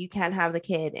 No, you can't have the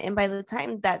kid. And by the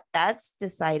time that's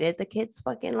decided, the kid's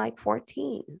fucking like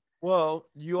 14. Well,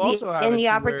 you also have the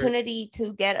opportunity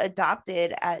to get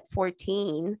adopted at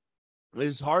 14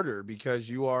 is harder because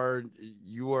you are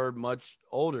much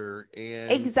older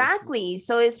and exactly.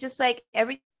 So it's just like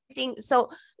everything. So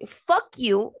fuck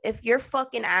you if your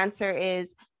fucking answer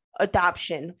is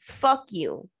adoption. Fuck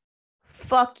you.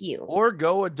 Or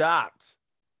go adopt.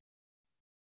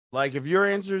 Like if your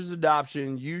answer is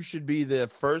adoption, you should be the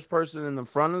first person in the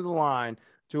front of the line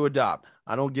to adopt.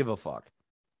 I don't give a fuck.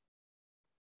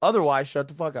 Otherwise, shut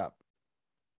the fuck up.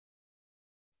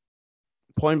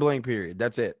 Point blank, period.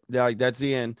 That's it. Like that's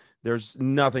the end. There's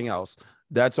nothing else.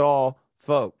 That's all,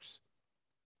 folks.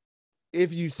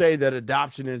 If you say that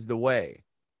adoption is the way.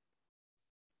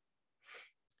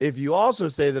 If you also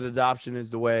say that adoption is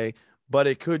the way, but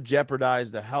it could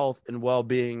jeopardize the health and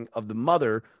well-being of the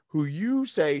mother who you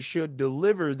say should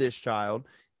deliver this child,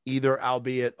 either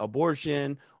albeit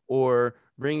abortion or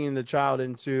bringing the child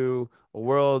into a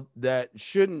world that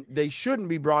they shouldn't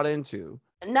be brought into.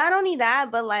 Not only that,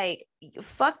 but like,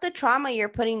 fuck the trauma you're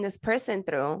putting this person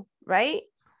through, right?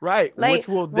 Right. Like, which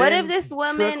will what then if this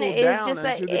woman is just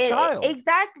like the child?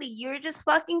 Exactly. You're just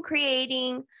fucking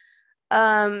creating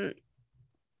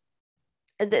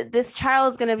this child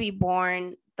is gonna be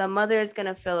born, the mother is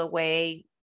gonna feel away,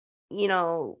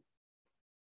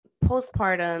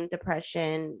 postpartum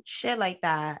depression, shit like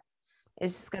that.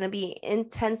 It's just gonna be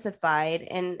intensified.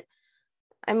 And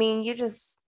I mean, you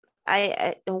just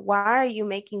why are you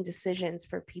making decisions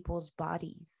for people's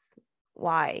bodies?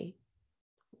 Why?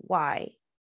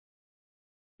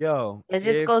 Yo, It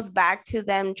just goes back to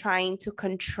them trying to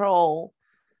control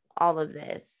all of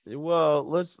this. Well,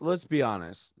 let's be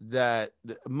honest that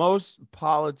most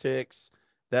politics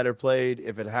that are played,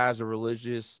 if it has a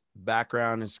religious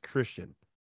background, is Christian,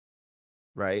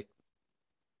 right?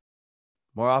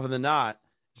 More often than not,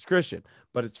 it's Christian.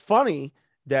 But it's funny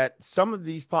that some of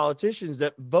these politicians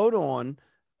that vote on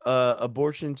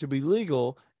abortion to be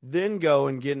legal then go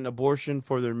and get an abortion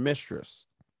for their mistress.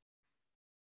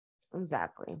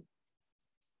 Exactly.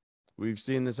 We've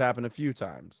seen this happen a few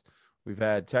times. We've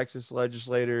had Texas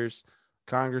legislators,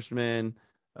 congressmen,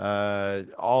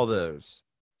 all those,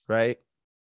 right?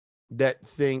 That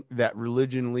think that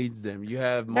religion leads them. You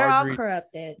have Marjorie. They're all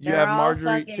corrupted. You They're have all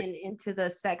Marjorie fucking into the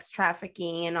sex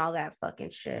trafficking and all that fucking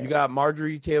shit. You got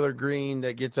Marjorie Taylor Greene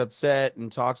that gets upset and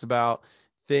talks about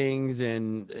things,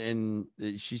 and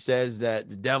she says that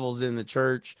the devil's in the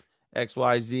church,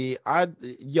 XYZ.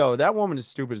 That woman is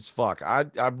stupid as fuck. I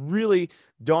really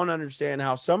don't understand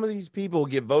how some of these people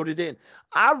get voted in.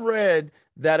 I read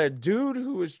that a dude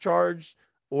who was charged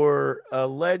or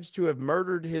alleged to have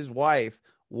murdered his wife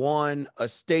won a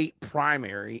state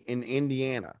primary in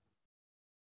Indiana.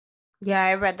 Yeah,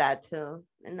 I read that too,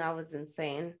 and that was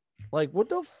insane. Like, what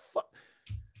the fuck?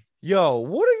 Yo,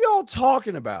 what are y'all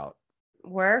talking about?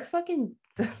 We're fucking...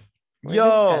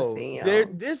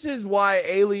 This is why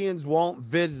aliens won't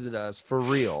visit us for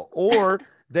real. Or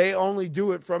they only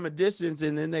do it from a distance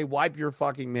and then they wipe your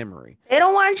fucking memory. They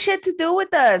don't want shit to do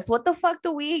with us. What the fuck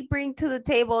do we bring to the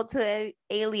table to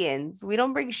aliens? We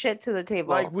don't bring shit to the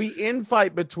table. Like, we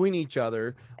infight between each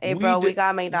other. Hey, bro, we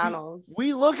got McDonald's.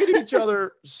 We look at each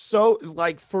other so,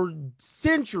 like, for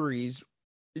centuries,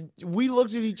 we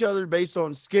looked at each other based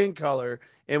on skin color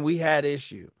and we had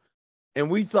issue. And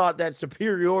we thought that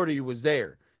superiority was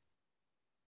there.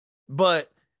 But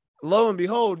lo and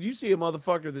behold, you see a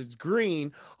motherfucker that's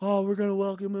green. Oh, we're going to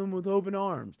welcome him with open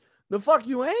arms. The fuck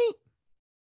you ain't?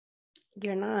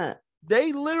 You're not.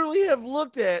 They literally have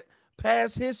looked at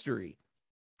past history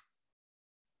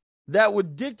that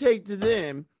would dictate to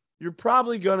them you're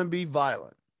probably going to be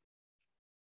violent.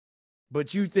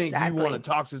 But you think you want to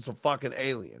talk to some fucking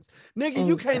aliens. Nigga,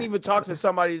 you can't even talk to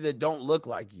somebody that don't look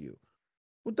like you.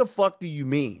 What the fuck do you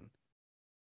mean?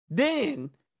 Then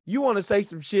you want to say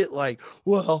some shit like,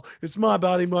 well, it's my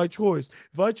body, my choice.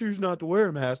 If I choose not to wear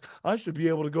a mask, I should be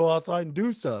able to go outside and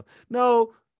do stuff.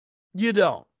 No, you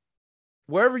don't.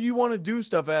 Wherever you want to do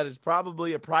stuff at is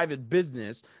probably a private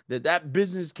business that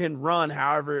business can run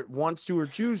however it wants to or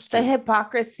choose to. The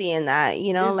hypocrisy in that,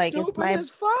 it's like, it's my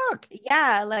as fuck.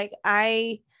 Yeah, like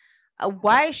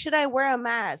why should I wear a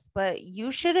mask? But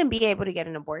you shouldn't be able to get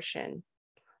an abortion.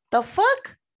 The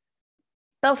fuck?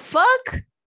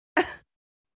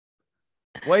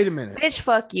 Wait a minute. Bitch,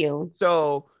 fuck you.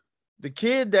 So the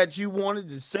kid that you wanted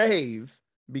to save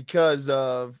because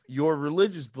of your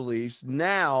religious beliefs,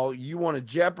 now you want to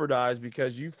jeopardize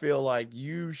because you feel like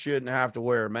you shouldn't have to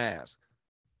wear a mask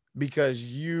because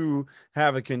you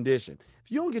have a condition.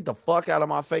 If you don't get the fuck out of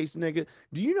my face, nigga,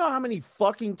 do you know how many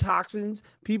fucking toxins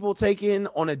people take in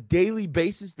on a daily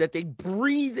basis that they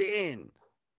breathe in?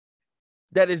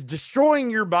 That is destroying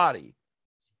your body.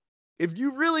 If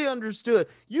you really understood,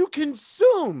 you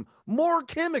consume more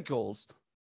chemicals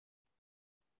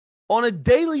on a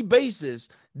daily basis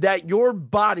that your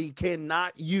body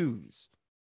cannot use.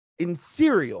 In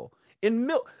cereal, in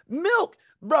milk,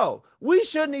 bro, we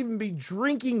shouldn't even be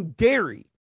drinking dairy.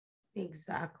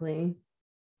 Exactly.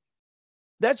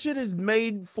 That shit is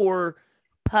made for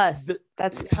pus.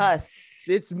 That's pus.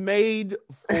 It's made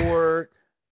for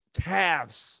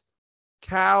calves.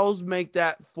 Cows make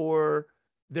that for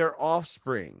their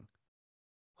offspring.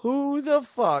 Who the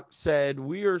fuck said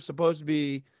we are supposed to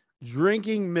be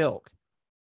drinking milk?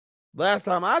 Last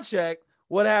time I checked,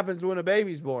 what happens when a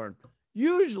baby's born?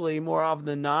 Usually, more often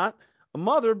than not, a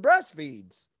mother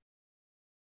breastfeeds.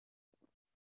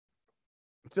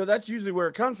 So that's usually where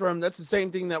it comes from. That's the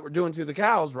same thing that we're doing to the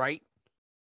cows, right?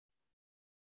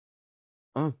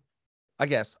 I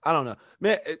guess. I don't know.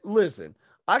 Man, listen.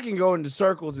 I can go into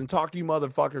circles and talk you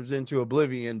motherfuckers into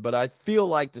oblivion, but I feel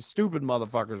like the stupid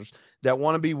motherfuckers that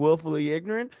want to be willfully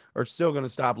ignorant are still going to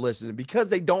stop listening because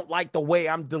they don't like the way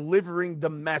I'm delivering the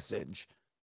message.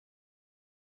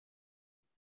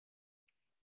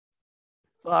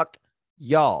 Fuck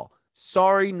y'all.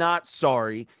 Sorry, not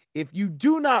sorry. If you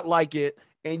do not like it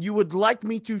and you would like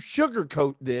me to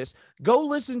sugarcoat this, go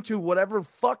listen to whatever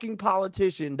fucking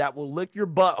politician that will lick your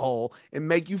butthole and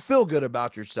make you feel good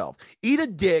about yourself. Eat a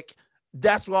dick.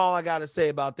 That's all I got to say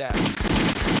about that.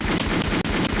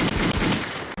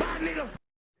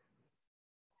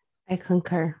 I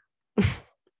concur.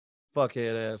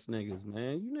 Fuckhead ass niggas,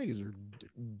 man. You niggas are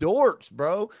dorks,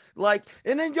 bro. Like,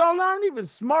 and then y'all not even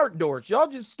smart dorks. Y'all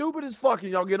just stupid as fuck,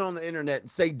 and y'all get on the internet and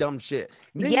say dumb shit.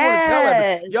 And then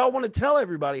Yes. y'all want to tell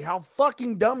everybody how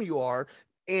fucking dumb you are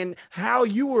and how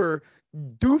you were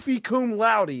doofy cum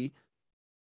laude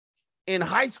in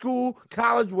high school,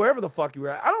 college, wherever the fuck you were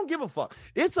at. I don't give a fuck.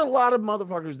 It's a lot of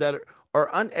motherfuckers that are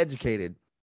uneducated,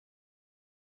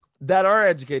 that are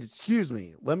educated. Excuse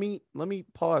me. Let me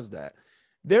pause that.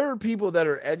 There are people that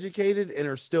are educated and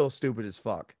are still stupid as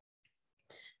fuck.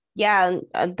 Yeah,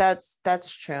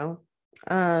 that's true.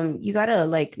 You gotta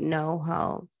like know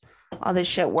how all this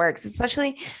shit works,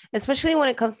 especially when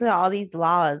it comes to all these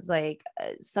laws. Like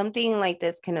something like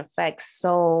this can affect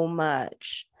so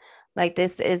much. Like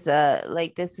this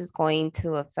is going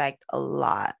to affect a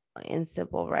lot in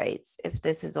civil rights if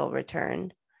this is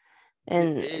overturned.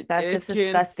 And that's just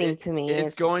disgusting to me.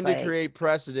 It's going to create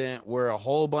precedent where a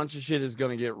whole bunch of shit is going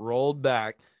to get rolled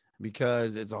back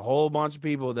because it's a whole bunch of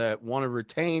people that want to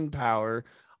retain power.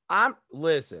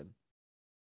 Listen,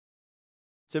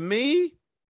 to me,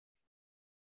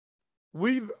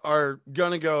 we are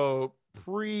going to go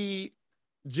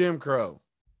pre-Jim Crow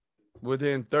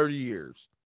within 30 years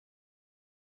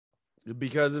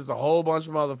because it's a whole bunch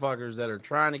of motherfuckers that are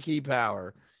trying to keep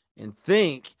power and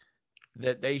think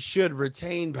that they should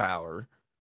retain power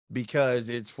because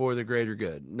it's for the greater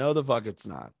good. No, the fuck it's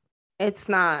not. It's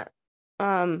not.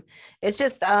 It's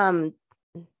just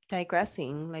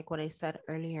digressing, like what I said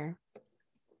earlier.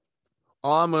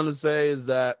 All I'm gonna say is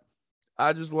that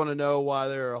I just want to know why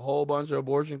there are a whole bunch of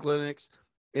abortion clinics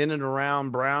in and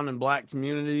around brown and black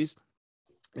communities,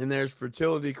 and there's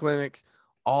fertility clinics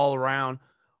all around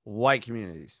white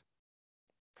communities.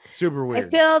 Super weird. I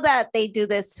feel that they do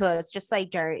this to us, just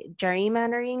like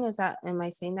gerrymandering. Am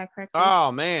I saying that correctly?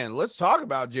 Oh man, let's talk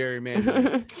about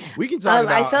gerrymandering. We can talk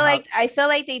about. I feel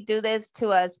like they do this to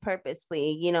us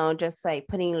purposely. You know, just like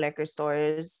putting liquor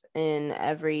stores in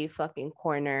every fucking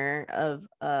corner of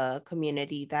a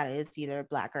community that is either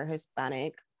black or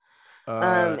Hispanic.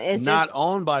 It's not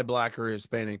owned by black or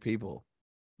Hispanic people,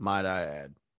 might I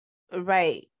add.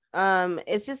 Right.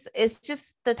 It's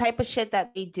just the type of shit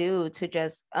that they do to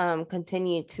just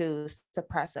continue to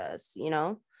suppress us, you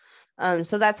know.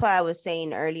 So that's why I was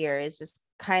saying earlier, is just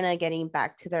kind of getting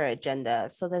back to their agenda.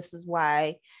 So this is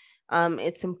why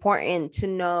it's important to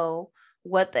know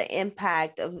what the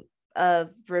impact of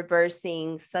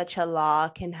reversing such a law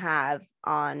can have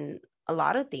on a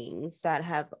lot of things that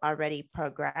have already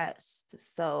progressed.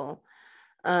 So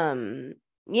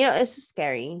you know, it's just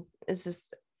scary. It's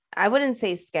just, I wouldn't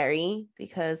say scary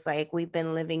because like we've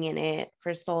been living in it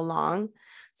for so long.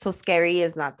 So scary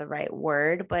is not the right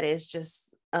word, but it's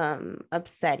just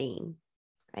upsetting.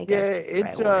 I guess.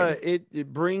 Yeah,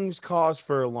 it brings cause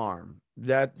for alarm.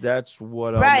 That's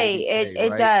what right.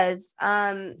 It does.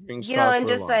 You know, and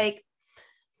just alarm. Like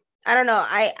I don't know.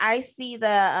 I see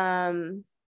the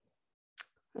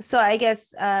so I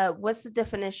guess what's the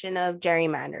definition of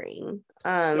gerrymandering?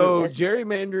 So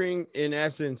gerrymandering in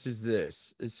essence is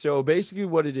this. So basically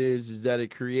what it is that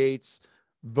it creates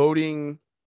voting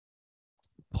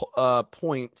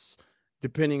points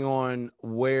depending on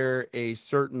where a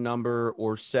certain number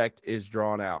or sect is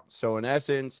drawn out. So in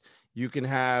essence, you can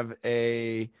have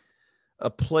a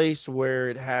place where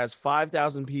it has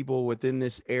 5,000 people within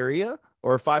this area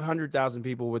or 500,000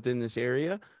 people within this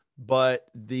area, but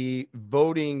the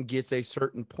voting gets a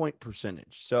certain point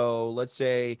percentage. So let's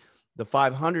say the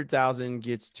 500,000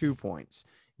 gets 2 points.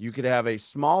 You could have a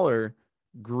smaller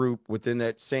group within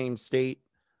that same state,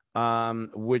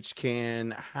 which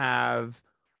can have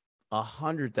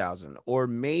 100,000 or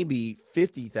maybe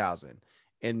 50,000,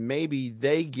 and maybe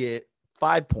they get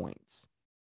 5 points.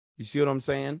 You see what I'm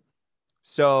saying?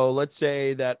 So let's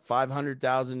say that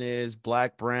 500,000 is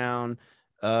black, brown,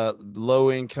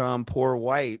 low income, poor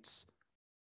whites,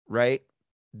 right?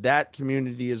 That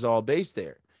community is all based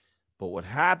there. But what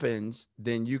happens,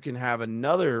 then you can have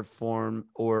another form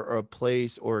or a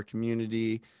place or a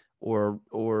community or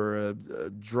a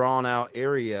drawn out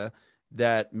area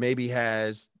that maybe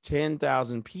has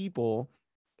 10,000 people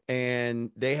and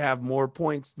they have more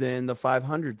points than the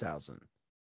 500,000.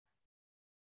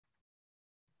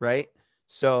 Right?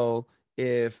 So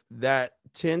if that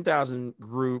 10,000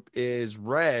 group is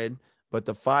red, but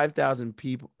the 5,000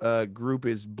 people group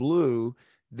is blue,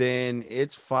 then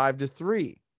it's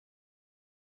 5-3.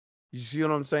 You see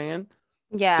what I'm saying?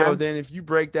 Yeah. So then if you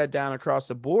break that down across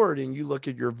the board and you look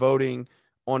at your voting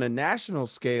on a national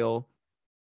scale,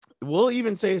 we'll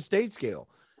even say a state scale.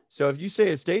 So if you say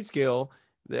a state scale,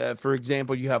 for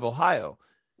example, you have Ohio.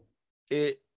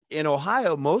 In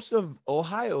Ohio, most of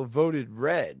Ohio voted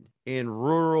red. in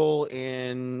rural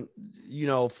and,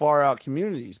 far out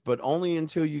communities, but only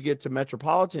until you get to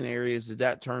metropolitan areas did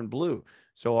that turn blue.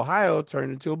 So Ohio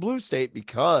turned into a blue state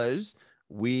because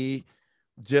we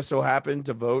just so happened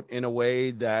to vote in a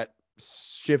way that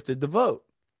shifted the vote.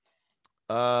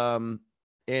 And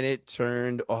it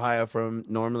turned Ohio from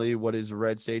normally what is a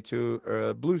red state to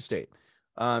a blue state.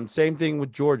 Same thing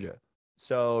with Georgia.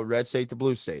 So red state to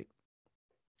blue state.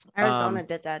 Arizona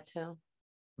did that too.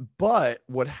 But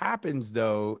what happens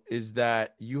though is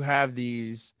that you have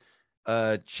these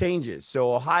changes.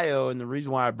 So Ohio, and the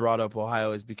reason why I brought up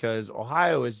Ohio is because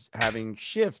Ohio is having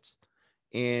shifts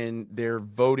in their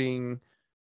voting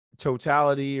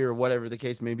totality or whatever the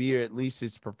case may be, or at least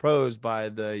it's proposed by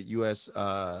the U.S.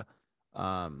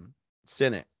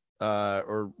 Senate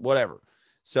or whatever.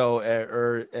 So,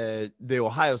 the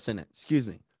Ohio Senate, excuse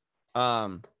me.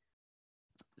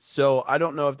 So I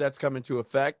don't know if that's coming to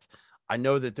effect. I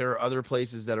know that there are other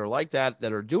places that are like that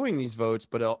are doing these votes,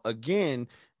 but again,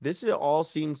 this all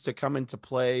seems to come into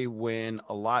play when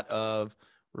a lot of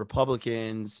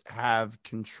Republicans have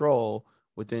control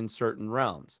within certain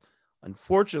realms.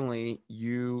 Unfortunately,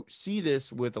 you see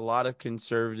this with a lot of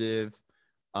conservative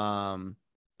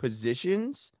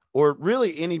positions, or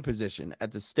really any position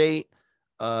at the state,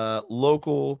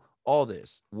 local, all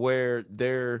this, where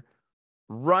they're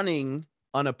running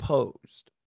unopposed.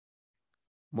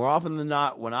 More often than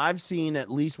not, when I've seen, at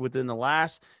least within the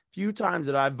last few times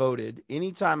that I've voted,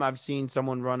 anytime I've seen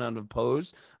someone run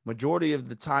unopposed, majority of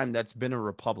the time that's been a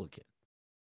Republican.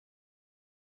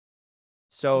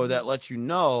 So that lets you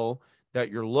know that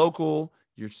your local,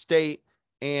 your state,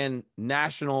 and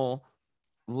national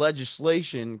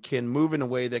legislation can move in a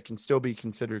way that can still be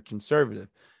considered conservative.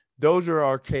 Those are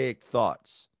archaic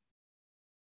thoughts.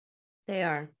 They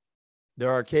are.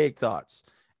 They're archaic thoughts.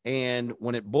 And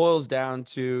when it boils down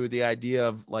to the idea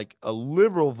of like a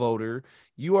liberal voter,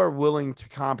 you are willing to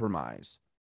compromise.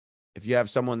 If you have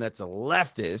someone that's a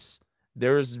leftist,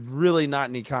 there's really not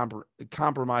any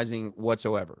compromising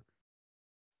whatsoever.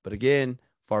 But again,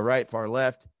 far right, far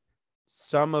left,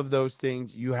 some of those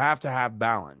things you have to have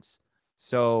balance.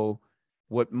 So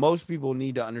what most people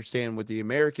need to understand with the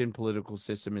American political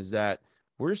system is that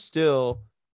we're still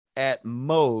at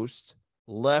most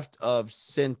left of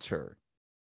center.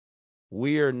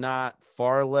 We are not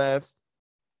far left.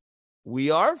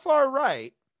 We are far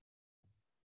right,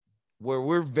 where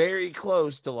we're very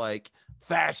close to like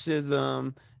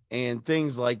fascism and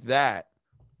things like that.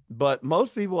 But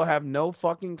most people have no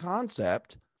fucking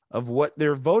concept of what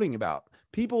they're voting about.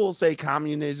 People will say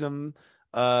communism.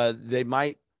 They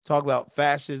might talk about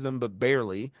fascism, but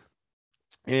barely.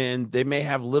 And they may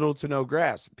have little to no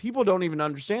grasp. People don't even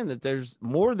understand that there's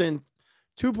more than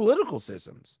two political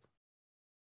systems.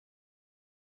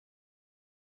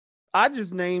 I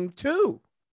just named two.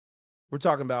 We're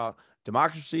talking about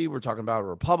democracy. We're talking about a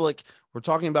republic. We're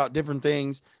talking about different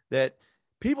things that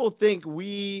people think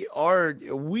we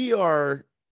are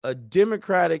a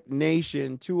democratic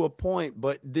nation to a point,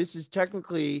 but this is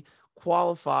technically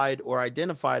qualified or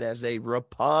identified as a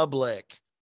republic.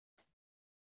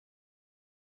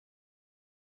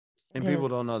 And people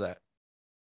don't know that.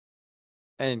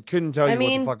 And couldn't tell you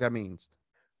what the fuck that means.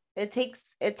 It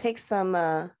takes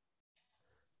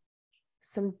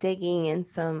some digging and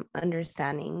some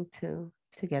understanding to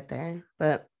get there.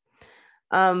 But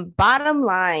bottom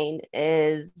line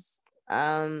is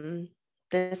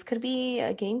this could be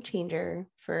a game changer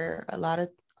for a lot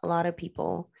of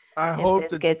people. I hope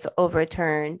this gets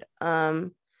overturned.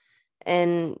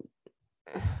 And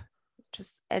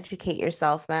just educate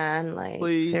yourself, man. Like,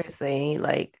 please. Seriously,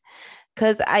 like,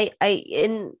 because I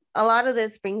in a lot of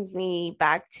this brings me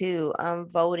back to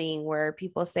voting, where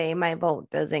people say my vote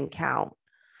doesn't count.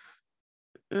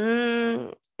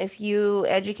 If you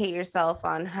educate yourself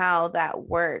on how that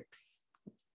works,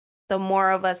 the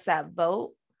more of us that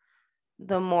vote,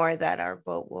 the more that our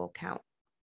vote will count.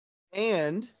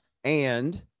 And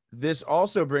this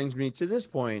also brings me to this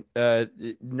point,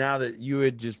 now that you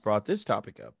had just brought this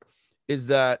topic up, is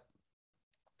that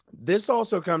this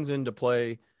also comes into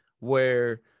play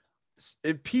where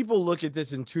if people look at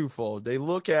this in twofold. They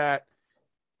look at,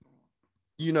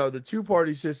 the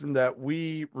two-party system that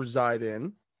we reside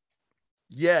in,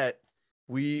 yet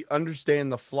we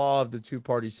understand the flaw of the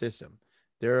two-party system.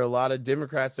 There are a lot of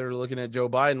Democrats that are looking at Joe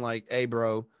Biden like, hey,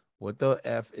 bro, what the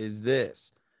F is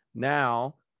this?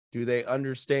 Now, do they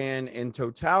understand in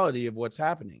totality of what's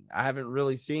happening? I haven't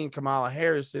really seen Kamala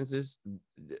Harris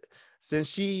since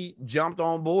she jumped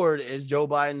on board as Joe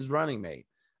Biden's running mate.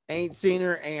 Ain't seen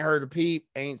her, ain't heard a peep,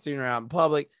 ain't seen her out in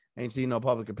public, ain't seen no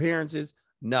public appearances,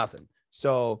 nothing.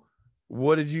 So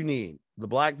what did you need? The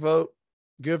black vote?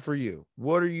 Good for you.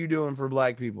 What are you doing for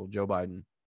black people, Joe Biden?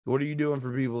 What are you doing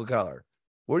for people of color?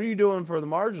 What are you doing for the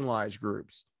marginalized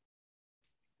groups?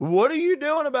 What are you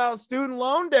doing about student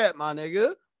loan debt, my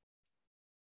nigga?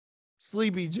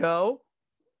 Sleepy Joe,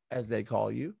 as they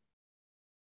call you.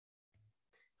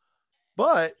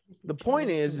 But the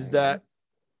point is that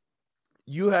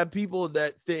you have people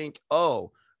that think,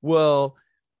 oh, well,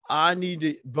 I need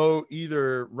to vote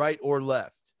either right or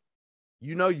left.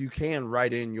 You know, you can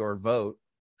write in your vote.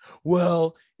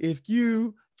 Well, if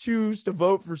you choose to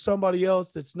vote for somebody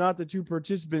else that's not the two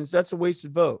participants, that's a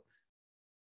wasted vote.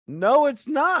 No, it's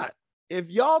not.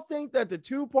 If y'all think that the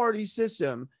two-party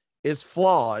system is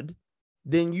flawed,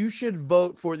 then you should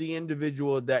vote for the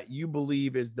individual that you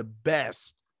believe is the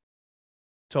best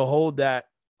to hold that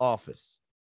office.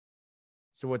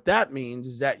 So what that means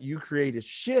is that you create a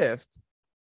shift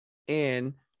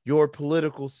in your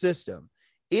political system.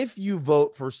 If you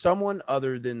vote for someone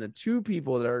other than the two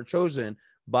people that are chosen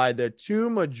by the two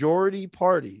majority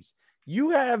parties,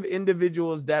 you have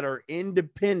individuals that are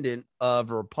independent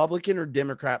of Republican or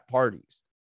Democrat parties.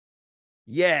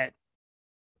 Yet,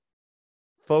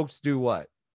 folks do what?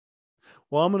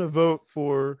 Well, I'm going to vote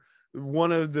for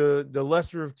one of the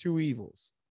lesser of two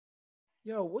evils.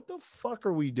 Yo, what the fuck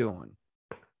are we doing?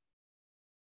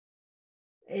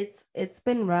 It's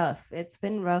been rough. It's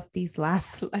been rough these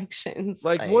last elections.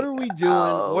 Like what are we doing?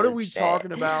 What are we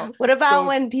talking about? What about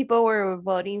when people were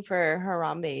voting for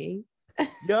Harambe?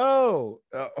 Yo,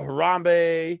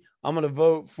 Harambe, I'm gonna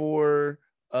vote for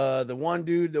the one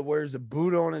dude that wears a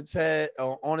boot on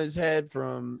his head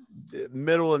from the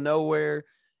middle of nowhere.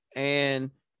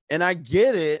 And I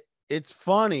get it, it's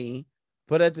funny,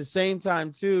 but at the same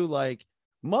time, too, like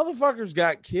motherfuckers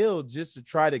got killed just to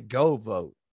try to go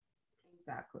vote.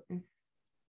 Exactly.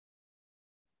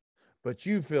 But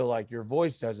you feel like your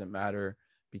voice doesn't matter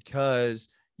because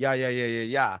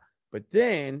yeah. But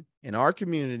then in our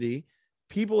community,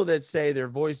 people that say their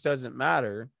voice doesn't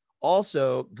matter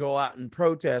also go out and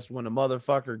protest when a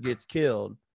motherfucker gets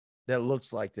killed that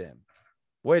looks like them.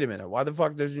 Wait a minute. Why the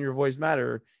fuck doesn't your voice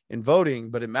matter in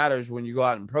voting, but it matters when you go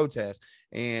out and protest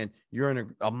and you're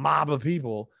in a mob of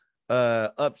people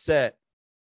upset,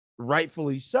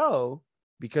 rightfully so,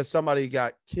 because somebody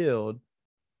got killed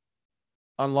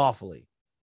unlawfully,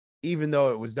 even though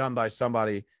it was done by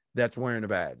somebody that's wearing a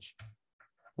badge.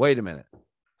 Wait a minute.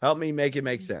 Help me make it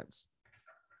make sense.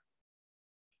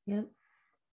 Yep.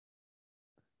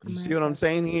 You see what I'm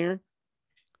saying here?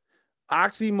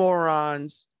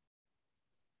 Oxymorons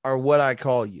are what I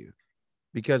call you,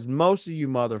 because most of you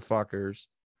motherfuckers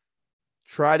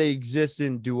try to exist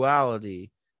in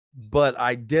duality, but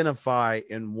identify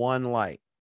in one light.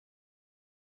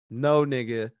 No,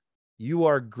 nigga, you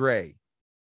are gray.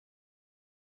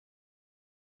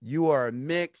 You are a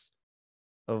mix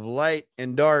of light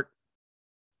and dark,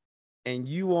 and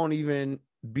you won't even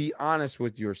be honest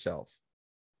with yourself.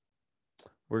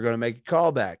 We're going to make a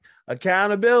callback.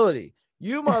 Accountability.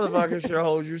 You motherfuckers should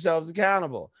hold yourselves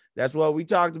accountable. That's what we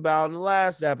talked about in the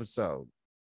last episode.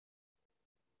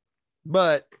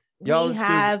 But y'all we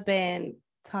have been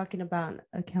talking about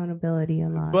accountability a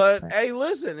lot. But hey,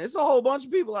 listen, it's a whole bunch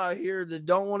of people out here that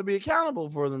don't want to be accountable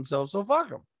for themselves. So fuck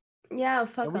them. Yeah,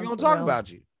 fuck them. We're going to talk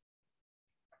about you.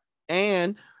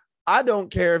 And I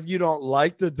don't care if you don't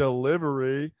like the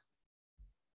delivery,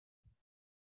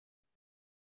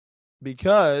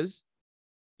 because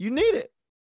you need it.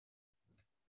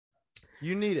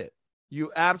 You need it.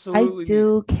 You absolutely I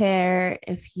do care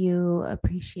if you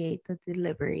appreciate the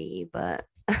delivery, but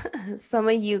some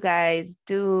of you guys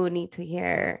do need to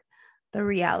hear the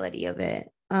reality of it.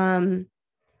 No,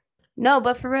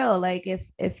 but for real, like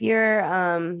if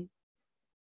you're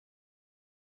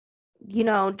you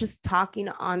know, just talking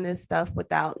on this stuff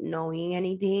without knowing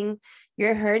anything,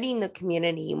 you're hurting the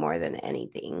community more than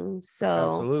anything. So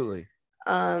absolutely.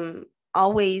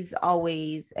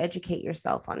 Always educate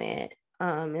yourself on it.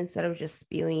 Instead of just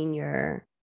spewing your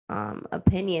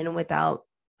opinion without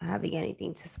having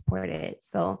anything to support it.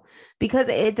 So, because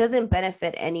it doesn't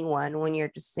benefit anyone when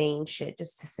you're just saying shit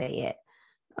just to say it.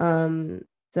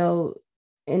 So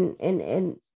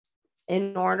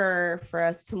in order for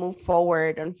us to move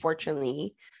forward,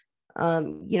 unfortunately,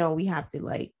 you know, we have to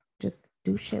like just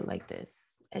do shit like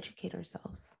this, educate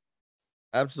ourselves.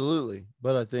 Absolutely.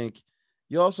 But I think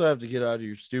you also have to get out of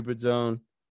your stupid zone.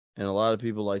 And a lot of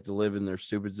people like to live in their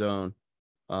stupid zone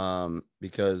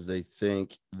because they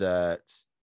think that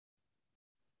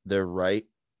they're right,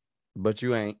 but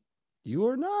you ain't. You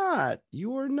are not.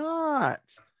 You are not.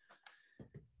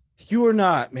 You are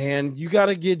not, man. You got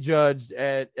to get judged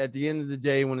at the end of the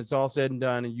day when it's all said and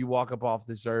done and you walk up off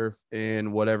this earth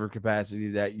in whatever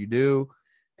capacity that you do.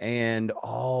 and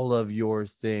all of your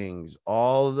things,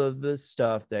 all of the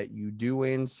stuff that you do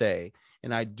and say.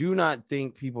 And I do not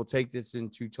think people take this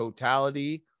into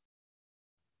totality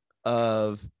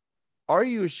of, are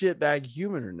you a shitbag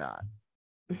human or not?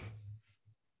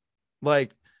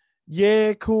 Like,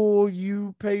 yeah, cool,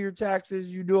 you pay your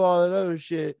taxes, you do all that other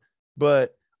shit,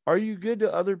 but are you good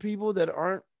to other people that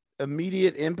aren't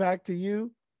immediate impact to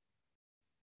you?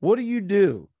 What do you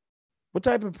do? What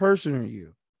type of person are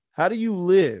you? How do you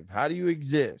live? How do you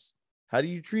exist? How do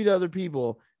you treat other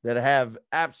people that have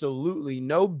absolutely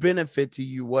no benefit to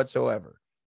you whatsoever?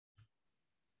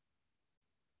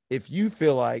 If you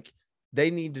feel like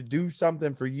they need to do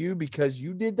something for you because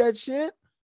you did that shit,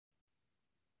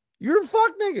 you're a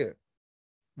fuck nigga.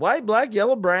 White, black,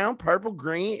 yellow, brown, purple,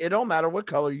 green, it don't matter what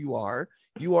color you are.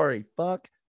 You are a fuck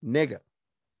nigga.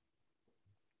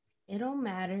 It don't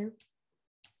matter.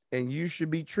 And you should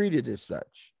be treated as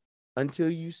such until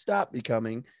you stop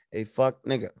becoming a fuck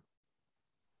nigga.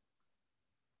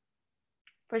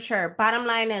 For sure. Bottom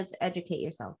line is educate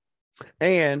yourself.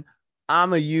 And I'm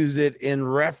going to use it in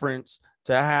reference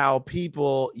to how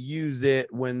people use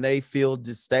it when they feel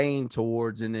disdain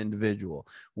towards an individual.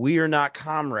 We are not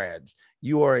comrades.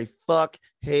 You are a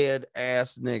fuckhead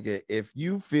ass nigga if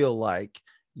you feel like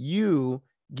you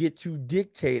get to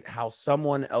dictate how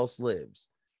someone else lives.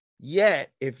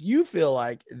 Yet, if you feel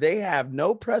like they have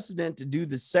no precedent to do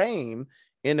the same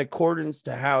in accordance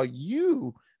to how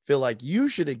you feel like you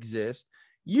should exist,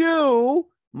 you,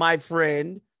 my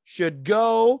friend, should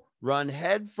go run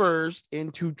headfirst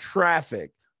into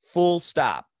traffic. Full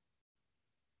stop.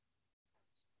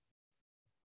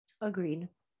 Agreed.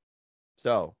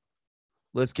 So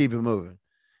let's keep it moving.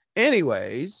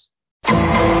 Anyways,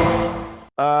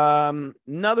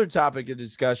 another topic of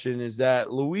discussion is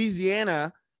that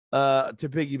Louisiana, to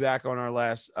piggyback on our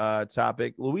last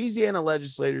topic, Louisiana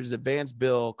legislators advanced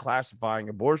bill classifying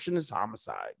abortion as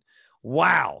homicide.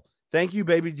 Wow. Thank you,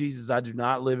 baby Jesus. I do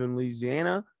not live in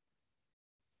Louisiana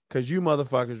because you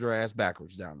motherfuckers are ass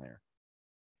backwards down there.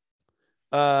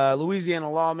 Louisiana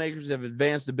lawmakers have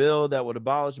advanced a bill that would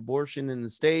abolish abortion in the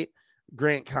state,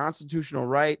 grant constitutional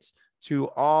rights to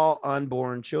all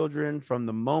unborn children from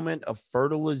the moment of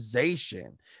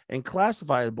fertilization, and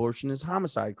classify abortion as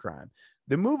homicide crime.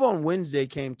 The move on Wednesday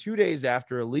came 2 days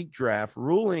after a leaked draft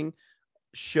ruling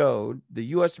showed the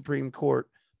U.S. Supreme Court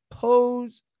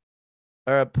poised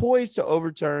to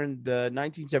overturn the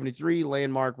 1973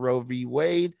 landmark Roe v.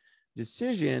 Wade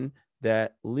decision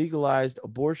that legalized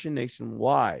abortion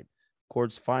nationwide.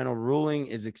 Court's final ruling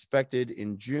is expected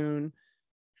in June.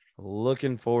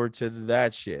 Looking forward to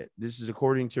that shit. This is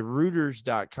according to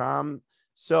Reuters.com.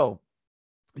 So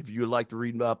if you would like to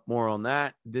read up more on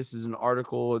that, this is an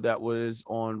article that was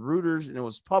on Reuters, and it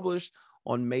was published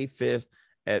on May 5th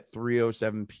at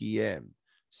 3:07 p.m.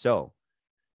 So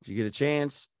if you get a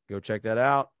chance, go check that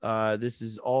out. This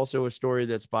is also a story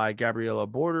that's by Gabriella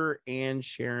Border and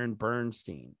Sharon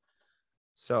Bernstein.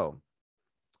 So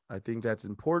I think that's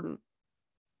important.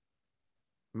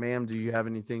 Ma'am, do you have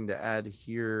anything to add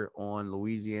here on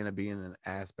Louisiana being an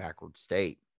ass backward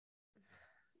state?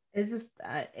 It's just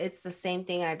it's the same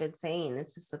thing I've been saying.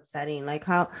 It's just upsetting. Like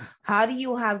how do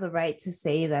you have the right to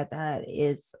say that that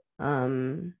is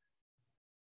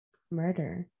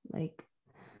murder? Like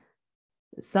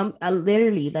some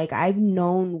literally, like I've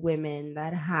known women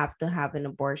that have to have an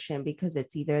abortion because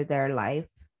it's either their life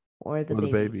or the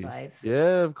baby's life.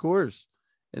 Yeah, of course.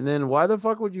 And then why the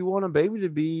fuck would you want a baby to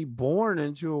be born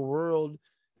into a world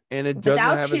and it doesn't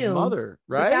have his mother,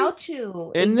 right? Without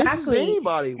you. And exactly. This is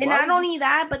anybody. And not only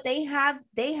that, but they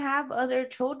have other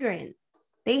children.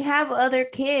 They have other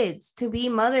kids to be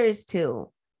mothers to.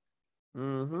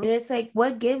 Mm-hmm. And it's like,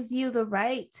 what gives you the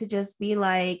right to just be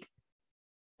like,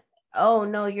 oh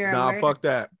no, you're a murderer. Fuck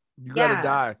that. You gotta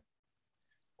die.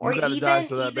 You gotta die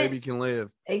so that baby can live.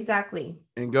 Exactly.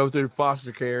 And go through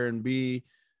foster care and be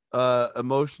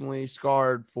emotionally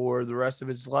scarred for the rest of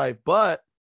its life. But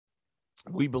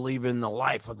we believe in the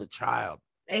life of the child.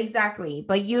 Exactly.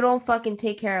 But you don't fucking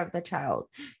take care of the child.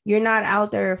 You're not out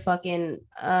there fucking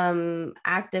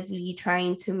actively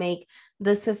trying to make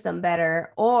the system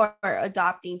better or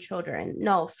adopting children.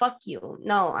 No, fuck you.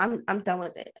 No, I'm done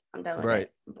with it. I'm done with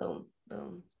it. Boom,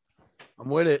 boom. I'm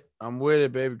with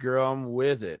it, baby girl. I'm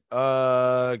with it.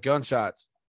 Gunshots.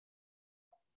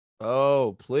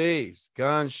 Oh, please.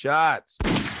 Gunshots.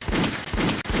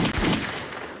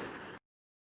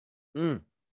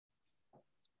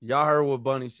 Y'all heard what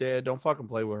Bunny said. Don't fucking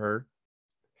play with her.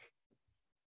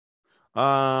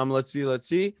 Let's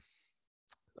see.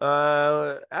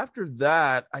 After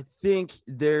that, I think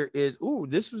there is. Ooh,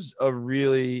 this was a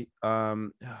really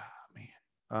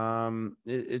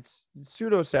It's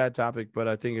pseudo sad topic, but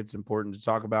I think it's important to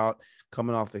talk about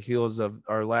coming off the heels of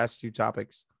our last two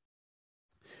topics.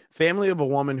 Family of a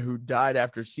woman who died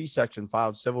after C-section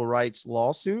filed civil rights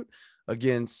lawsuit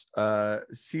against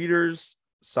Cedars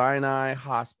Sinai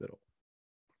Hospital.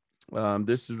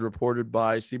 This is reported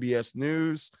by CBS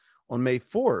News on May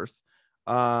 4th.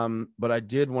 But I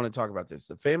did want to talk about this.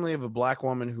 The family of a Black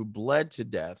woman who bled to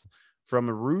death from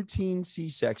a routine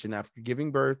C-section after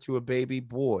giving birth to a baby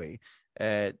boy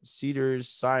at Cedars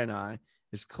Sinai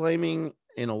is claiming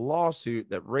in a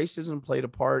lawsuit that racism played a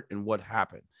part in what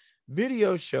happened.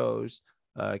 Video shows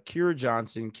Kira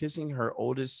Johnson kissing her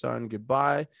oldest son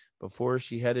goodbye before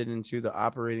she headed into the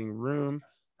operating room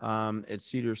at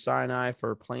Cedar Sinai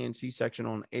for a planned C-section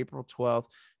on April 12th,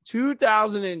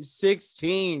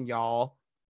 2016, y'all.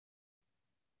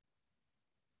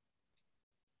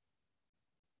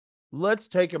 Let's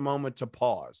take a moment to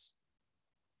pause.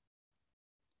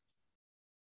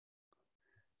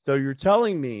 So you're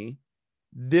telling me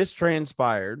this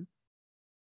transpired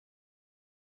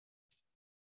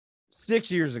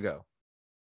 6 years ago.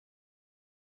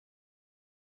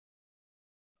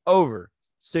 Over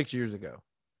 6 years ago.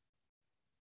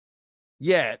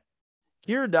 Yet,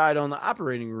 Kira died in the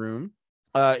operating room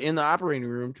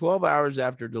 12 hours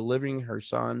after delivering her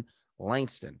son,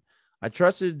 Langston. I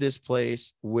trusted this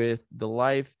place with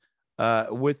the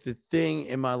thing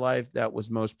in my life that was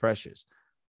most precious.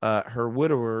 Her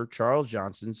widower, Charles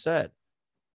Johnson, said.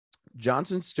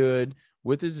 Johnson stood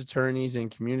with his attorneys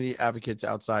and community advocates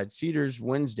outside Cedars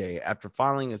Wednesday after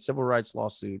filing a civil rights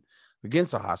lawsuit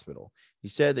against the hospital. He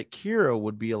said that Kira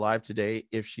would be alive today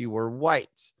if she were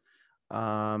white.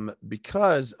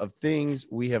 Because of things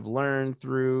we have learned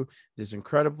through this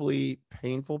incredibly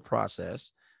painful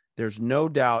process, there's no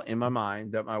doubt in my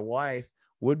mind that my wife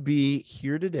would be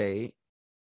here today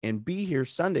and be here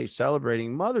Sunday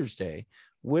celebrating Mother's Day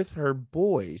with her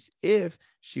boys if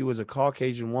she was a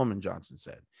Caucasian woman, Johnson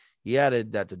said. He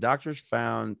added that the doctors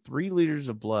found 3 liters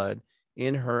of blood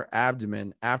in her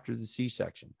abdomen after the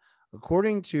C-section.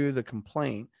 According to the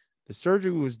complaint, the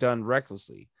surgery was done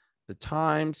recklessly. The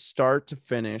time start to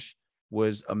finish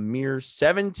was a mere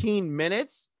 17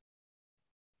 minutes.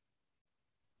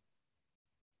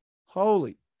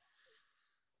 Holy.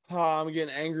 Oh, I'm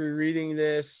getting angry reading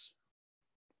this.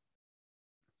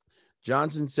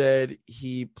 Johnson said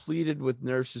he pleaded with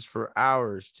nurses for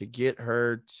hours to get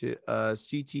her to a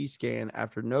CT scan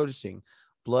after noticing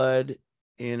blood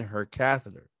in her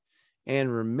catheter,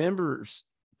 and remembers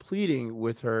pleading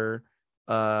with her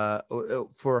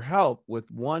for help with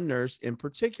one nurse in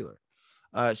particular.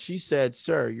 She said,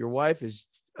 "Sir, your wife is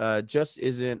just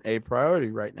isn't a priority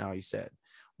right now," he said.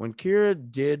 When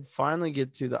Kira did finally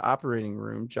get to the operating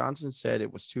room, Johnson said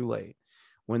it was too late.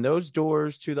 When those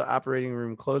doors to the operating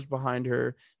room closed behind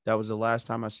her, that was the last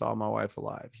time I saw my wife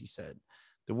alive, he said.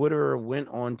 The widower went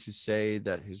on to say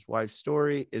that his wife's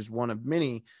story is one of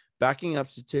many backing up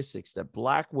statistics that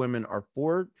Black women are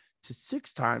 4 to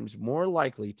 6 times more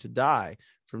likely to die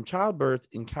from childbirth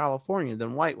in California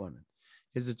than white women.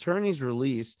 His attorneys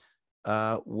released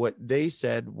what they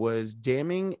said was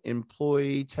damning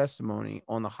employee testimony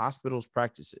on the hospital's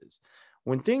practices.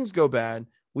 When things go bad,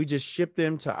 we just ship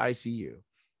them to ICU.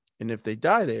 And if they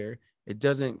die there, it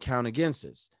doesn't count against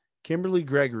us. Kimberly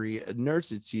Gregory, a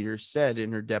nurse at Cedar, said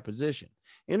in her deposition.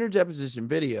 In her deposition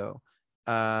video,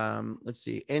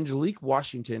 Angelique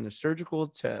Washington, a surgical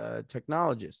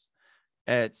technologist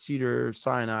at Cedar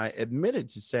Sinai, admitted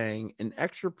to saying an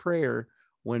extra prayer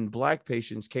when Black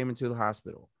patients came into the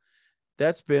hospital.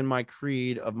 That's been my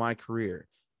creed of my career.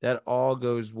 That all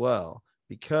goes well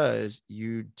because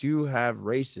you do have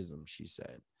racism, she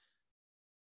said.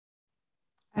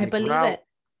 I believe it.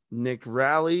 Nick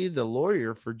Rowley, the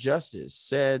lawyer for justice,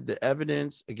 said the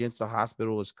evidence against the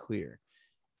hospital is clear.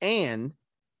 And,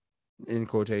 in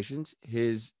quotations,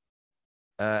 his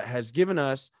has given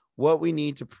us what we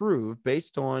need to prove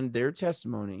based on their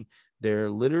testimony, their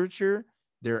literature,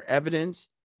 their evidence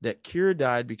that Kira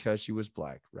died because she was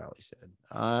Black, Rowley said.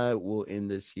 I will end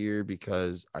this here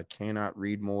because I cannot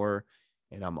read more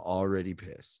and I'm already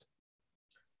pissed.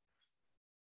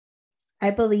 I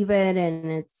believe it, and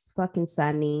it's fucking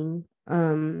saddening.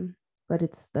 But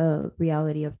it's the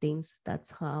reality of things. That's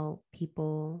how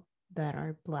people that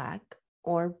are Black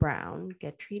or brown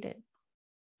get treated.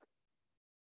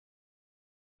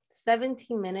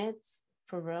 17 minutes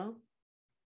for real.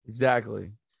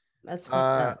 Exactly. That's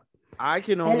fucked up. I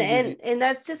can only and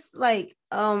that's just like,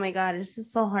 oh my God, it's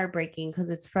just so heartbreaking because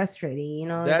it's frustrating, you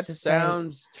know. That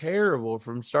sounds terrible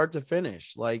from start to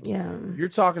finish. Like, yeah, you're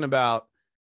talking about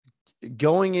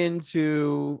going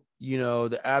into, you know,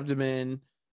 the abdomen,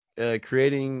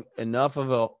 creating enough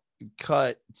of a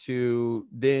cut to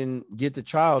then get the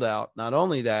child out. Not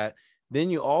only that, then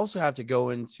you also have to go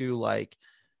into like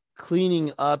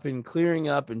cleaning up and clearing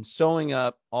up and sewing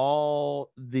up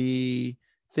all the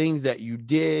things that you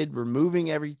did, removing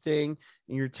everything.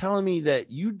 And you're telling me that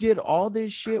you did all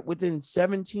this shit within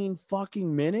 17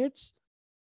 fucking minutes?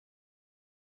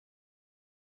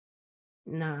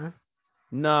 Nah.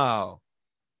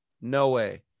 No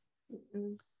way.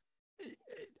 Mm-mm.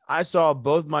 I saw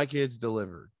both my kids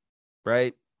delivered,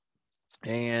 right?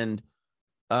 And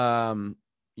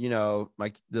you know,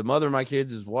 the mother of my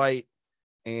kids is white.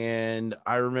 And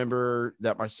I remember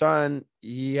that my son,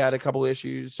 he had a couple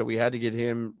issues, so we had to get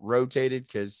him rotated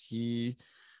because he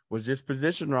was just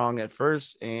positioned wrong at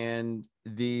first. And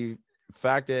the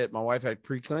fact that my wife had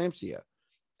preeclampsia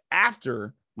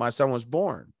after my son was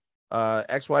born,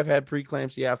 ex-wife had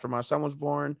preeclampsia after my son was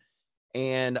born.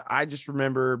 And I just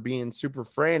remember being super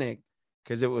frantic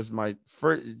because it was this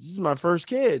is my first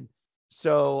kid.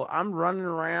 So I'm running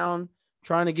around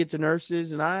trying to get to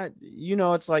nurses, and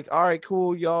it's like, all right,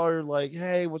 cool. Y'all are like,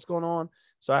 hey, what's going on?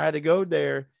 So I had to go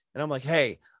there, and I'm like,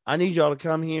 hey, I need y'all to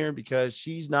come here because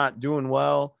she's not doing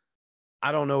well.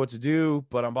 I don't know what to do,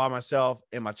 but I'm by myself,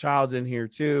 and my child's in here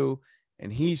too,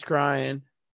 and he's crying.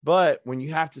 But when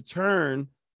you have to turn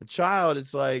the child,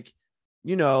 it's like,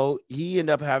 he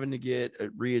ended up having to get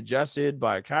readjusted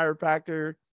by a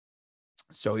chiropractor.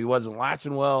 So he wasn't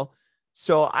latching well.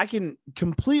 So I can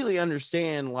completely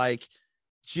understand, like,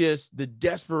 just the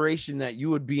desperation that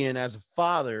you would be in as a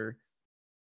father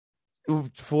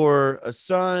for a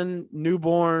son,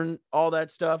 newborn, all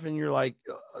that stuff. And you're like,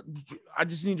 I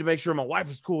just need to make sure my wife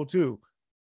is cool too.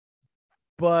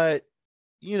 But,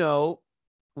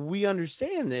 we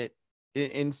understand that,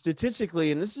 and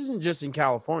statistically, and this isn't just in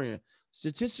California,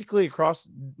 statistically across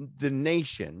the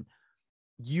nation,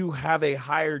 you have a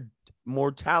higher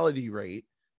mortality rate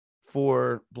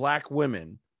for Black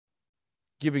women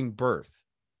giving birth.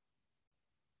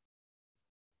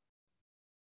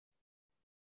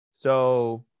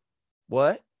 So,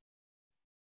 what?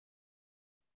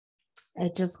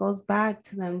 It just goes back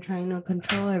to them trying to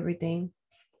control everything.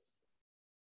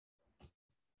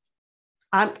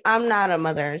 I'm not a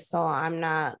mother, so I'm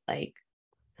not like,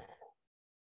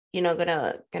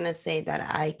 gonna say that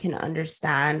I can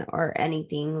understand or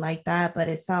anything like that, but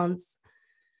it sounds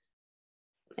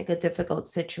like a difficult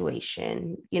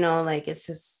situation. Like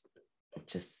it's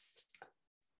just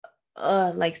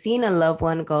like seeing a loved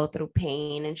one go through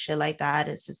pain and shit like that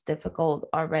is just difficult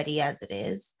already as it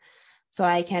is. So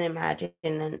I can't imagine,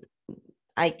 and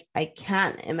I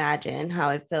can't imagine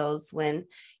how it feels when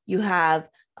you have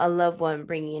a loved one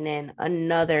bringing in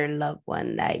another loved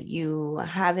one that you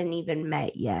haven't even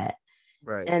met yet.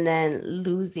 Right. And then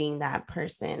losing that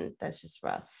person. That's just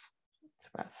rough. It's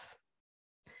rough.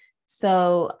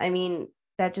 So, I mean,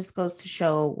 that just goes to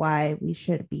show why we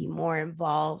should be more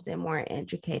involved and more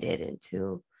educated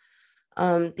into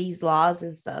these laws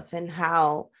and stuff, and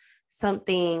how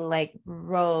something like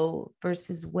Roe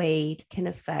versus Wade can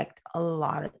affect a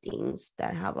lot of things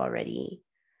that have already,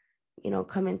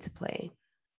 come into play.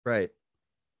 Right.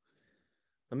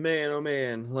 Oh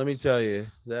man, let me tell you,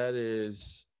 that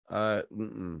is, I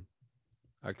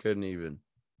couldn't even,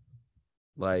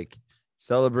 like,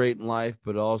 celebrating life,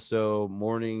 but also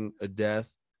mourning a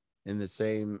death in the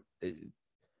same.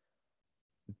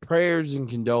 Prayers and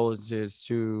condolences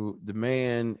to the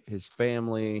man, his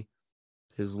family,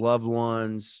 his loved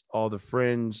ones, all the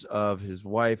friends of his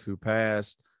wife who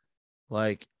passed.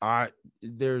 Like,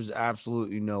 there's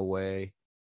absolutely no way.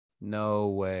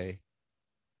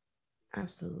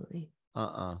 Absolutely.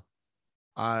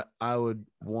 I would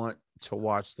want to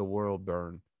watch the world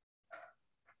burn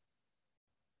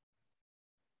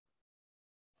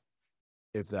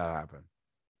if that happened.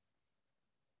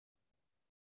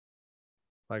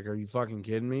 Like, are you fucking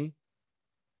kidding me?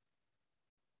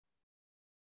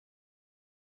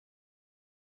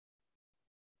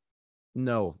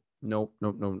 No. Nope.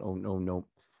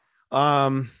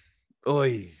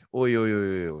 Oy.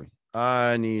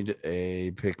 I need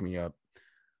a pick me up.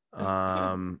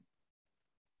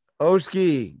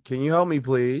 Oski, can you help me,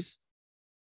 please?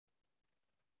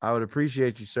 I would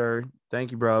appreciate you, sir.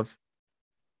 Thank you, bruv.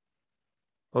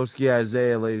 Oski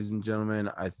Isaiah, ladies and gentlemen.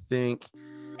 I think.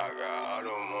 I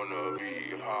don't wanna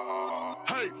be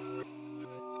Hey.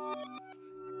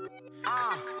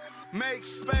 Make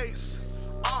space.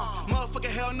 Motherfucker,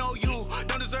 hell no, you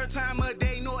don't deserve time a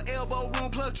day, no elbow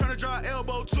room. Plug trying to draw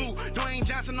elbow too. Dwayne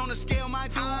Johnson on the scale, my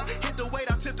dude. Hit the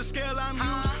weight, I tip the scale, I'm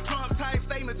used. Trump type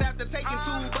statements after taking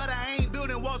two, but I ain't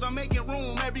building walls, I'm making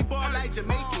room. Every bar like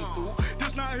Jamaican food.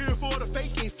 Just not here for the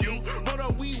faking few. But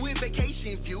we will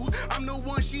confused. I'm the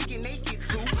one she get naked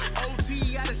to.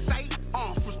 OT out of sight,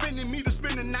 from spending me to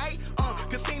spend the night.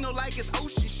 Casino like it's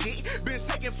ocean shit. Been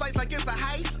taking flights like it's a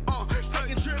heist.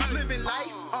 Taking trips, living life.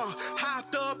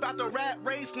 Hopped up out the rat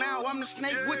race. Now I'm the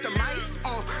snake with the mice.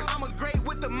 I'm a great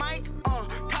with the mic.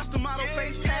 Custom model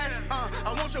face tats.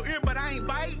 I want your ear, but I ain't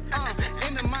bite.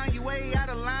 In the mind, you way out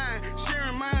of line.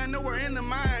 Sharing mine, nowhere in the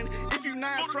mind. If you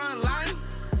not front line,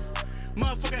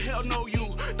 motherfucker, hell no you.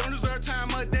 Don't deserve time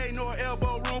a day, nor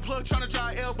elbow room. Plug tryna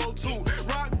try elbow too.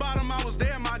 Rock bottom, I was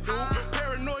there, my dude.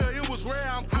 Paranoia, it was rare,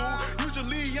 I'm cool.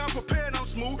 Usually I'm prepared, I'm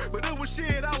smooth. But it was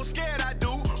shit I was scared I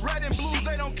do. Red and blues,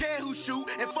 they don't care who shoot.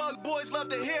 And fuck boys love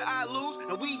to hear I lose.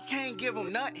 And we can't give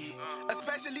them nothing.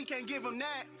 Especially can't give them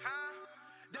that.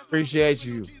 Appreciate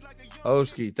you,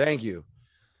 Oski. Thank you.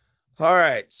 All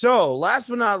right. So last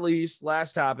but not least,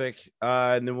 last topic,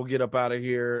 and then we'll get up out of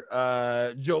here.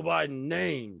 Joe Biden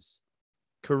names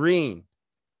Karine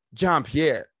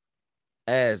Jean-Pierre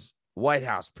as White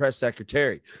House press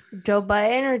secretary. Joe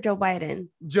Biden or Joe Biden?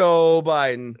 Joe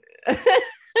Biden.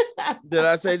 Did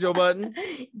I say Joe Biden?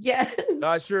 Yes.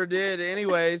 I sure did.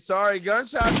 Anyway, sorry.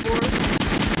 Gunshots for it.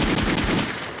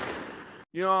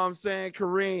 You know what I'm saying?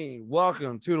 Karine,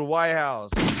 welcome to the White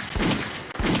House.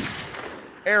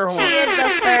 Air horn. She is the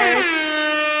first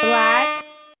Black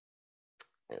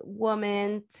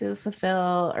woman to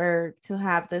fulfill or to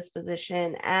have this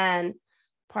position and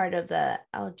part of the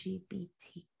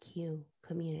LGBTQ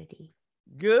community.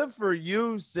 Good for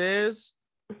you, sis.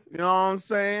 You know what I'm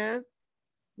saying?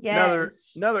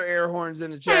 Yes. Another air horns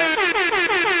in the chat.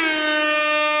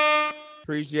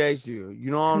 Appreciate you.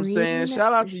 You know what I'm saying?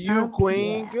 Shout out to you,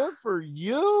 Queen. Yeah. Good for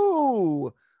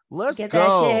you. Let's Get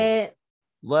go. that shit.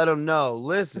 Let them know.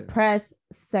 Listen, Press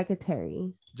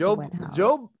secretary. Joe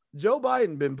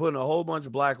Biden been putting a whole bunch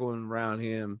of black women around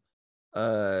him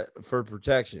for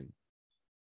protection.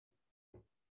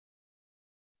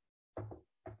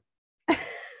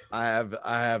 I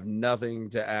have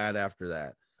nothing to add after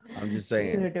that. I'm just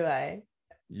saying. Neither do I.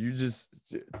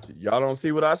 Y'all don't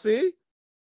see what I see?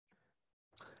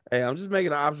 Hey, I'm just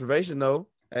making an observation though.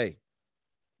 Hey,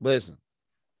 listen.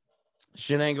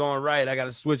 Shit ain't going right. I got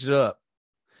to switch it up.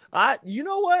 You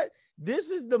know what? This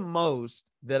is the most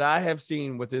that I have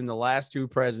seen within the last two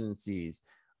presidencies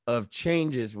of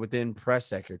changes within press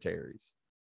secretaries.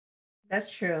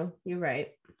 That's true. You're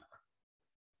right.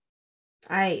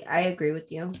 I agree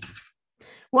with you.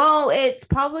 Well, it's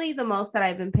probably the most that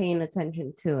I've been paying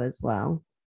attention to as well.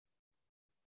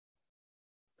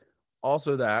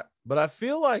 Also that, but I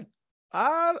feel like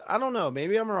I don't know.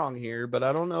 Maybe I'm wrong here, but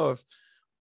I don't know if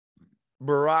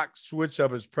Barack switched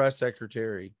up his press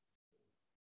secretary.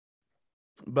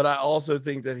 But I also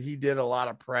think that he did a lot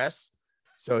of press.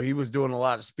 So he was doing a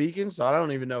lot of speaking. So I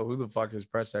don't even know who the fuck his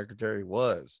press secretary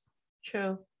was.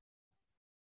 True.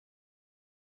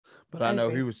 But I know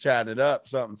he was chatting it up,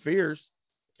 something fierce.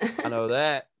 I know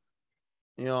that.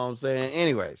 You know what I'm saying?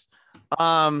 Anyways,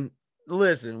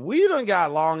 listen, we done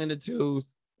got long in the tooth.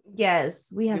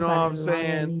 Yes, we have. You know what I'm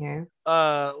saying? In here.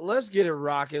 Let's get it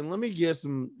rocking. Let me get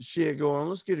some shit going.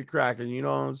 Let's get it cracking. You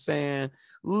know what I'm saying?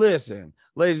 Listen,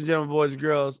 ladies and gentlemen, boys and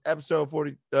girls, episode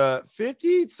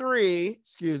 53,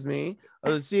 excuse me,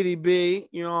 of the C.D.B.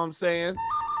 You know what I'm saying?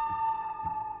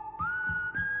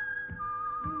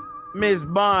 Miss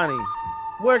Bonnie,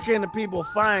 where can the people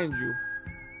find you?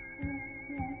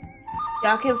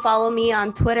 Y'all can follow me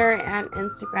on Twitter and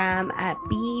Instagram at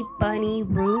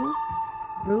bbunnyru.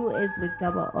 Rue is with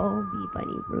double O.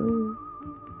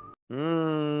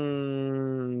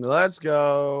 bbunnyru. Let's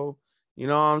go. You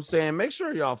know what I'm saying? Make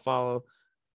sure y'all follow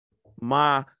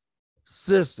my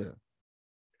sister,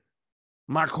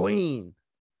 my queen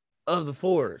of the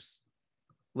forest.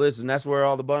 Listen, that's where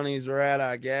all the bunnies are at,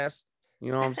 I guess.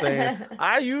 You know what I'm saying?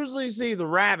 I usually see the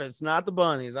rabbits, not the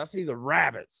bunnies. I see the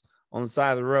rabbits on the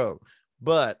side of the road.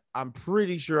 But I'm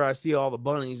pretty sure I see all the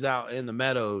bunnies out in the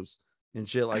meadows and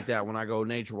shit like that when I go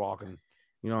nature walking.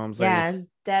 You know what I'm saying?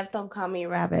 Yeah, Dev, don't call me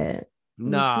rabbit.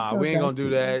 Nah, we ain't gonna do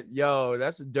that. Yo,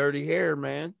 that's a dirty hair,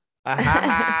 man.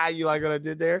 You like what I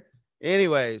did there?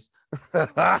 Anyways. Listen.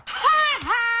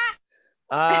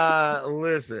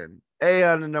 Hey,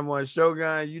 on the #1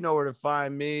 Shogun, you know where to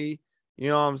find me. You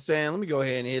know what I'm saying? Let me go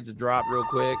ahead and hit the drop real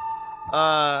quick.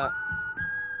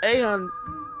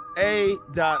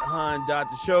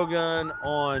 A.hun.the.shogun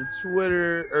on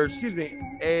Twitter, or excuse me,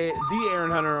 the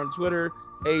Aaron Hunter on Twitter,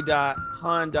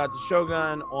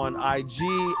 A.hun.the.shogun on IG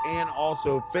and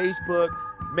also Facebook.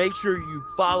 Make sure you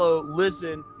follow,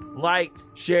 listen, like,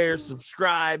 share,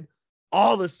 subscribe,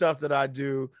 all the stuff that I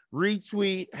do,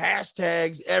 retweet,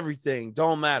 hashtags, everything.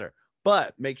 Don't matter.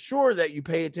 But make sure that you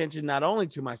pay attention not only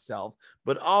to myself,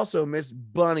 but also Miss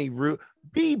Bunny Roo,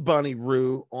 Bunny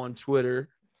Roo on Twitter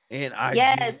and IG.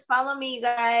 Yes, follow me, you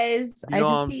guys. You I know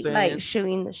just what I'm be saying? like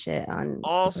shooting the shit on.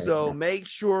 Also, make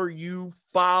sure you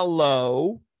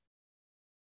follow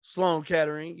Sloan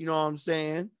Kettering. You know what I'm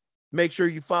saying? Make sure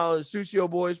you follow the Susio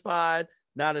Boys Pod,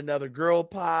 Not Another Girl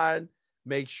Pod.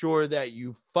 Make sure that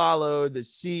you follow the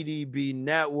C.D.B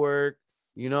network.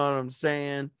 You know what I'm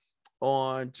saying?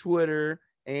 On Twitter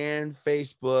and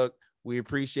Facebook. We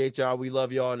appreciate y'all. We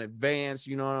love y'all in advance.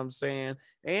 You know what I'm saying?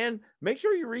 And make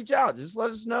sure you reach out. Just let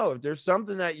us know if there's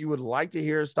something that you would like to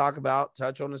hear us talk about,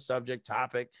 touch on the subject,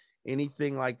 topic,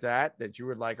 anything like that you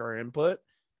would like our input.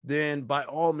 Then by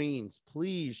all means,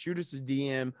 please shoot us a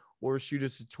DM or shoot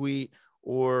us a tweet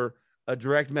or a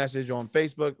direct message on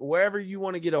Facebook. Wherever you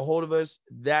want to get a hold of us,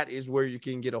 that is where you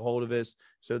can get a hold of us.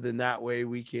 So then that way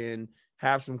we can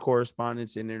have some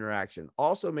correspondence and interaction.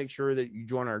 Also, make sure that you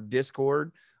join our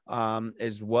Discord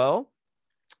as well.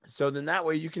 So then that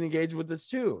way you can engage with us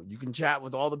too. You can chat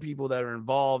with all the people that are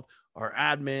involved, our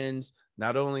admins,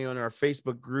 not only on our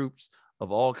Facebook groups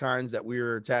of all kinds that we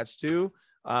are attached to,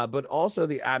 but also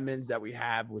the admins that we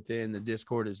have within the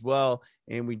Discord as well.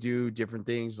 And we do different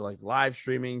things like live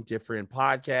streaming, different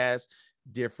podcasts,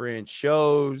 different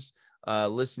shows,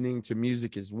 listening to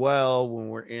music as well when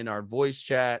we're in our voice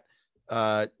chat.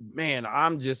 Man,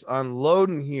 I'm just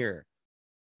unloading here.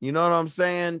 You know what I'm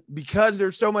saying? Because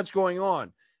there's so much going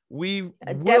on. We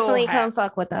definitely come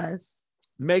fuck with us.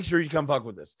 Make sure you come fuck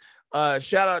with us.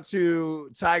 Shout out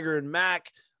to Tiger and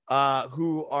Mac,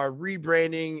 who are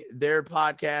rebranding their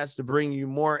podcast to bring you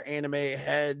more anime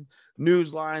head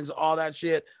news lines, all that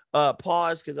shit.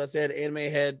 Pause, because I said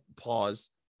anime head. Pause.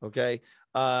 Okay.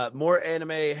 More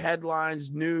anime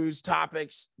headlines, news,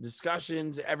 topics,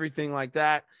 discussions, everything like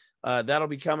that. That'll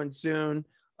be coming soon.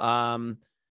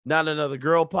 Not Another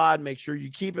Girl Pod. Make sure you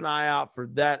keep an eye out for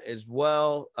that as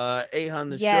well.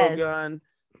 Ahun the Shogun,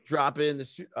 drop in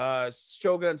the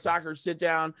Shogun Soccer Sit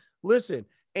Down. Listen,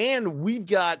 and we've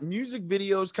got music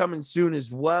videos coming soon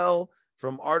as well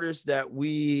from artists that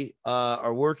we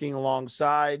are working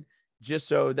alongside, just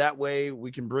so that way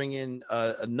we can bring in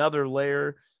another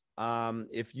layer.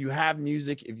 If you have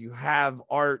music, if you have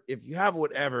art, if you have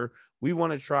whatever, we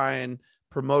want to try and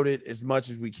promote it as much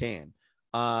as we can.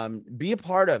 Be a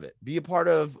part of it. Be a part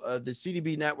of the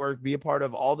C.D.B network. Be a part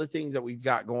of all the things that we've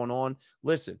got going on.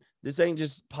 Listen, this ain't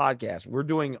just podcast. We're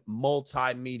doing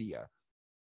multimedia.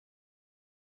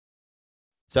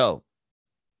 So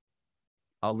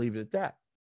I'll leave it at that.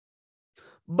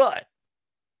 But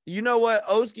you know what,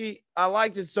 Oski, I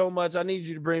liked it so much. I need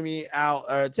you to bring me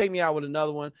out, take me out with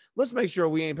another one. Let's make sure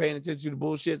we ain't paying attention to the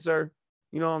bullshit, sir.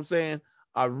 You know what I'm saying?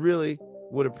 I really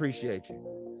would appreciate you.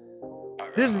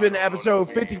 This has been episode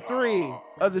 53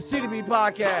 of the C.D.B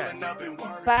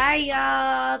podcast. Bye,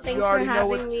 y'all. Thanks for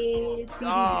having me.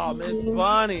 Oh, Miss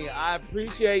Bunny, I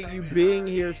appreciate you being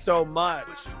here so much.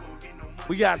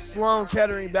 We got Sloan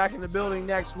Kettering back in the building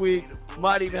next week.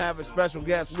 Might even have a special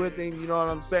guest with him. You know what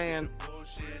I'm saying?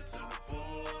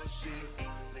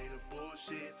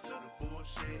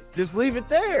 Just leave it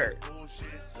there.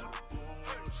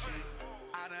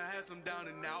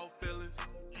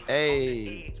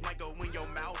 Hey.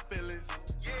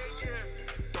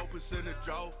 In the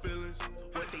draw feelings,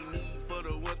 what they need for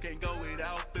the ones can't go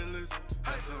without feelings.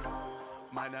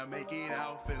 Might not make it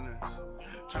out feelings.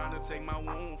 Trying to take my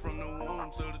wound from the womb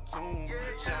to the tomb.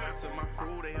 Shout out to my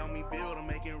crew, they help me build, I'm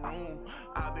making room.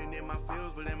 I've been in my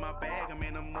fields, but in my bag, I'm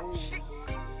in the mood.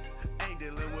 Ain't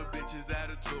dealing with bitches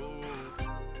attitude.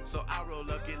 So I roll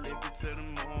up, get lifted to the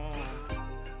moon.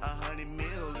 100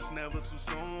 mil, it's never too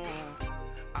soon.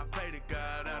 I pray to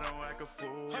God I don't act a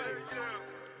fool.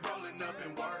 Rolling up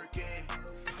and working.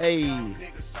 Hey.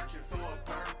 Niggas searching for a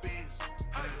purpose.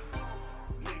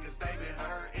 Niggas they been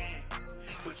hurting,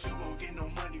 but you won't get no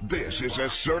money. This is a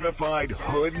certified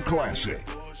hood classic.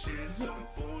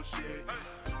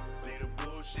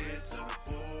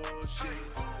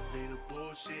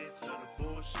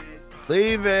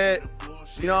 Leave it.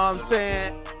 You know what I'm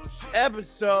saying?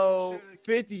 Episode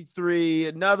 53,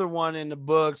 another one in the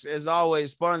books. As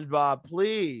always, SpongeBob,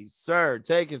 please, sir,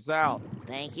 take us out.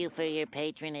 Thank you for your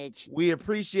patronage. We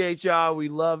appreciate y'all. We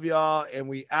love y'all. And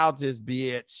we out this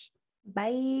bitch.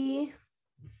 Bye.